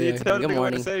 Yeah, You tell the good nigga wear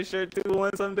morning. the same shirt too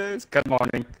one some days. Good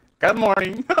morning. Good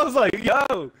morning. I was like,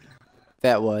 yo,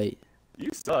 Fat white. you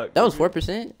suck. That was dude.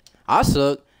 4%. I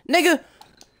suck. Nigga,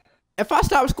 if I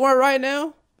stop scoring right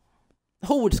now,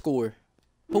 who would score?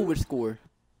 Who would score?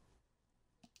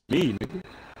 Me, nigga.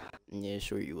 Yeah,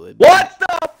 sure you would. What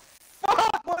the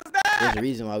fuck was that? There's a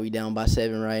reason why we down by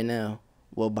 7 right now.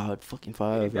 Well, about fucking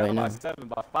 5 right now. By 7,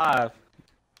 by 5.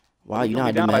 Wow, you know gonna how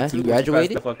to be do down by math? 2 You once pass the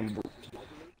graduated? fucking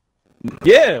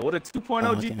yeah, with a 2.0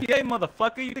 Oh, okay. GPA,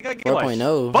 motherfucker. You think I get like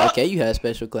 4.0. fuck? Okay, you had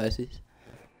special classes.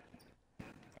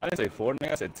 I didn't say 4,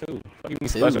 nigga. I said 2. Fuck you mean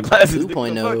 2. special classes? nigga,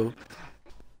 2.0.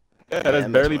 Yeah, that that's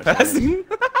makes barely more sense. passing.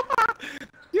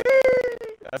 Yeah,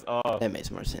 that's off. That makes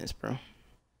more sense, bro.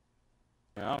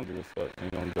 Man, I don't give a fuck.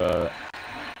 Ain't gonna God.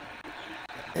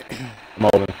 I'm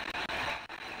over.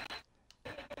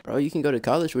 Bro, you can go to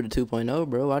college with a 2.0,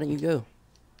 bro. Why didn't you go?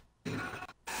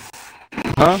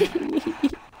 Huh?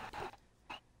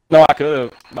 No, I could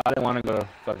have, but I didn't want to go to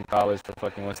fucking college for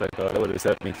fucking what's that called? They would have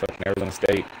accepted me fucking Arizona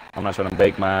State. I'm not trying to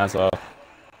bake my ass off.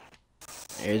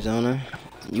 Arizona.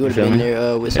 You would feel have been me?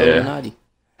 there with Yeah. Illuminati.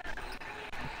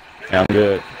 Yeah, I'm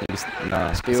good. Nah,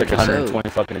 it's like Spiritual 120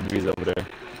 fucking degrees over there.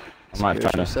 I'm not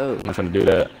trying to do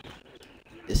that.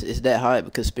 It's that hot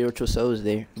because spiritual soul's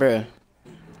there, bruh.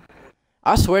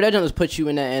 I swear that doesn't put you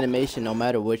in that animation no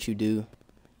matter what you do.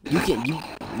 You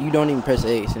don't even press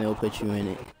X and it'll put you in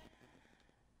it.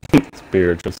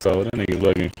 Spiritual soul. That nigga's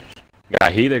looking.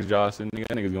 Got Helix Johnson. That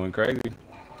nigga's going crazy.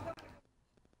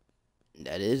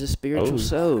 That is a spiritual Oh.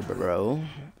 soul, bro.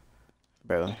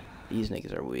 Bro, these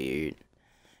niggas are weird.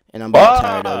 And I'm about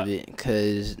tired of it,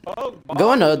 cause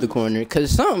go in the other corner,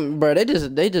 cause bro, they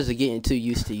just getting too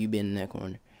used to you being in that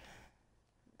corner.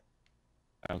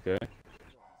 Okay.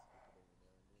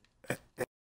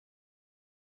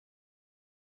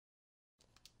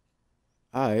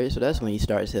 Alright, so that's when he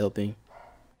starts helping.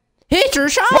 Hit your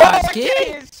shots,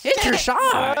 kid! Hit your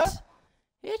shots!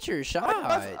 Hit your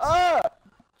shots!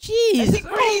 Jeez!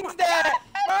 Reads that,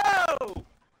 bro.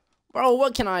 Bro,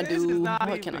 what can I This is do? not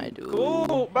What can even I do?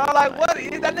 Cool, bro. Like, what?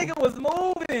 That nigga was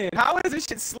moving. How is this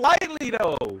shit slightly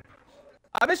though?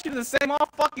 I bet you the same all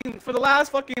fucking for the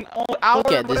last fucking hour.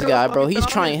 Look at this guy, bro. He's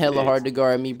trying hella hard. hard to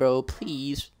guard me, bro.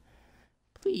 Please.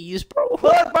 Please, bro. Look,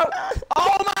 bro.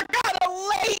 Oh my god, I'm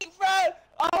late, bro.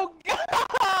 Oh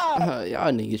god.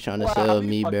 Y'all niggas trying to Wow, sell we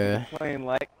me, fucking bro. Playing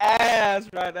like ass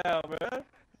right now, bro.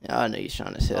 Y'all niggas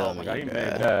trying to sell Oh my me, god, he bro.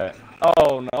 made that.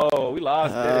 Oh no, we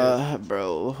lost this.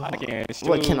 Bro. I can't shoot.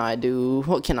 What can I do?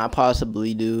 What can I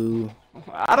possibly do?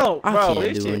 I don't, I bro. can't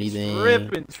This do shit anything.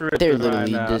 tripping They're right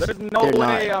literally now. just. There's no they're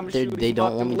way not. I'm shooting They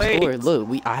don't want me to fucking score. late.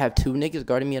 Look, I have 2 niggas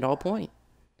guarding me at all points.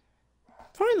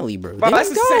 Finally, bro. Bro, There that's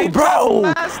we the go, same bro.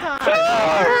 last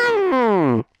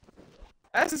time.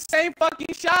 That's the same fucking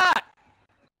shot.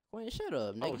 Wait, shut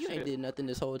up, nigga. Oh, You ain't shit. did nothing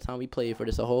this whole time we played for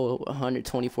this a whole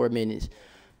 124 minutes.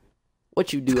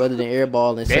 What you do other than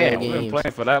airball and sell Damn, we've been games?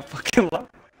 playing for that fucking long.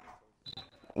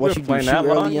 What been you do, playing shoot that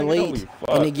long, early and nigga? late, Holy fuck.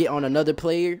 and then get on another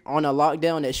player on a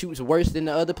lockdown that shoots worse than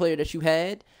the other player that you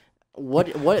had?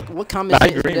 What common I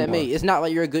sense agree does that more. make? It's not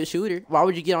like you're a good shooter. Why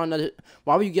would you get on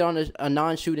a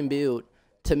non-shooting build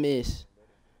to miss?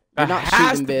 You're That not has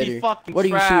shooting to be better. fucking What are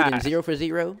you shooting? trash. 0 for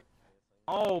 0?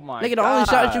 Oh my Nigga, god. the only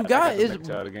shot you I got the is next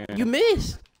shot again. you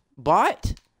missed.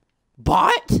 Bot,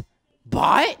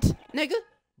 nigga,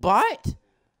 bot.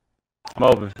 I'm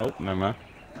open. Oh, never mind.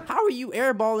 How are you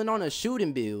airballing on a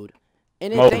shooting build?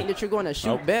 And then I'm think open. that you're going to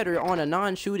shoot better on a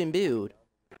non-shooting build?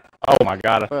 Oh my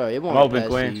god. Bro, it won't I'm open, pass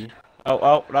Queen. you.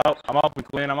 Oh, no. I'm open,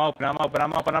 Queen. I'm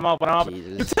open.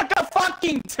 Jesus. You took a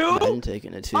fucking 2? Imagine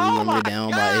taking a 2 Oh when my you're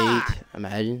down God.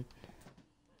 by 8.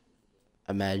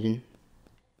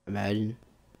 Imagine.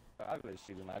 I was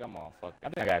shooting like I'm all fuck. I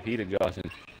think I got heat exhaustion.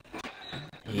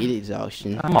 Heat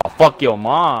exhaustion. I'm gonna fuck your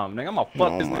mom, nigga. I'm gonna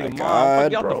fuck Oh this my nigga mom. God,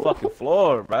 Fuck you off bro. the fucking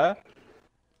floor, bruh.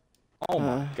 Oh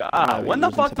my god. When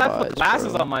the fuck did I put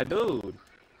glasses on my dude?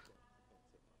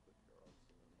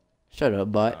 Shut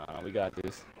up, bot. We got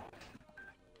this.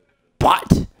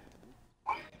 Bot!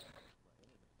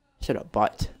 Shut up,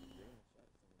 bot.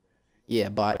 Yeah,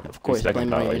 bot. Of course,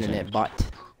 blame it on your internet, bot.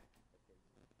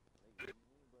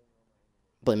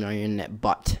 Blame it on your internet,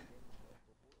 bot.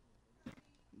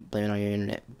 Blame it on your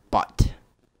internet, bot.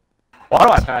 Why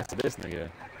do I pass to this nigga?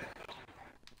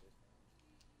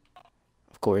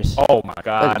 Of course. Oh my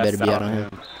god. Better be out on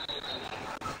him.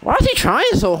 Why is he trying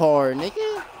so hard,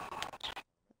 nigga?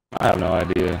 I have no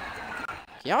idea.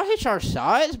 Y'all hit your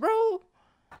shots, bro?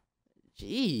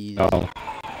 Jeez. No.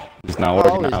 It's not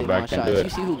working now, but I can't do You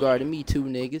it. see who guarded me? 2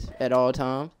 niggas at all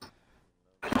times.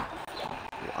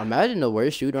 Imagine the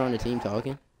worst shooter on the team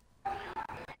talking.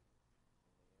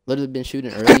 Literally been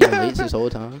shooting early and late this whole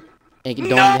time. And don't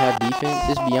even have defense.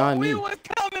 It's beyond me.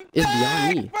 It's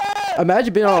beyond me.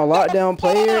 Imagine being on a lockdown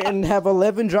player and have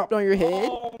 11 dropped on your head.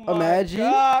 Oh my Imagine.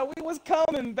 god, we was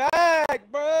coming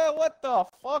back, bro. What the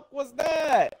fuck was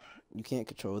that? You can't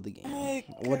control the game. Hey,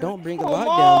 Well, don't bring a come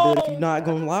lockdown build if on. you're not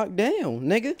gonna lock down,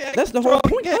 nigga. Can't That's the whole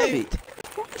control point the of game. it.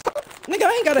 Nigga,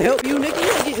 I ain't gotta help you, nigga.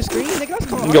 You ain't getting screened, nigga. That's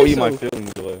called You go eat my ISO.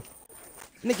 feelings away.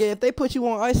 Nigga, if they put you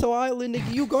on ISO Island,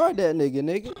 nigga, you guard that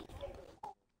nigga.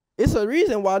 It's a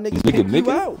reason why niggas pick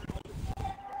you out.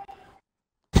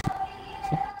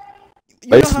 You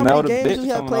know how many games we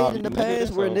have played in the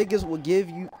past where niggas will give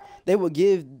you, they will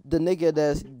give the nigga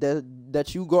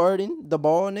that you guarding the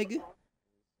ball, nigga.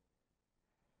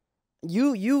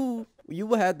 You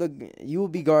will have you will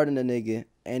be guarding the nigga,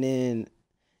 and then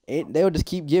they'll just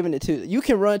keep giving it to you.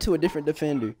 Can run to a different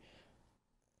defender,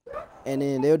 and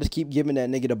then they'll just keep giving that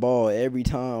nigga the ball every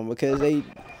time because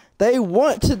they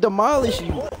want to demolish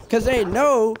you because they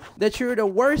know that you're the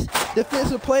worst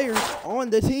defensive player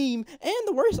on the team and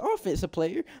the worst offensive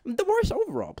player, the worst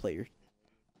overall player.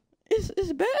 It's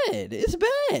bad. It's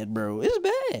bad, bro. It's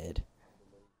bad.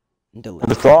 Delayed.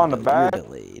 The throw on the back. You're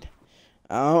delayed.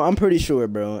 I'm pretty sure,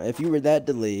 bro. If you were that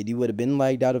delayed, you would have been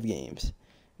lagged out of games.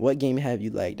 What game have you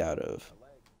lagged out of?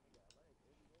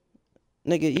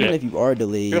 Nigga, even if you are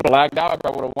delayed. You would have lagged out, I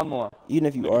would have won more. Even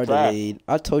if you are delayed,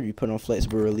 I told you put on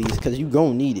flexible release because you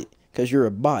gon' need it because you're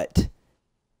a bot.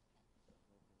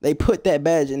 They put that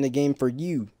badge in the game for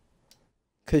you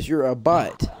because you're a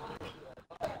bot.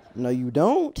 No, you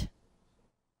don't.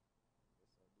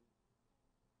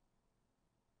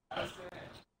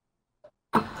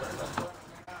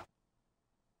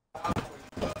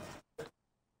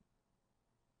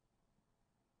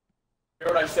 You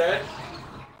hear what I said?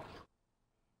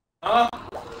 Huh?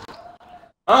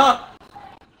 Huh?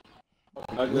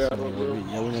 This nigga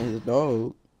be yelling at his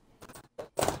dog.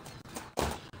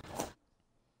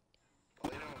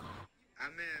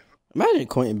 Imagine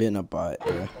Quentin being a bot,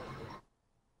 bro.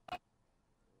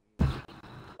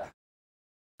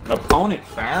 Opponent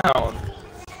found.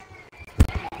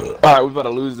 Alright, we about to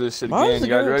lose this shit Why again. is You the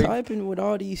guys girl ready? typing with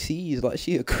all these C's like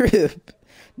she a crib?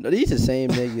 No, these the same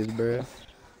niggas, bro.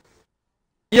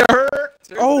 You hurt?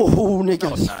 Oh, nigga, No,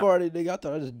 I it's not. farted, nigga. I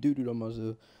thought I just doo-dooed on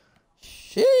myself.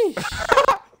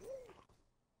 Sheesh.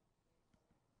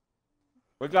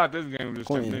 We got this game. Just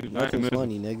 10 Quentin, minutes, 90 nothing minutes.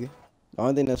 funny, nigga. The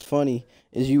only thing that's funny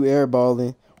is you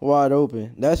airballing wide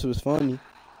open. That's what's funny.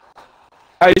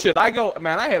 Hey, shit, I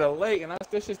hit a lake and that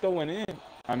shit still went in.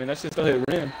 I mean, that shit still hit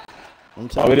rim. I'm Oh,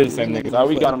 telling it you, is the same these niggas. niggas Alright,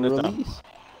 we got fucking them this time. release.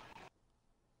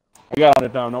 We got on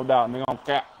this time, no doubt. Nigga, I'm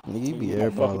cap. Nigga, you be Fucking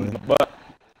in the airballing. butt.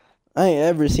 I ain't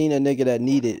ever seen a nigga that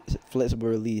needed flexible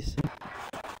release.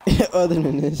 Other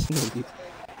than this nigga.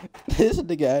 This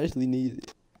nigga actually needs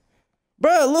it.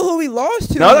 Bro, look who we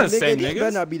lost to. No, they're the nigga. same These niggas.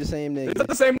 better not be the same It's niggas. not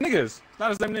the same niggas. It's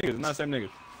not the same niggas. It's not the same niggas.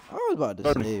 I was about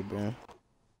to say, bro.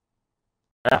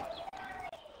 Yeah.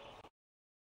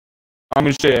 I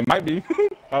mean, shit, it might be.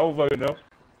 I don't fucking know.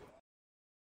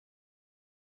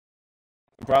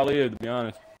 It probably is, to be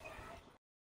honest.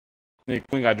 Nigga,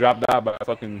 Queen got dropped out by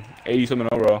fucking 80-something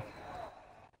overall.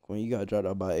 When you got dropped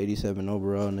out by 87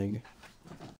 overall, nigga.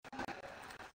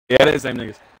 Yeah, they're the same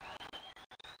niggas.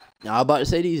 Now, I'm about to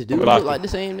say these dudes look like the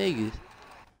same niggas.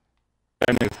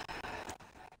 Same niggas.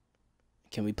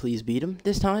 Can we please beat them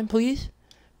this time, please?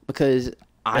 Because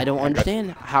I don't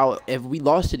understand how, if we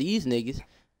lost to these niggas,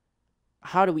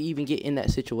 how do we even get in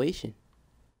that situation?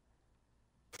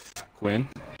 Quinn.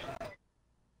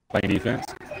 Playing defense.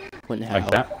 Quinn,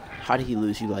 Like that. How did he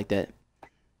lose you like that?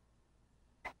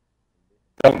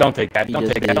 Don't take that. Don't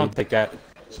take that. Don't take that.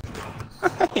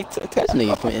 This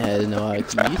nigga Quentin has no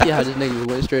IQ. You see how this nigga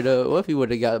went straight up? What if he would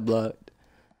have got blocked?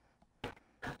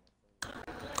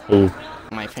 Ooh.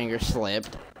 My finger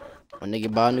slipped. When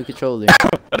nigga bought a new controller.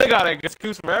 They got an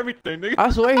excuse for everything, nigga. I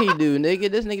swear he do,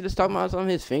 nigga. This nigga just talking about something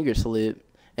his finger slipped.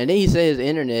 And then he said his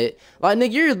internet. Like,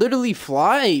 nigga, you're literally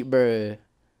flight, bruh.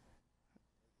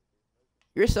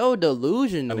 You're so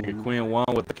delusional. I think Quinn won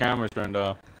with the cameras turned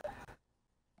off.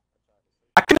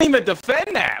 I couldn't even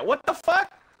defend that. What the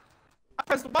fuck? I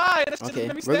pressed buy. Okay,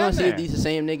 we're gonna see if these the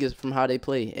same niggas from how they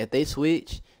play. If they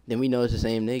switch, then we know it's the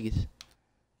same niggas.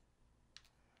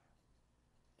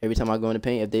 Every time I go in the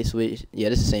paint, if they switch, yeah,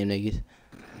 this is the same niggas.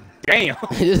 Damn.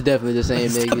 This is definitely the same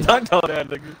niggas. Don't tell that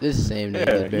nigga. This is the same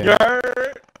niggas, bro. You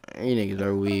heard? You niggas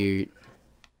are weird.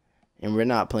 And we're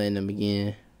not playing them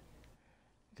again.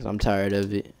 Because I'm tired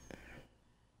of it.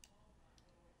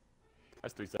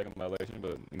 That's 3-second violation,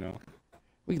 but, you know.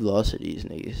 We lost to these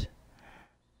niggas.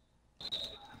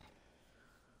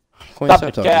 Quinn,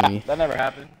 stop talking to me. That never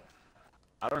happened.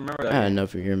 I don't remember that. I had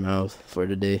enough of your mouth for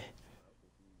today.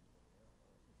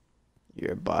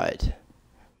 You're a bot.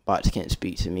 Bots can't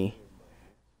speak to me.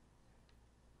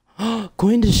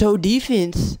 Quinn to show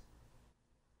defense.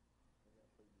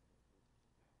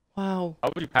 Wow.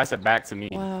 How would you pass it back to me?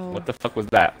 Wow. What the fuck was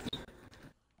that?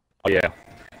 Oh, yeah.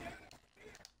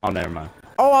 Oh, never mind.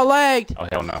 Oh, I lagged. Oh,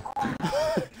 hell no.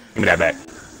 Give me that back.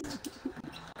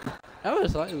 That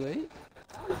was like, wait.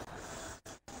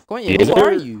 Quentin, who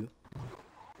are you?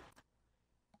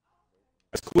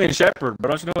 That's Quinn Shepard, but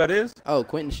don't you know who that is? Oh,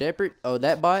 Quentin Shepard? Oh,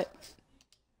 that bot?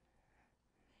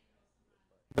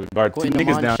 There's about two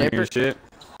niggas down here and shit.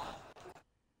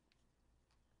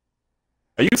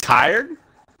 Are you tired?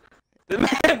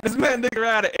 This man nigga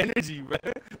out of energy, bro.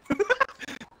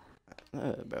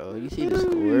 Bro, you see the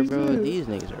score, bro? These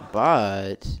niggas are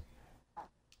bots.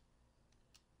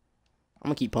 I'm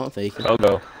gonna keep pump faking. Oh,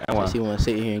 go. That one. Unless you wanna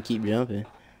sit here and keep jumping.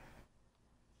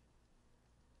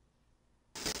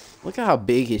 Look at how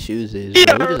big his shoes is,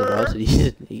 bro. We just lost to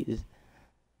these niggas.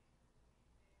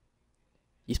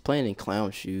 He's playing in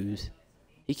clown shoes.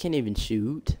 He can't even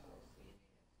shoot.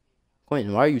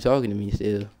 Quentin, why are you talking to me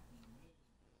still?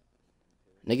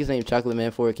 Niggas named Chocolate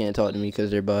Man 4 can't talk to me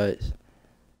because they're bots.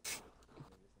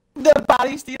 The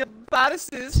bodies, the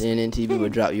bodices. CNN TV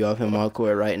would drop you off in my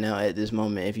court right now at this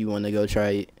moment if you want to go try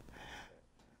it.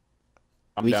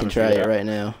 We can try it right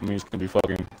now. I mean, it's gonna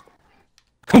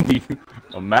be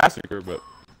a massacre, but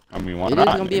I mean, why not?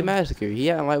 It is gonna be a massacre. He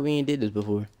acting like we ain't did this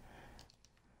before.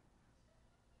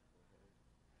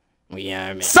 Yeah,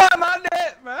 I mean. Suck my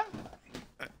dick, man.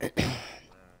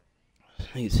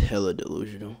 He's hella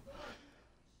delusional.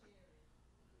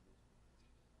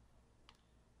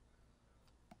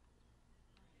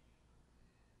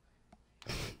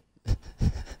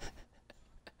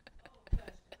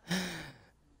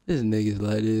 This nigga's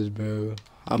like this, bro.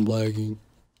 I'm lagging.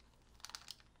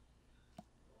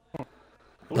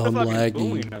 I'm lagging.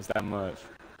 Booing us that much?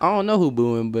 I don't know who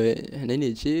booing, but they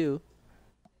need to chill.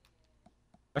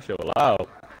 That shit loud.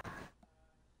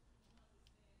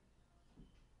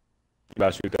 You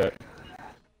about to shoot that?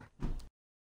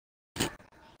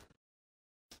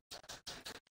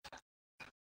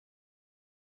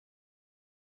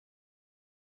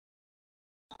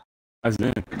 That's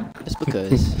in. Just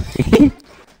because.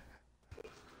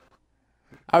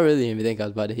 I really didn't even think I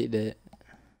was about to hit that.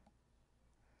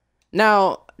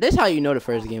 Now, this how you know the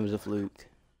first game was a fluke.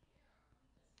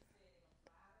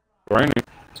 Raining.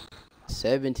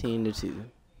 17-2.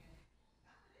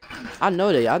 I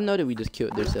know that we just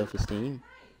killed their self-esteem.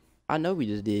 I know we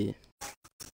just did.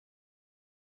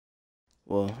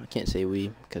 Well, I can't say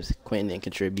we, because Quentin didn't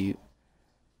contribute.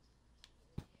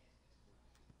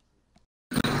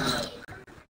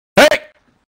 Hey!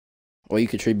 Or you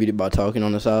contributed by talking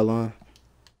on the sideline.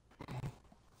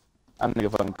 I'm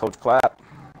nigga fucking Coach Clap.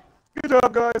 Good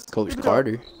job, guys. Coach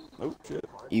Carter. Oh, shit.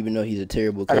 Even though he's a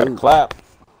terrible I coach. got a clap.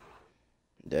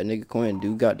 That nigga Quentin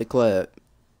do got the clap.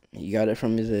 He got it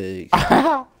from his eggs.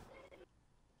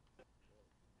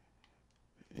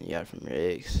 He got it from your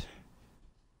ex.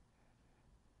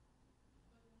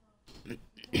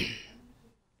 I'm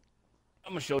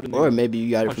gonna show them. Or maybe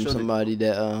you got it from somebody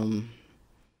that Bro,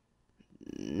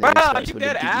 you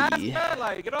dead ass, man.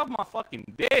 Like, get off my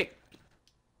fucking dick.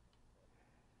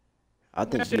 I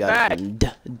think you got it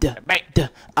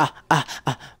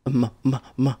from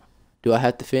Do I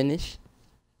have to finish?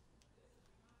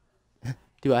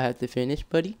 Do I have to finish,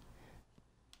 buddy?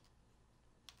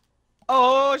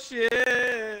 Oh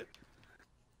shit!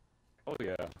 Oh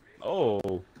yeah. Oh.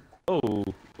 Oh.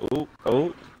 Oh.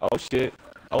 Oh. Oh shit.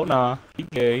 Oh nah. He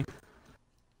gay.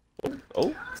 Oh.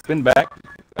 Oh. Spin back.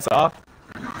 That's off.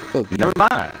 Fuck you. Never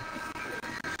mind.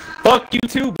 Fuck you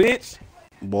too, bitch.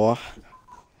 Boy.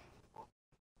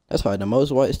 That's why the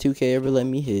most whites 2K ever let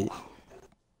me hit.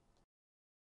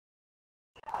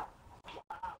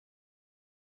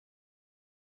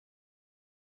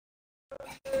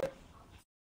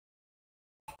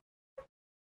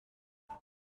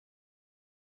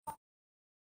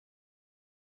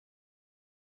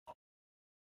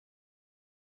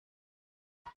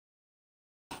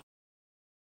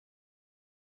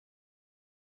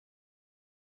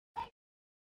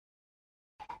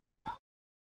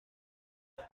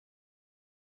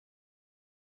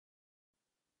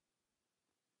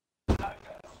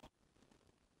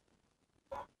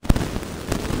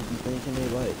 You thinking they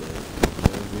like that?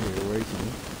 Over here working.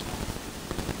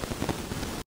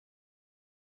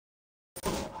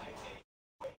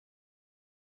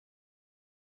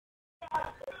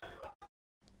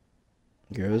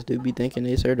 Girls do be thinking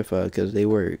they certified because they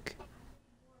work.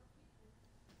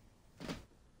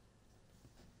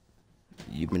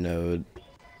 Even though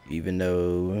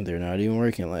they're not even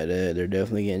working like that, they're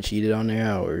definitely getting cheated on their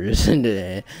hours. And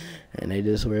they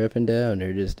just swear up and down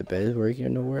they're just the best worker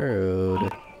in the world.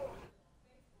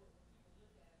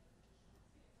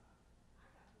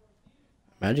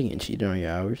 Imagine getting cheated on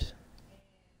your hours.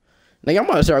 Nigga, I'm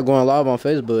gonna start going live on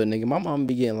Facebook, nigga. My mom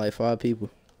be getting like 5 people.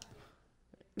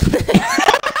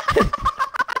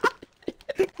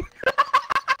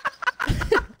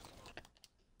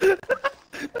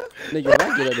 Nigga, when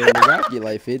I get up there, nigga, I get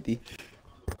like 50.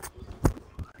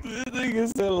 This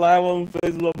nigga said live on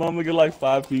Facebook, mama get like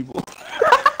 5 people.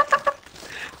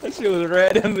 That shit was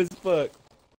random as fuck.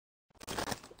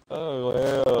 Oh,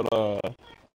 hell no.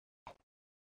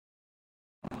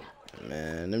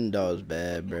 Man, them dogs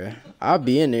bad, bruh. I'll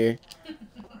be in there. It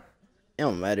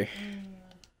don't matter.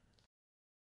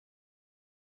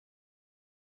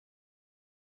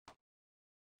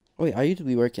 Wait, I used to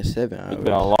be working 7 hours. It's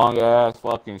been a long ass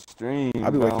fucking stream.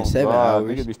 I be working 7 hours.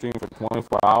 We could be streaming for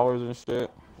 24 hours and shit.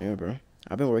 Yeah, bro.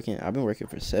 I've been working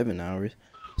for 7 hours.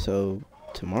 So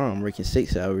tomorrow I'm working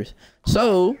 6 hours.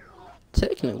 So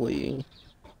technically,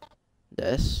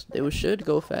 it should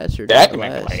go faster than the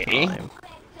last time.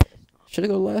 Should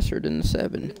have go faster than the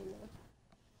 7.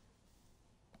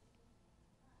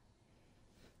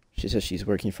 She says she's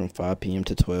working from 5 p.m.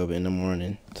 to 12 in the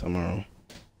morning tomorrow.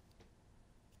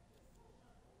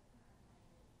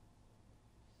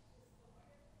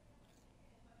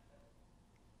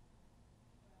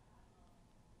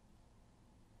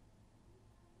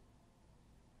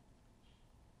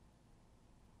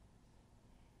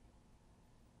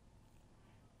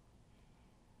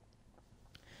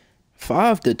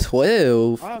 Five to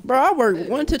 12? Bro, I worked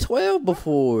 1 to 12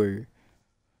 before.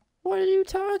 What are you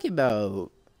talking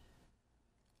about?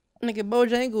 Nigga,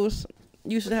 Bojangles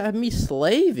used to have me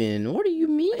slaving. What do you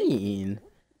mean?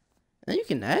 And you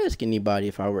can ask anybody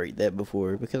if I worked that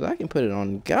before, because I can put it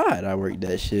on God I worked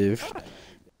that shift.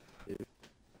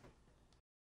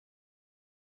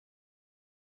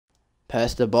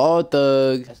 Pass the ball,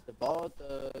 thug. Pass the ball,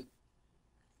 thug.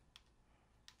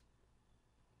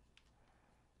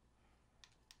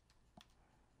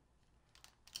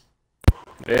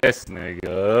 This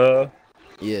nigga.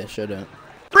 Yeah, shut up.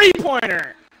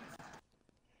 3-pointer.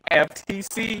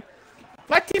 FTC.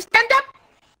 Flight team, stand up.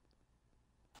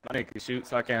 My nigga can shoot,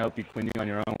 so I can't help you when you on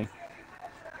your own.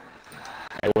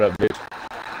 Hey, what up, bitch?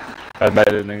 That's bad,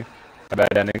 that nigga. That's bad,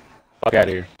 that nigga. Fuck out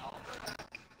of here.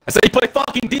 I said you play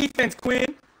fucking defense,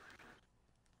 Quinn.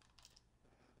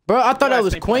 Bro, I thought that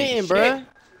was Quentin, bro.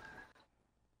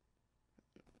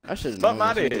 I should have known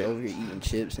this nigga over here eating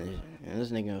chips and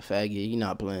this nigga a faggot. He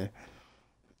not playing.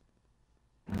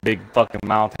 Big fucking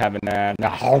mouth having that.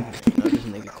 No. This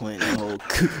nigga Quentin whole.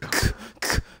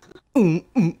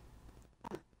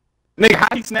 Nigga,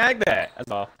 how you snag that?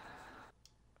 That's all.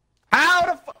 How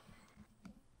the fuck?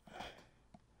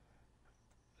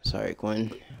 Sorry,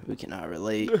 Quinn. We cannot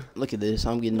relate. Look at this.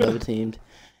 I'm getting double teamed.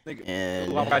 Nigga.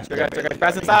 And I got you.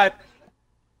 Pass inside.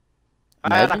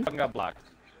 I fucking got blocked.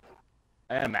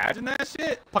 And imagine that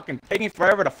shit. Fucking taking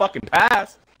forever to fucking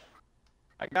pass.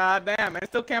 Like, goddamn, man.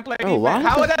 Still can't play defense. Why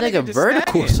How is that this nigga just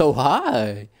vertical snagging? so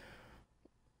high?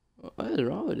 What is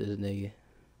wrong with this nigga?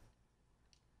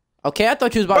 Okay, I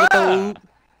thought you was about to throw.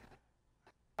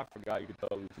 I forgot you could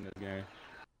throw loops in this game.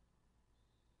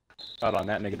 Shout on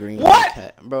that nigga. Green.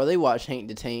 What? Bro, they watch Hank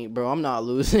the Tank, bro. I'm not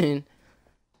losing.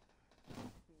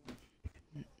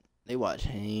 They watch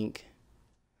Hank.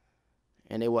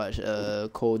 And they watch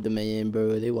Cold Demand,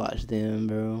 bro. They watch them,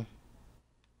 bro.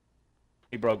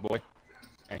 He broke, boy.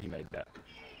 And he made that.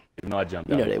 Even though I jumped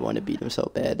You out. know they want to beat him so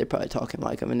bad. They're probably talking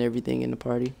like him and everything in the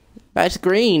party. That's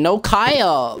green. No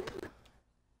Kai-up.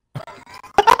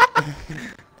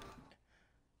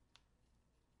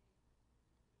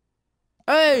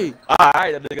 Hey!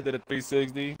 Alright, that nigga did a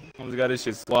 360. Almost got his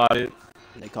shit swatted.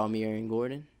 They call me Aaron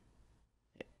Gordon.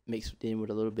 Mixed in with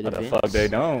a little bit What of the Vince. fuck they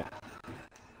don't?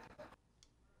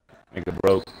 Nigga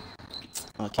broke.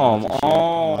 Oh, Come can't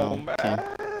on, wow. man.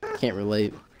 Can't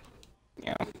relate.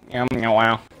 Yeah,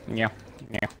 wow. Yeah.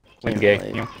 Went gay.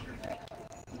 relate. Yeah.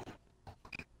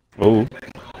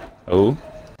 Oh.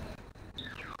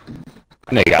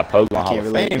 Nigga got poked on Hall Can't of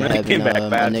relate Fame. to Man, he came having back a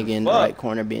fast nigga in as the fuck. right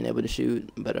corner being able to shoot.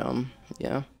 But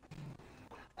yeah.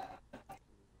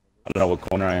 I don't know what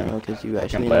corner I am. Because you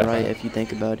actually in the right if you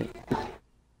think about it.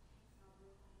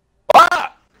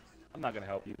 Ah! I'm not gonna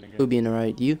help you, nigga. Who be in the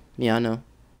right? You? Yeah, I know.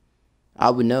 I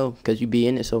would know because you be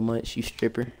in it so much. You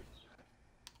stripper.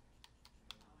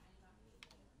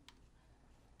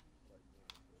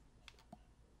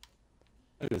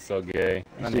 This is so gay.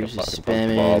 That This nigga dude's just fucking punked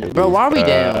the ball, spamming. Bro, why are we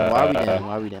down? uh, Why are we down?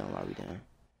 Why are we down? Why are we down?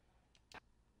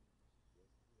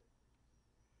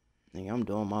 Nigga, I'm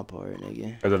doing my part,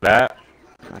 nigga. Because of that?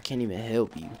 I can't even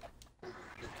help you.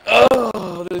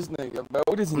 Oh, this nigga, bro.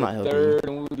 We just I'm in not a helping third you.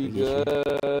 and we'll be I get you.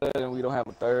 good. And we don't have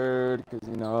a third because,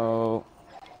 you know.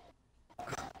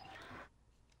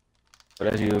 But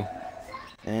that's you.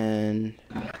 And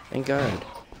thank God.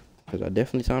 Because I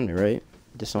definitely timed it, right?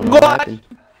 Just don't know what happened.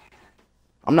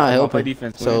 I'm not helping.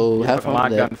 Defense, So you have fun with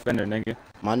lockdown that. defender, nigga.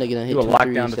 My nigga done hit You a 2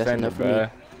 lockdown threes. That's defender, enough for me. bro.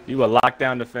 You a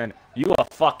lockdown defender. You a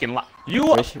fucking lock. You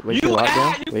a. Where's your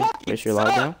lockdown? Where's your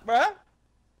lockdown? Bro.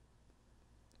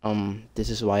 This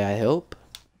is why I help.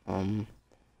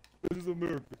 This is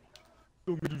America.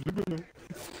 Don't get your shit.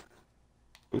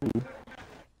 Ooh.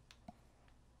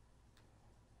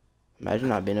 Imagine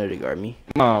not being able to guard me.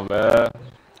 Come on, man.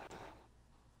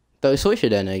 Throw switch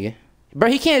at that nigga. Bro,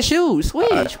 he can't shoot.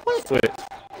 Switch. What? Switch.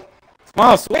 Come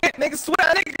on, switch, nigga. Switch,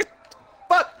 nigga.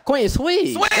 Fuck. Quentin,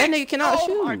 switch. Switch. That nigga cannot shoot.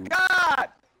 Oh my god.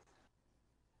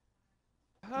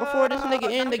 Before this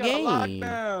nigga end the I got game.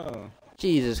 lockdown.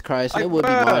 Jesus Christ, Like, it would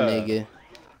be my bruh. nigga.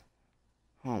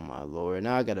 Oh my lord,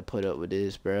 now I gotta put up with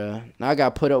this, bruh. Now I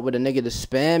gotta put up with a nigga that's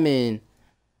spamming.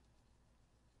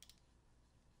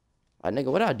 Like,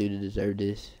 nigga, what I do to deserve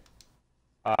this?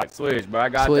 Alright, switch, bro. I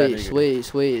got that nigga.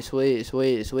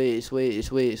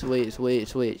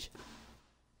 Switch.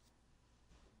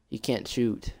 He can't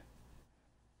shoot.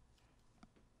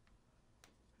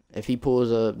 If he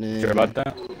pulls up, then Sure about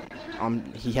that?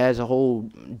 he has a whole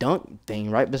dunk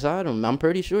thing right beside him. I'm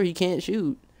pretty sure he can't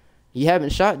shoot. He haven't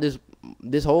shot this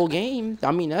whole game.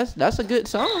 I mean, that's a good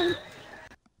sign.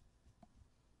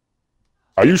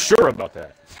 Are you sure about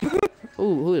that?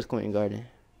 Ooh, who is Quentin Garden?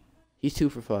 He's 2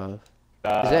 for 5. Is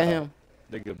that him?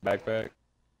 Nigga backpack.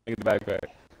 Nigga backpack.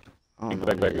 I don't Nigga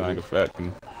know. backpack like a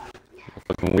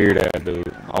fucking weird ass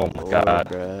dude. Oh my Lord, god.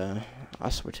 bruh. I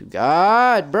swear to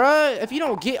God, bruh. If you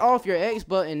don't get off your X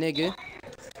button, nigga.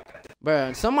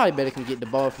 Bruh, somebody better can get the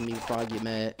ball from me before I get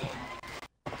mad.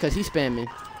 Because he's spamming.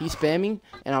 He's spamming,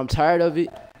 and I'm tired of it.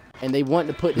 And they want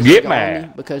to put this Get nigga mad. on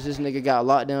me because this nigga got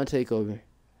lockdown takeover.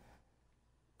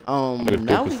 Nigga,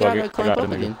 Now we fuck gotta it. I climp got up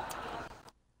the nigga. again.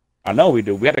 I know we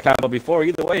do. We had to climb up before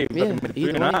either way. Yeah,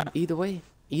 either way.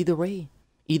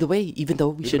 Even though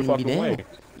we shouldn't be down.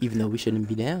 Even though we shouldn't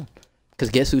be down. Because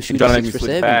guess who shooting trying to 6 for slip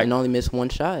 7 back. and only missed 1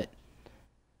 shot?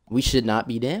 We should not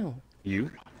be down.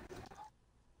 You?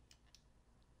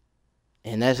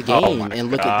 And that's Oh game. my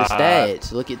And look at the God.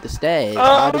 stats. Look at the stats.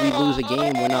 How do we lose a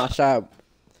game when our shot?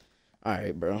 All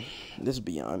right, bro. This is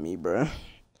beyond me, bro.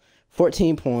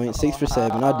 14 points, 6 for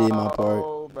 7. I did my part.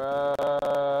 Oh,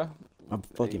 bruh. My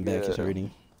fucking back is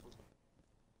hurting.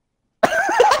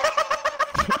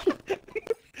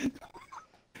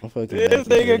 My fucking back This is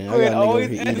nigga hurting. I quit got a nigga over always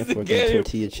here ends eating the fucking game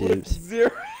tortilla with chips.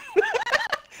 zero,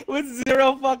 with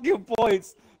 0 fucking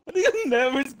points. He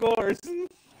never scores.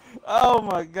 Oh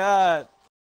my god.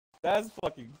 That's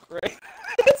fucking crazy.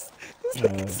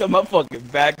 So my fucking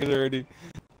back is hurting.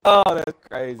 Oh, that's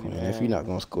crazy, man. If you're not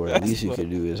gonna score, at least you could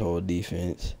do his whole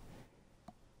defense.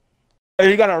 Hey,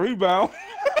 you got a rebound.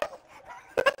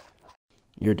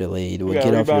 You're delayed. Well, got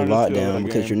get off your rebounded still in lockdown the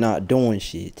because game. you're not doing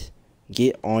shit.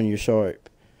 Get on your sharp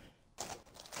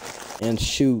and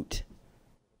shoot.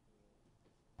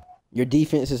 Your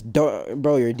defense is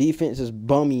bro. Your defense is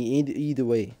bummy either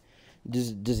way.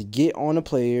 Just get on a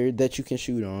player that you can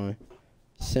shoot on.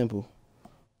 Simple.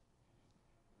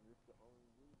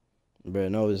 Bro,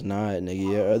 no, it's not,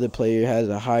 nigga. Your other player has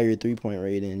a higher 3-point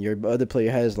rating. Your other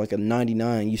player has like a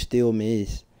 99. You still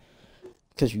miss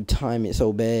because you time it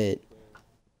so bad.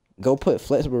 Go put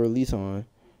flexible release on.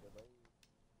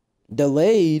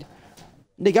 Delayed?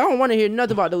 Nigga, I don't want to hear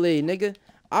nothing about delayed, nigga.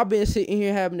 I've been sitting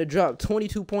here having to drop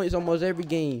 22 points almost every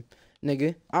game,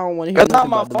 nigga. I don't want to hear nothing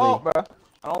about delayed. That's not my fault, bro.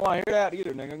 I don't want to hear that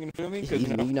either, nigga. You feel me? It's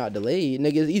easy when you're not delayed.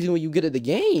 Nigga, it's easy when you get at the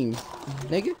game.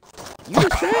 Nigga, you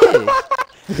just trash.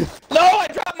 No, I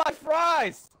dropped my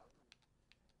fries.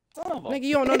 Son of a Nigga,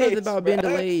 you don't know nothing about being bro.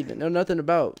 delayed. Know nothing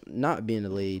about not being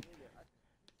delayed.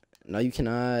 No, you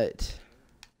cannot.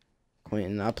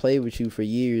 Quentin, I played with you for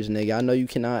years, nigga. I know you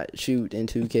cannot shoot in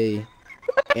 2K.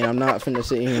 And I'm not finna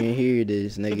sit here and hear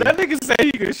this, nigga. That nigga say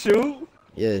he can shoot.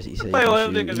 Yes, he said he Play can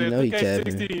with shoot. niggas You in know he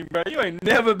capping. 2K16, bro. You ain't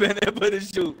never been able to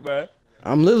shoot, bro.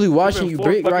 I'm literally watching you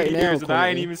brick right now, and I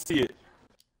ain't even see it.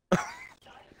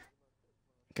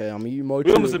 Okay, I'm you more.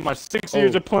 We almost in my 6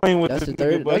 years of playing with that's this the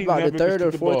third. nigga, but That's he about the never third can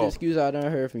or shoot the fourth ball. excuse I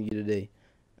done heard from you today.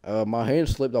 My hand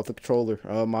slipped off the controller.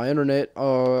 My internet.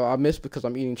 I missed because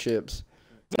I'm eating chips.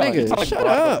 No, you Nigga, sound like shut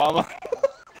Barack up. Obama.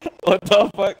 What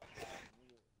the fuck?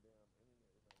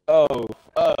 Oh,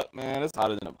 fuck, man. It's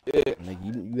hotter than a bitch.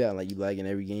 Nigga, you act like you lagging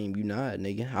every game. You not,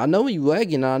 nigga. I know when you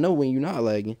lagging. I know when you not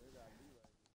lagging.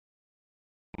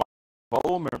 My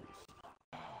old memories.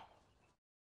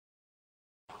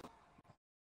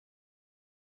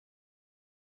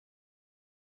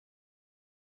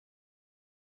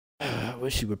 I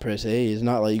wish you would press A. It's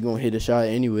not like you gonna hit a shot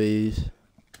anyways.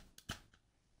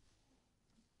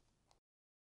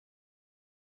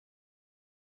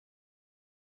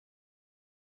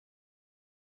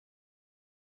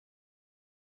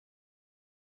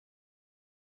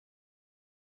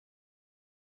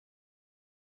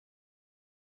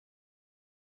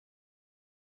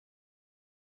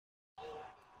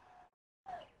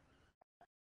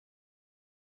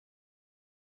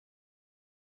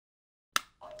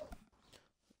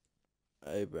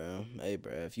 Hey bro,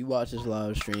 if you watch this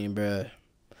live stream, bro,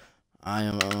 I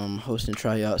am hosting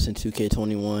tryouts in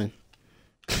 2K21.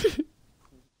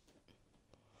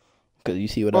 Cause you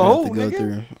see what I have to go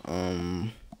through.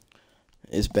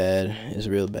 It's bad. It's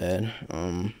real bad.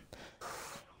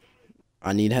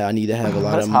 I need to have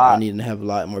a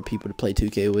lot more people to play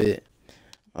 2K with.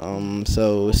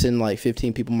 So send like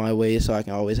 15 people my way so I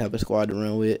can always have a squad to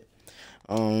run with.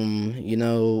 You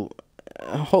know,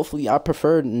 hopefully I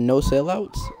prefer no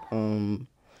sellouts.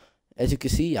 As you can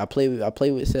see, I play with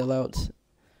sellouts.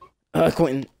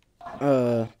 Quentin,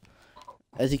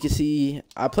 as you can see,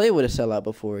 I played with a sellout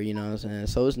before, you know what I'm saying?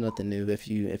 So it's nothing new if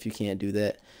you can't do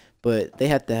that. But they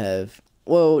have to have,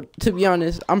 well, to be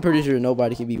honest, I'm pretty sure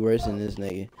nobody can be worse than this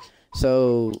nigga.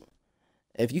 So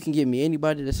if you can give me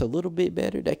anybody that's a little bit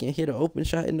better that can hit an open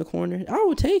shot in the corner, I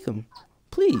will take him.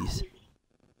 Please.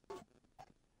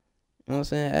 You know what I'm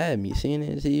saying? Add me. Seeing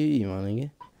it TV, my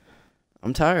nigga.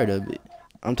 I'm tired of it.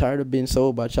 I'm tired of being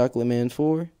sold by Chocolate Man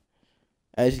 4.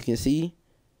 As you can see,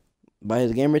 by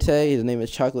his gamer tag, his name is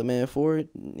Chocolate Man 4.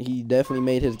 He definitely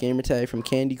made his gamer tag from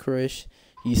Candy Crush.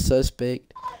 He's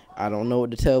suspect. I don't know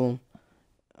what to tell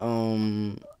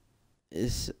him.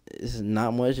 It's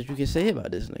not much that you can say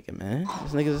about this nigga, man.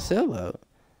 This nigga's a sellout.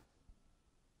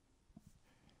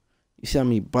 You see how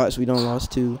many bots we done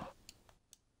lost to?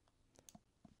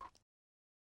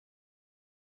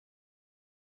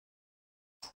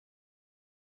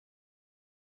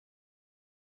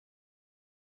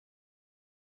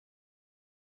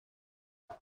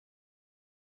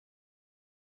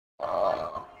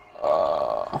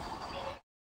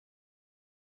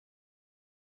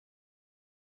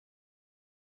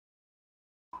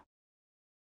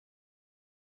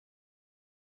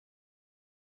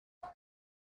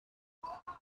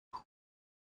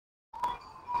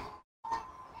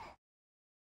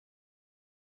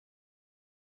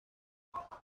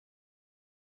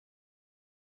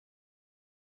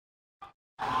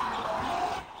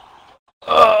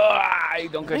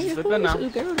 Don't catch you slipping now.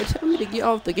 Girl to tell me to get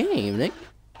off the game, nigga.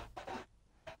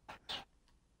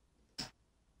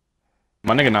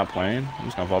 My nigga not playing. I'm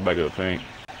just gonna fall back to the paint.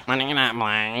 My nigga not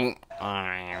playing.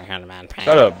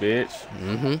 Shut up, bitch.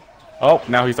 Mm-hmm. Oh,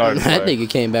 now he started to That play. nigga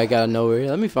came back out of nowhere.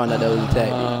 Let me find out that was a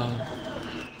tactic.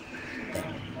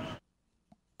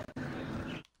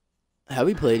 How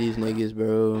we play these niggas,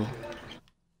 bro?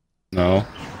 No.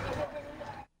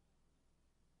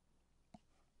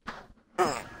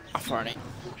 I'm farting.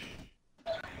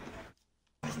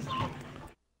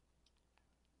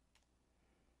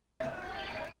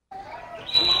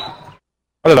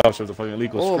 I thought that was a fucking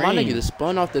illegal Oh, screen. my nigga just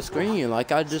spun off the screen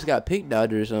like I just got picked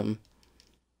out or something.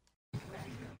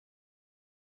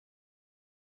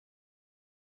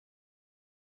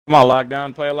 Come on,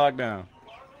 lockdown. Play a lockdown.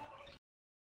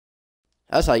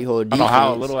 That's how you hold I don't defense. know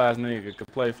how a little ass nigga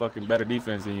could play fucking better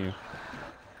defense than you.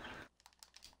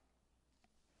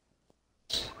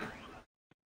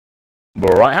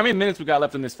 Bro, right? How many minutes we got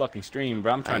left in this fucking stream,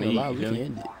 bro? I'm trying to eat. We can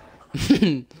end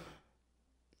it.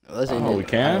 Let's end it. We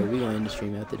can? We gonna end the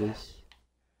stream after this.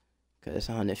 Cause it's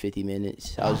 150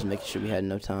 minutes. I was just making sure we had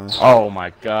enough time. Oh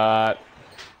my god.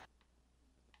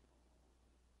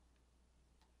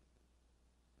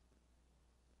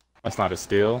 That's not a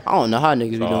steal. I don't know how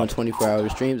niggas be doing 24-hour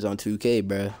streams on 2K,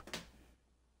 bro.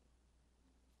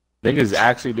 Niggas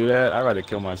actually do that? I'd rather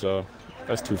kill myself.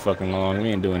 That's too fucking long. We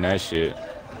ain't doing that shit.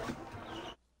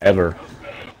 Ever.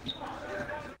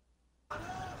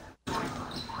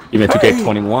 Even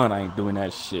 2K21, I ain't doing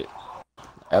that shit.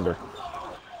 Ever.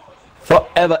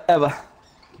 Forever, ever.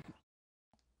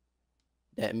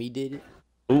 That me did it?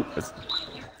 Ooh,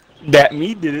 that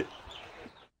me did it.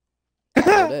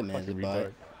 Oh, that man's a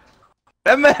bot.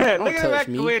 That man, Don't look at touch that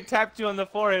me. way it tapped you on the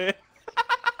forehead.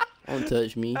 Don't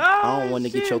touch me. I don't want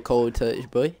to get your cold touch,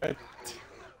 boy.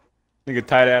 Nigga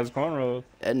tight ass cornrows.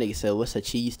 That nigga said, what's a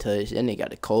cheese touch? That nigga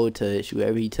got a cold touch.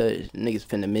 Whoever he touched, niggas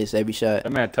finna miss every shot.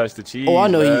 That man touched the cheese. Oh, I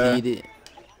know bruh. he did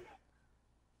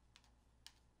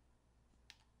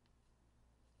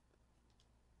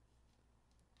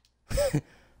it.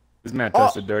 This man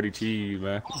touched the dirty cheese,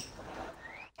 man.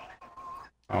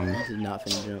 This is not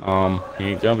finna jump. He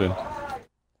ain't jumping.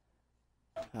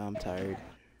 I'm tired.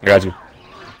 I got you.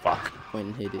 Fuck. Went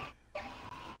and hit it.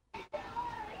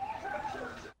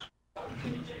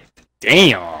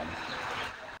 Damn.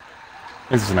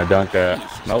 This is gonna dunk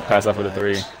that. Nope, pass up for the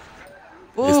 3.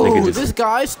 Ooh, this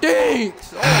guy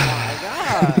stinks! Oh my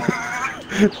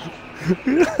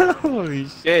god! Holy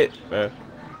shit, man.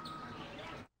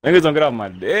 Niggas don't get off my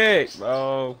dick,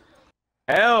 bro.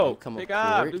 Help! Come Pick up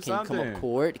up, court. do Can you something. come up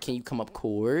court? Can you come up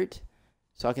court?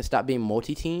 So I can stop being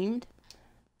multi-teamed?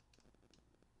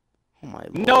 Oh my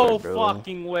lord, No bro.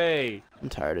 fucking way. I'm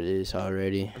tired of this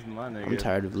already. That's my nigga. I'm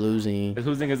tired of losing.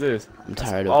 Whose thing is this? I'm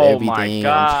tired of Oh my everything.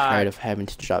 God. I'm tired of having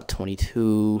to drop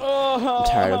 22. I'm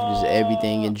tired of just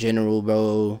everything in general,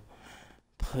 bro.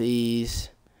 Please.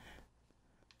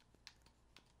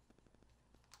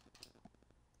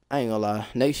 I ain't gonna lie.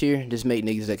 Next year, just make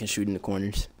niggas that can shoot in the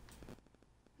corners.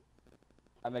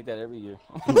 I make that every year.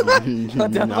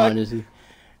 Honestly.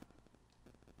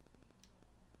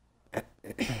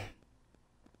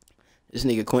 This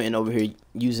nigga Quentin over here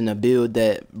using a build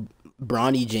that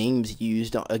Bronny James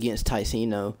used against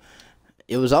Ticino.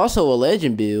 It was also a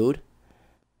legend build.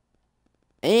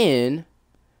 And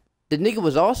the nigga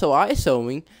was also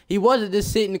ISOing. He wasn't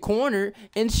just sitting in the corner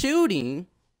and shooting.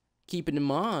 Keeping in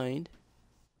mind.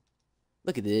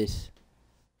 Look at this.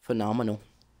 Phenomenal.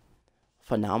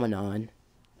 Phenomenon.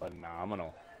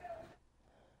 Phenomenal.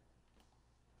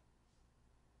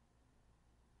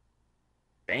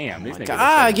 Damn, these niggas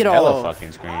are get hella off.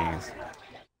 fucking screens.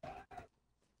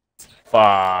 Fuck.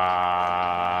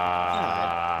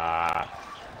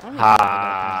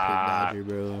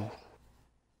 Bro.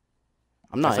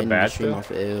 I'm not in the stream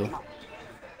off of L.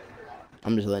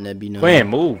 I'm just letting that be known. Quinn,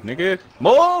 move, nigga.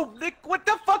 Move! What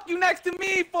the fuck you next to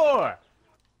me for?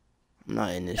 I'm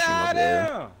not in this stream off of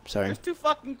L. Sorry. There's 2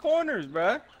 fucking corners,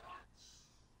 bruh.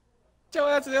 Get your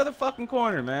ass to the other fucking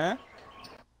corner, man.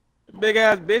 Big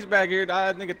ass bitch back here.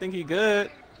 That nigga think he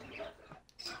good.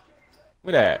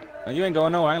 Look at that. Oh, you ain't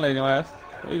going nowhere. I ain't letting your ass.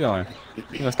 Where you going?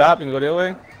 You gonna stop? You gonna go the other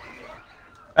way?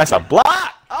 That's a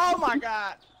block! Oh my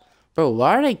god! Bro,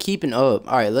 why are they keeping up?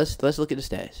 Alright, let's look at the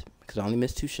stats. Because I only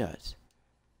missed 2 shots.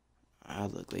 I'll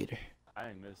look later. I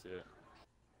ain't miss it.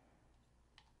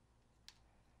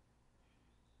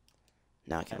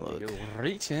 Now I can look.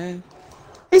 Reaching.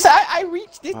 He said, I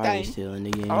reached this Alright, thing. still in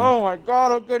the game. Oh my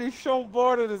god, I'm getting so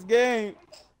bored of this game.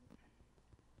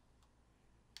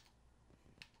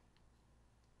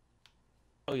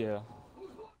 Oh yeah.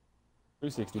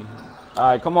 360.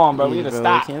 Alright, come on, bro. We need to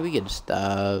stop. Can't we get to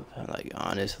stop? Like,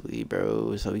 honestly,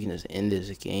 bro. So we can just end this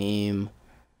game.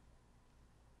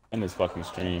 End this fucking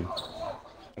stream.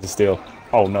 It's a steal.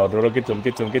 Oh no, bro. Get to him.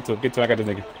 Get to him. Get to him. Get to him. I got this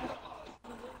nigga.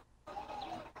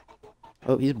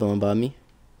 Oh, he's blowing by me.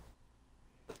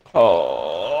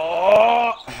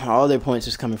 Oh. All their points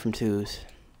is coming from 2s.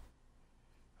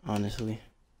 Honestly.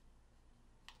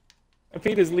 If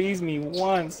he just leaves me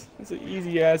once, it's an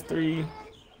easy ass 3.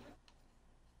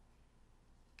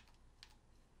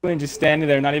 Quinn just standing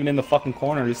there, not even in the fucking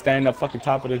corner, just standing up fucking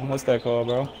top of the, what's that called,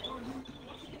 bro?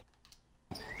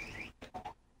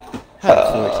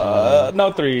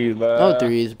 No 3s, bro. No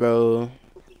 3s, bro.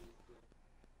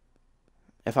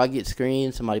 If I get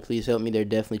screened, somebody please help me. They're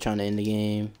definitely trying to end the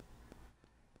game.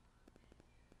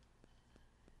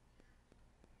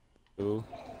 Ooh.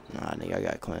 Nah, nigga, I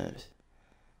got clamps.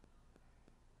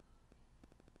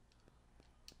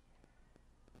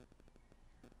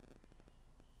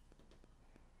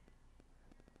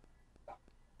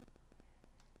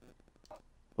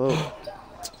 Whoa.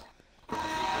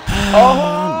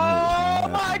 Oh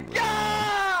my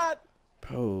god!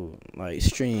 Bro, like,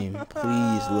 stream,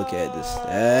 please look at the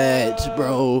stats,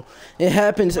 bro. It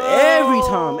happens every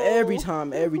time.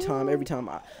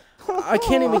 I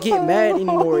can't even get mad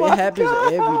anymore. It happens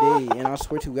every day, and I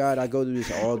swear to God, I go through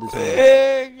this all the time.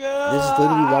 This is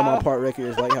literally why my part record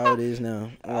is like how it is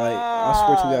now. Like, I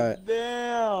swear to God.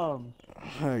 Damn.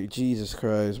 Like, Jesus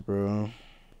Christ, bro.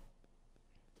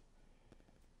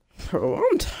 Bro,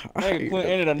 I'm tired. Nigga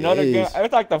ended another game.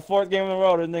 It's like the 4th game in a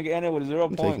row. This nigga ended with 0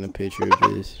 I'm points. taking a picture of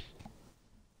this.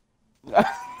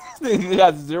 This nigga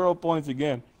got 0 points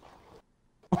again.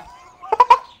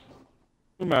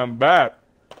 Man, bad.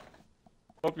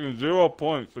 Fucking 0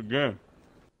 points again.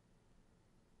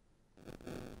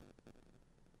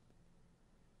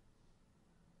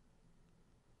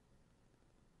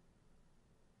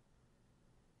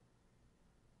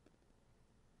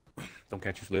 Don't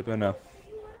catch you slipping now.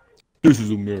 This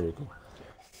is America.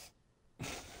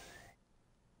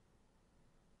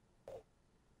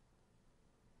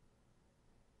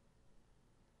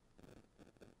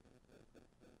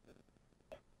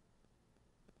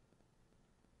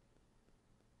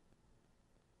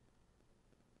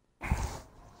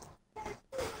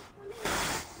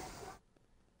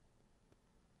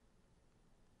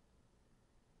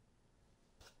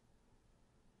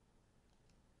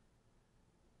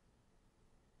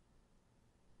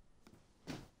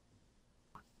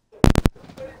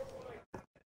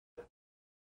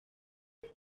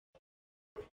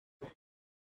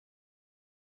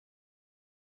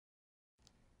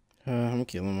 I'm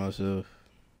killing myself.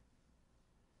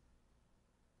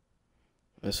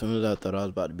 As soon as I thought I was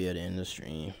about to be at the end of the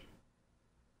stream.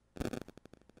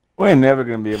 We ain't never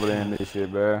gonna be able to end this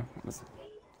shit, bro.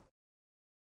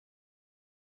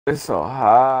 It's so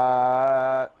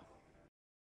hot.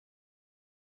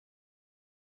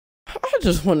 I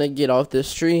just want to get off the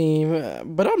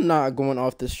stream, but I'm not going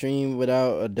off the stream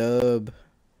without a dub.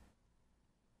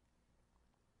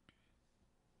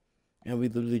 And we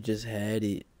literally just had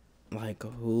it. Like,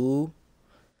 who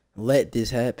let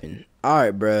this happen?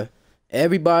 Alright, bruh.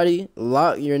 Everybody,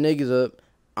 lock your niggas up.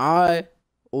 I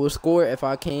will score if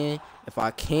I can. If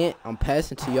I can't, I'm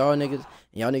passing to y'all niggas. And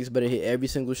y'all niggas better hit every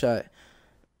single shot.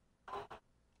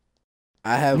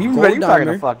 I have You gold talking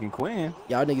to dimer. fucking Quinn.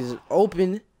 Y'all niggas is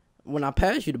open when I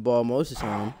pass you the ball most of the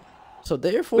time. So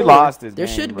therefore, We lost this there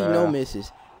game, should be bruh. no misses.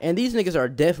 And these niggas are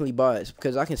definitely bots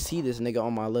because I can see this nigga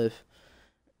on my left.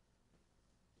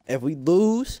 If we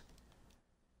lose,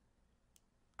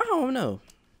 I don't know.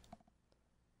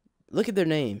 Look at their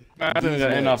name.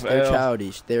 They're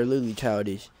childish. They're literally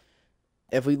childish.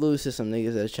 If we lose to some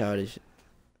niggas that's childish,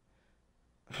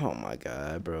 oh my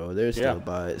God, bro. They're still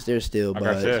bots. They're still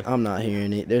bots. I'm not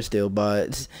hearing it. They're still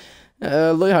bots.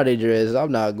 Look how they dress.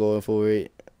 I'm not going for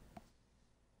it.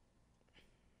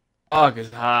 Fuck,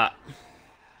 it's hot.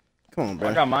 Come on, bro.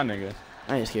 I got my niggas.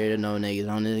 I ain't scared of no niggas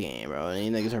on this game, bro.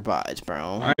 These niggas are bots,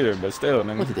 bro. I either, but still,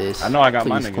 nigga. Look at this. I know I got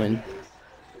my Please, niggas. Quinn.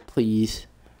 Please.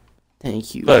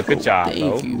 Thank you. Look, good job,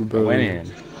 bro. Thank you, bro. Went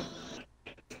in.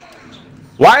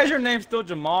 Why is your name still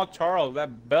Jamal Charles,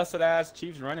 that busted ass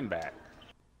Chiefs running back?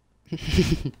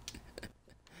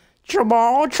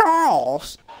 Jamal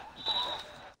Charles.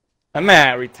 That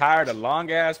man retired a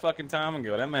long ass fucking time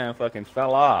ago. That man fucking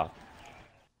fell off.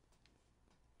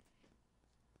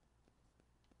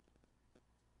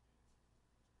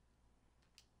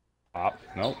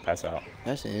 Nope, pass out.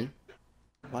 That's in.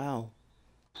 Wow.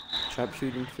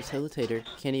 Sharpshooting facilitator.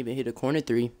 Can't even hit a corner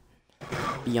 3.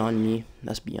 Beyond me.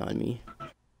 That's beyond me.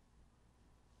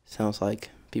 Sounds like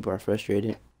people are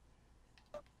frustrated.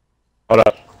 Hold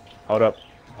up. Hold up.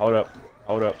 Hold up.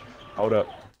 Hold up. Hold up.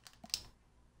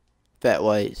 Fat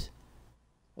Whites.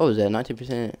 What was that?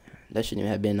 19%? That shouldn't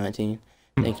even have been 19.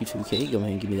 Thank you, 2K. Go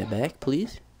ahead and give me that back,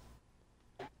 please.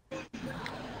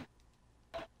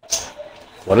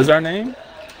 What is our name?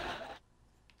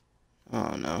 I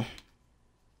don't know.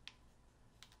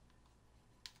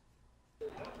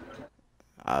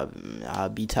 I'll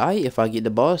be tight if I get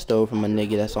the ball stole from a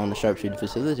nigga that's on the sharpshooter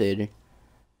facilitator.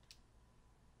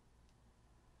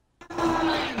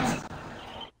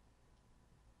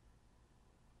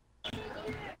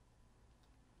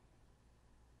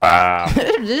 Wow.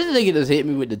 This nigga just hit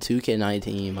me with the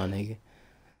 2K19, my nigga.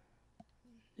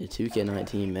 The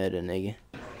 2K19 meta, nigga.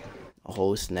 A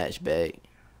whole snatch bag.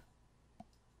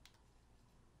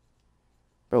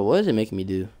 Bro, what is it making me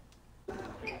do?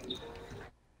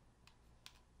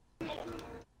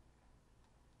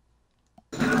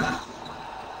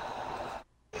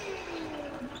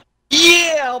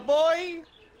 style, boy.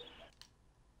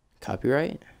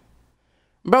 Copyright?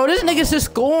 Bro, this nigga's just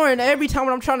scoring every time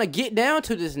when I'm trying to get down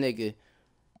to this nigga.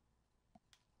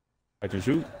 I can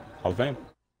shoot. Hall of Fame.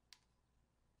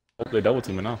 Hopefully double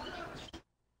teaming now.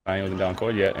 I ain't even down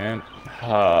court yet, and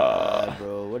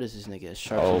bro, what is this nigga?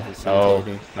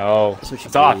 no. That's what you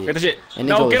It's off. did. Get the shit. And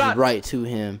No, it get goes on. right to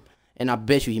him. And I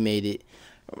bet you he made it.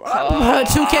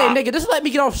 2K, nigga, just let me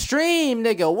get off stream,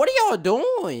 nigga. What are y'all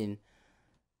doing?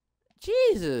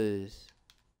 Jesus.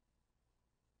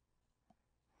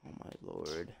 Oh my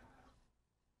lord.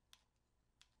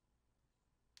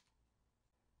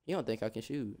 You don't think I can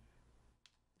shoot?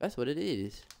 That's what it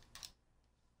is.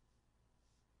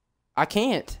 I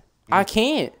can't. I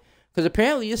can't. Because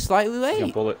apparently it's slightly You late.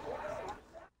 can pull it.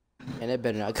 And that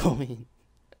better not go in.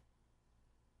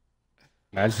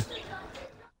 Imagine.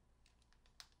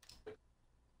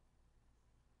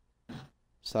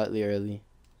 Slightly early.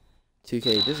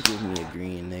 2K, just give me a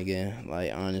green, nigga.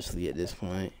 Like, honestly, at this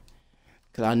point.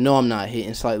 Because I know I'm not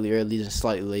hitting slightly early and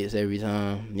slightly late every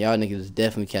time. Y'all niggas is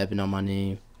definitely capping on my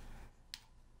name.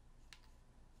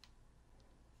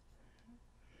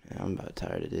 I'm about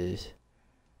tired of this.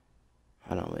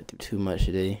 I done went through too much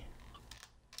today.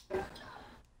 And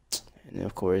then,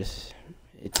 of course,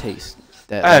 it takes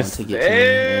that long to get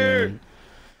to me.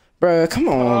 Bruh, come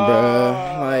on,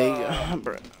 bruh. Like,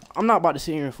 bruh, I'm not about to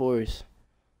sit here and force.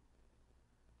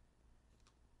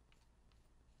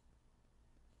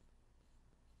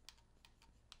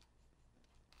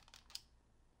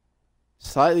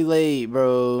 Slightly late,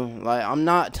 bro. Like, I'm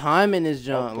not timing this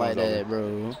jump like that,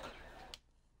 bro.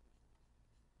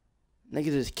 Niggas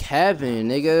is capping,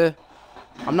 nigga.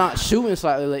 I'm not shooting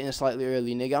slightly late and slightly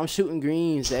early, nigga. I'm shooting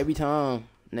greens every time,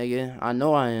 nigga. I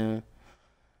know I am.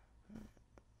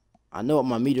 I know what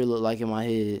my meter look like in my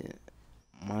head.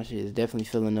 My shit is definitely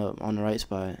filling up on the right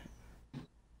spot.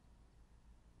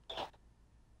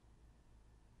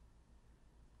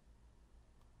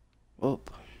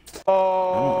 Whoop.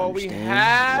 Oh, we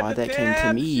had why the that came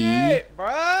to me. shit,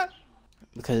 bruh.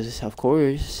 Because, of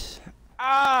course.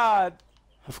 Ah.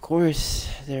 Of course,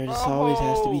 there just always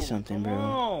has to be something, bro.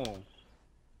 On.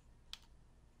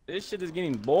 This shit is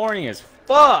getting boring as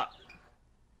fuck.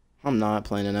 I'm not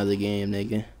playing another game,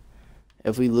 nigga.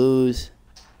 If we lose,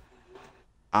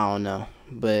 I don't know.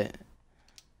 But,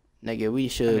 nigga, we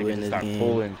should win this start game.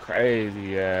 pulling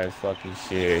crazy ass fucking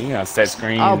shit. You gotta set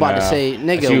screen. I was about to say,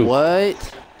 nigga, what?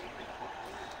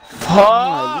 Fuck. Oh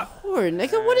my lord,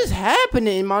 nigga, what is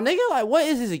happening, my nigga? Like, what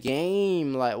is this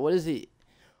game? Like, what is it?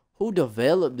 Who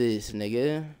developed this,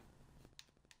 nigga?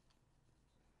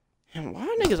 And why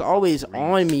are niggas always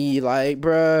on me? Like,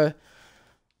 bruh.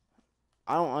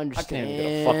 I don't understand, I can't get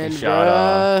a fucking shot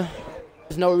off.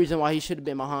 There's no reason why he should have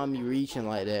been behind me reaching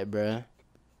like that, bruh.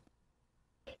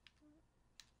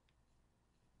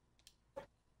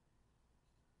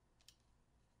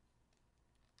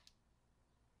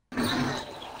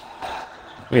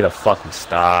 We need to fucking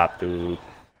stop, dude.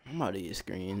 I'm about to get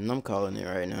screened, and I'm calling it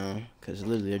right now. Because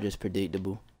literally, they're just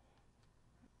predictable.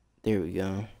 There we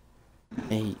go.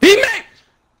 And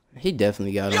he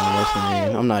definitely got on what's the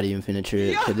name. I'm not even finna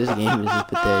trip, because this game is just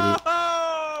pathetic.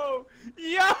 No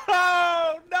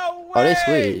way! Oh, they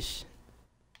switched.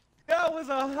 That was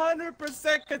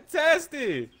 100%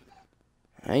 contested.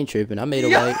 I ain't tripping. I made a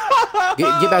white.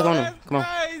 Get back on him. Come on.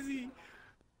 Crazy.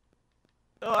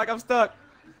 Oh, like I'm stuck.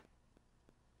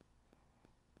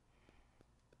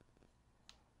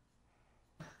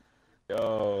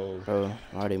 Yo. Bro,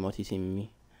 why are they multi-teaming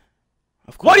me?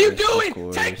 Of course, What are you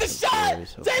doing? Take the shot!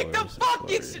 Take the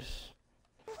fucking shot!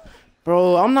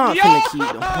 Bro, I'm not Yo, finna keep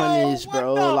doing this,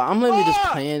 bro. what the Like, I'm literally just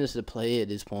fuck? playing this to play at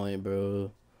this point,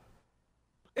 bro.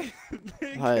 Like,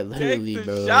 Take literally, the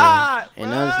bro. shot, And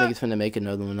now this bruh. nigga's finna make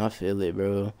another one. I feel it,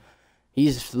 bro.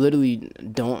 He's literally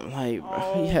don't like, bro.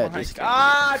 Oh He had my this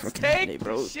God, fucking take headache,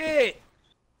 bro. the shit.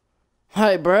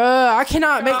 Like, bruh, I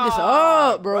cannot make this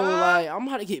God, up, bro. bruh. Like, I'm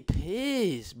about to get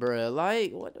pissed, bruh.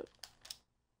 Like, what the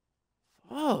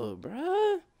fuck,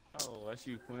 bruh? Oh, that's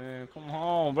you, Quinn. Come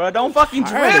on, bro. Don't fucking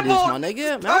Tired of dribble. this, my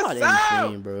nigga. Man, I'm not Cuss even out.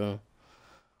 playing, bro.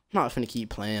 I'm not finna keep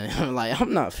playing. Like,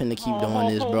 I'm not finna keep doing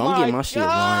this, bro. Oh I'm getting my my shit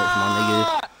launched, my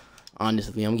God. nigga.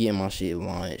 Honestly, I'm getting my shit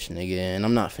launched, nigga. And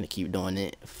I'm not finna keep doing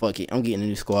it. Fuck it. I'm getting a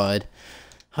new squad.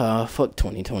 Fuck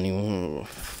 2021.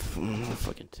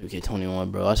 Fucking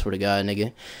 2K21, bro. I swear to God,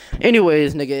 nigga.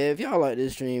 Anyways, nigga, if y'all like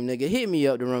this stream, nigga, hit me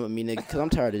up to run with me, nigga, because I'm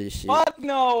tired of this shit. Fuck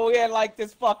no, we had like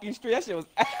this fucking street. That shit was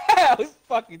ass. This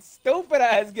fucking stupid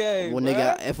ass game. Well,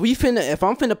 bruh. nigga, if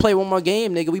I'm finna play one more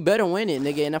game, nigga, we better win it,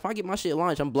 nigga. And if I get my shit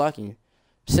launched, I'm blocking.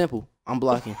 Simple. I'm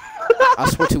blocking. I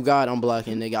swear to God, I'm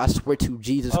blocking, nigga. I swear to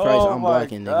Jesus Christ, I'm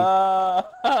blocking, nigga.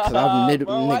 Cause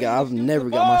I've never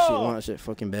got my shit launched that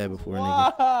fucking bad before,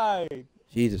 nigga.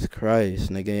 Jesus Christ,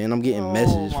 nigga. And I'm getting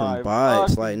messages from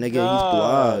bots like, nigga, he's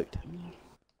blocked.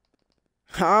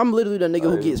 I'm literally the nigga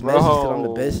who gets messages because I'm the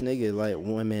best nigga. Like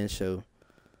one man show.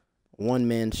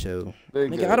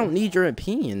 Nigga, I don't need your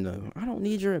opinion though. I don't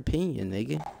need your opinion,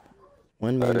 nigga.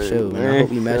 One man show, and I hope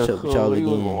we match up with y'all again.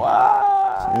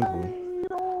 Simple.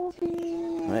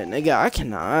 Like, nigga, I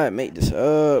cannot make this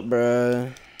up,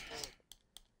 bruh.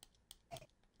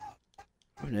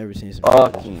 I've never seen some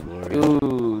fucking before.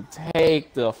 Dude,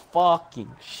 take the fucking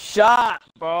shot,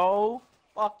 bro.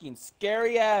 Fucking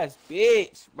scary ass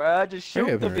bitch, bro. Just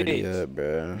shoot the bitch. Up,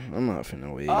 bro. I'm not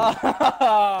finna wait.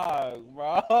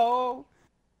 Bro.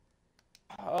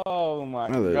 Oh my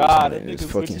God, that nigga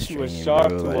fucking switches to a stream, sharp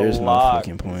bro. to Like, a there's no lock.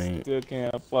 fucking point. Still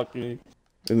can't fucking.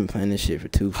 We've been playing this shit for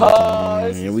 2 fucking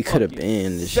years, and we could have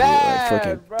been this shit like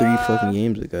fucking 3 fucking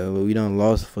games ago, but we done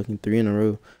lost fucking 3 in a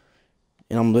row.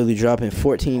 And I'm literally dropping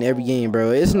 14 every game,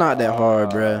 bro. It's not that hard,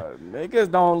 bro.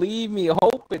 Niggas don't leave me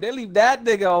open. They leave that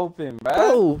nigga open, bro.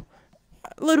 Bro,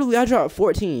 literally, I dropped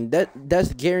 14.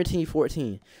 That's guaranteed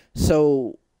 14.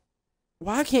 So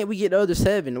why can't we get the other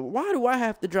 7? Why do I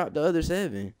have to drop the other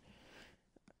 7?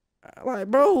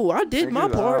 Like, bro, I did my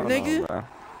part, nigga. Know,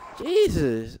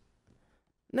 Jesus.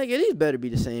 Nigga, these better be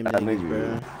the same niggas,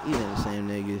 bro. These ain't the same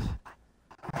niggas.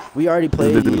 We already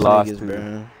played these niggas,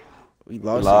 bro. We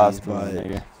lost these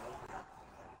nigga.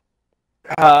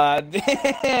 God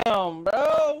damn,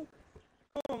 bro.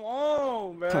 Come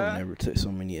on, bro. I never took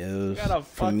so many L's. You gotta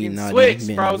from me fucking not switch,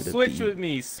 even bro. being able to Switch beat. with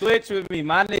me. Switch with me.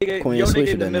 My nigga, Queen, your switch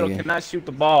nigga in with the that middle nigga. cannot shoot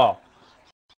the ball.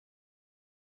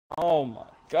 Oh my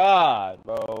God,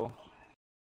 bro.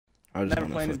 I just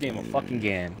Never playing this game a fucking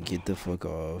game. Get the fuck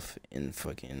off and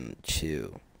fucking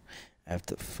chill.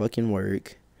 After fucking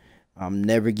work, I'm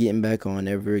never getting back on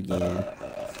ever again.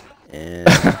 And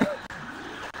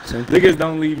niggas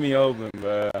don't leave me open,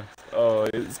 bro. Oh,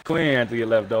 it's Queen after you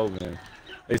left open.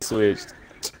 They switched.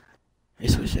 They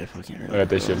switched that fucking. I got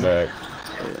that shit back.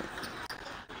 Yeah.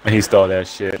 And he stole that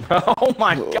shit. Oh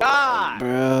my God,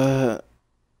 bruh.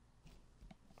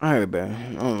 All right, bro.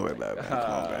 Don't worry about it, bro.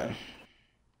 Come on, bro.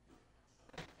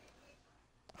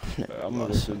 I'm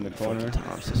gonna sit in the corner.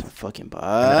 Times to some fucking bots.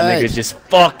 That nigga just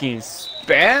fucking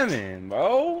spamming,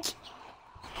 bro.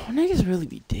 Oh, niggas really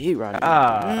be dead right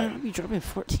now. We be dropping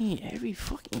 14 every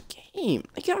fucking game.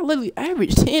 Like, I literally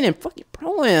average 10 in fucking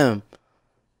Pro-Am.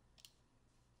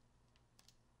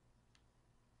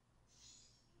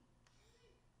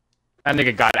 That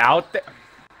nigga got out there.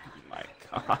 Oh my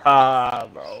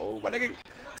God, bro. My nigga.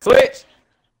 Switch.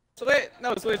 Switch.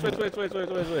 No, switch.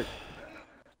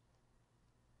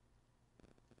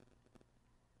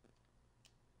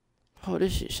 Oh,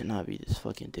 this shit should not be this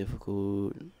fucking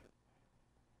difficult.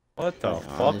 What the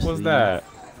fuck was that?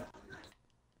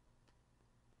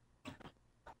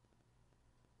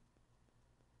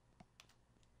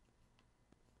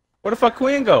 Where the fuck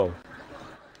Queen go?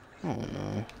 I don't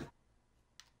know.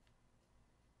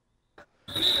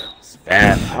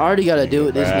 Spam. I already gotta deal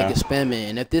with this nigga spamming.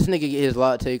 And if this nigga get his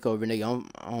lot takeover, nigga,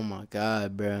 oh my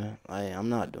God, bruh. Like, I'm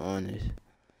not doing this.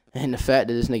 And the fact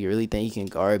that this nigga really think he can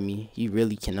guard me, he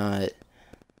really cannot.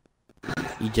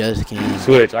 He just can't.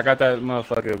 Switch. I got that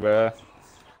motherfucker, bruh.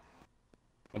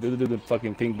 I do the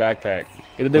fucking pink backpack.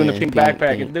 Get the dude in the pink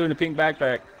backpack. Get the dude in the pink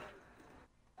backpack.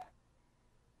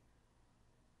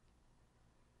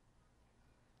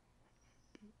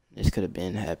 This could have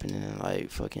been happening in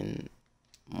like fucking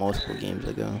multiple games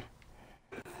ago.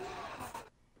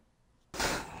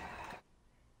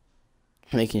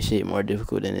 Making shit more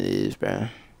difficult than it is, bro.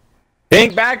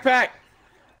 Pink backpack.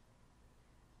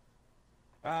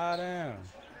 Ah, damn.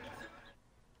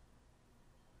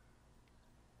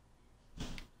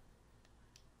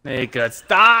 Nigga,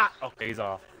 stop. Okay, he's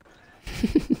off.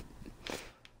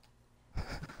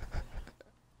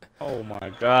 Oh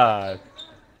my God.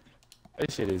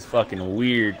 This shit is fucking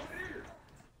weird.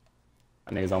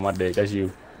 That nigga's on my dick. That's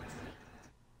you.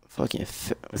 Fucking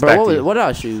bro, what did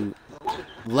I shoot?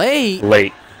 Late.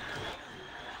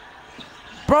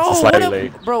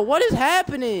 Bro, what is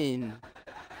happening?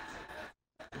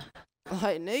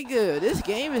 Like, nigga, this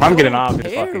game is I'm so getting off terrible.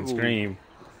 this fucking screen.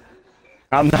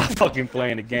 I'm not fucking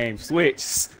playing the game. Switch,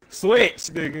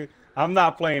 nigga. I'm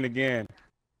not playing again.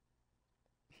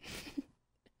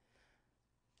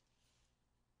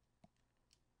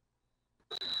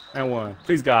 And one.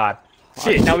 Please God.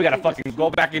 Shit, now we gotta fucking go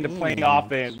back into playing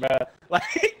offense, bro.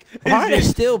 Like, why are they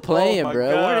still playing, oh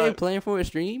bro? God. What are they playing for a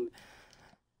stream?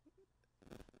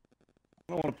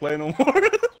 I don't want to play no more.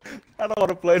 I don't want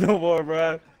to play no more,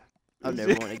 bro. I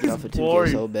never want to get off a 2K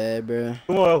boring. so bad, bro.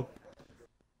 Come on.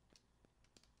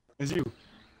 It's you.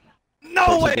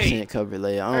 No way! 50% cover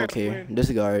layer. I don't care. Win.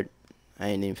 Discard. I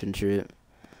ain't even finna trip.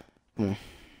 Come on.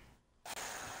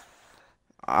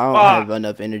 I don't have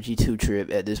enough energy to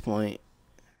trip at this point.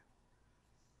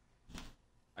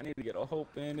 I need to get a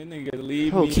hope in. They nigga to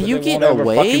leave Oh, me. can you they get won't ever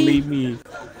away? Fucking leave me.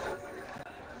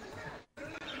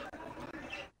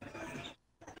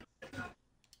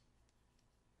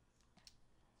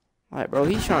 Like, bro,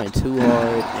 he's trying too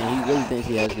hard, and he really thinks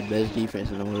he has the best defense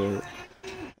in the world.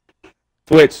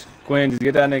 Switch. Quinn, just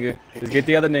get that nigga. Just get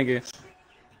the other nigga.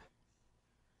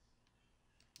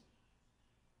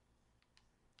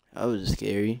 That was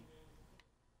scary.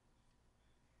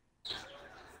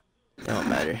 It don't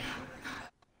matter.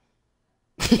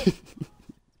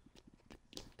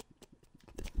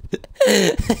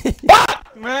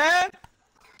 Fuck, man!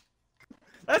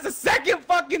 That's the second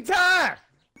fucking time!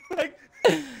 Like,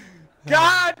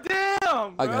 goddamn,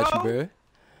 bro! I got you, bro.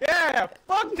 Yeah,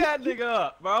 fuck that nigga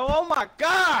up, bro. Oh my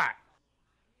god!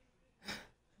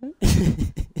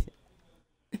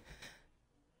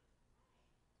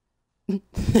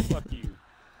 Fuck you.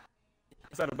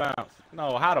 It's out of bounds.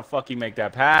 No, how the fuck he make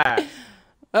that pass?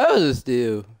 That was a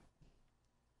steal.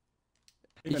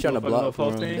 He He's trying to block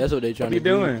for him. That's what they trying to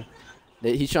do. What are you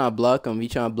doing? He's trying to block him.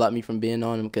 He's trying to block me from being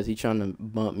on him because he's trying to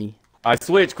bump me. I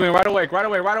switch, Queen, right away, right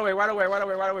away, right away, right away, right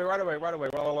away, right away, right away, right away,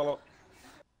 right away.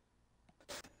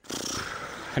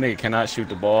 That nigga cannot shoot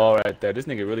the ball right there. This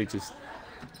nigga really just...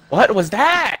 What was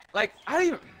that? Like, I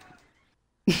didn't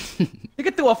even...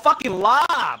 Nigga threw a fucking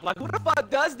lob. Like, who the fuck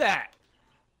does that?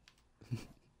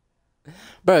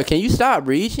 Bro, can you stop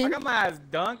reaching? I got my ass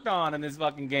dunked on in this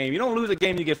fucking game. You don't lose a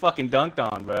game, you get fucking dunked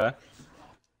on, bro.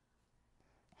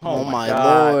 Oh my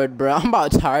lord, bro. I'm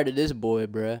about tired of this boy,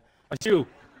 bro. What's you?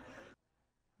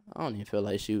 I don't even feel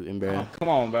like shooting, bro. Oh, come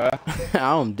on, bro.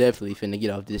 I'm definitely finna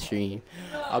get off this stream.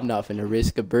 I'm not finna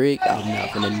risk a brick. I'm not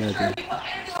finna nothing.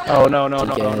 Oh, no, no,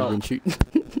 no, no, no.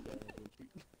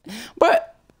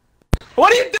 But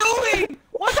what are you doing?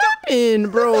 What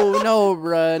happened, bro? No,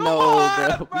 bro. No,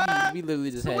 on, bro. We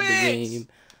literally just had the game.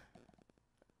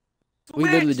 We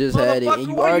Switch, literally just had it, and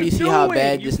you already see how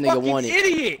bad this nigga wanted.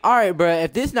 Idiot. All right, bro.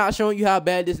 If this not showing you how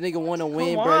bad this nigga want to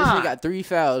win, bro, this nigga got 3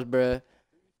 fouls, bro.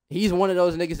 He's one of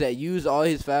those niggas that use all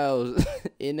his fouls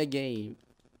in the game.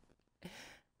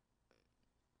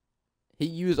 He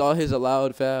used all his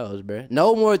allowed fouls, bro.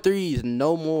 No more threes.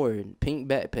 No more. Pink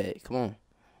backpack. Come on.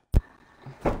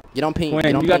 Get on pink. Quinn,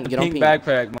 get on you got pink. the Get on pink pink.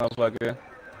 backpack, motherfucker.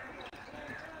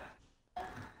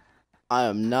 I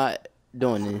am not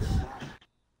doing this.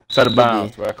 Set of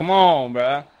bounds, bro. Come on,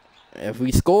 bro. If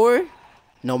we score,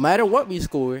 no matter what we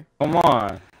score, come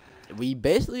on. We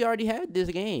basically already had this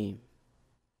game.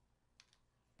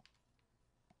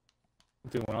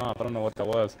 Something went off. I don't know what that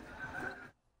was.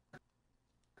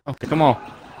 Okay, come on.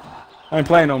 I ain't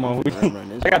playing no more. I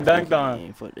got dunked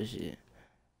on. Fuck this shit.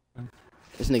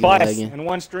 This nigga Twice lagging. in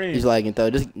one stream. He's lagging though.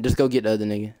 Just go get the other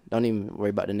nigga. Don't even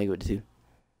worry about the nigga with the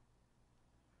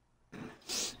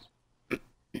 2.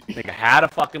 Nigga had a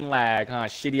fucking lag, huh?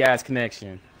 Shitty ass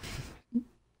connection.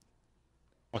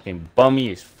 Fucking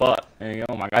bummy as fuck. Hey,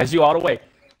 oh my god, it's you all the way.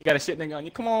 You got a shit nigga on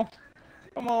you. Come on.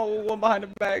 Come on, one behind the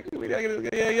back.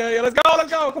 Yeah. Let's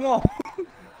go. Come on.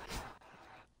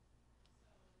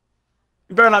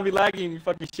 You better not be lagging, you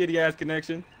fucking shitty ass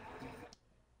connection.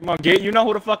 Come on, you know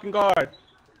who the fucking guard.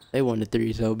 They want the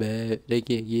 3 so bad. They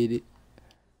can't get it.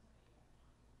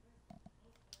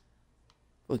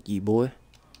 Fuck you, boy.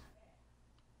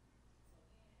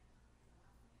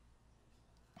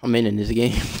 I'm in this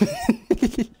game.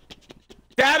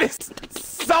 That is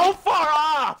so far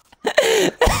off.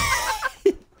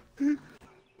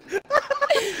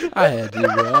 I had to,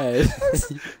 bro.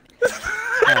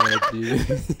 I had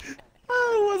to.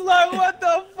 I was like, what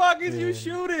the fuck is you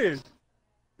shooting?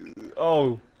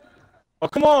 Oh,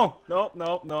 come on. No,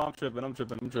 I'm tripping.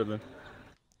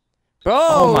 Bro,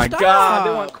 oh my stop. god,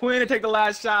 they want Quinn to take the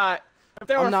last shot. If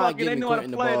they were fucking, they knew how to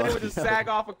Quinn the play, ball. they would just sag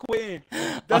off a Quinn.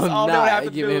 That's I'm all they would have to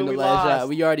not giving do. him the We last lost. shot.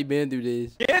 We already been through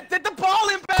this. Get the ball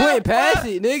in, Quinn, pass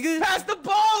it, nigga. Pass the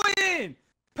ball in.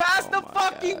 Pass the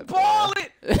fucking God, ball bro.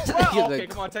 in. Bro, Okay,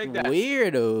 come on, take that.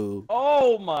 Weirdo.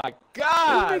 Oh my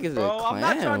god, This nigga's bro. a I'm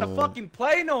not trying to clown. fucking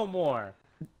play no more.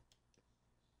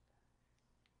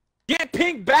 Get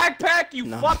pink backpack, you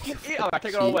fucking idiot. Oh, I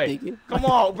take it all away. Nigga. Come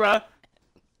on, bruh.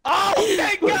 Oh,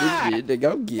 thank God. This shit,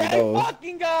 nigga, get Thank off.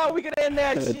 fucking God, we can end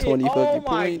that shit. 20 oh fucking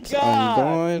my points. God. I'm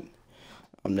gone.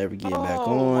 I'm never getting back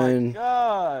Oh my on.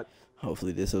 God.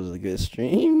 Hopefully this was a good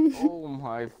stream. Oh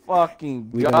my fucking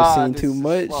god. We done seen too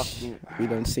this much. fucking- We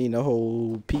done seen the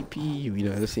whole PP. We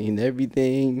done seen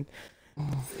everything.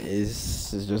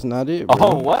 It's just not it, bro.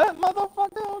 Oh, what,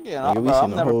 motherfucker? Okay, Nigga, we I'm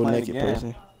seen a never whole playing naked again.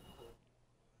 person.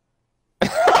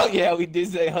 Oh, yeah, we did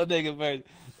say whole nigga version.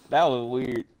 That was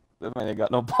weird. That man ain't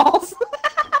got no balls.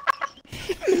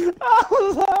 I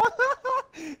was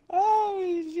like,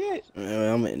 holy shit.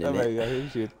 I'm in That man it. got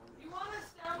his shit.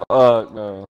 Fuck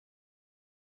no.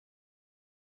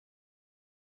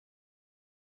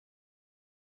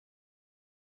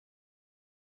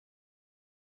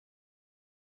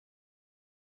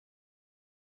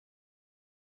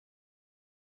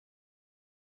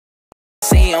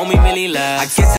 Saying on me really loud. I guess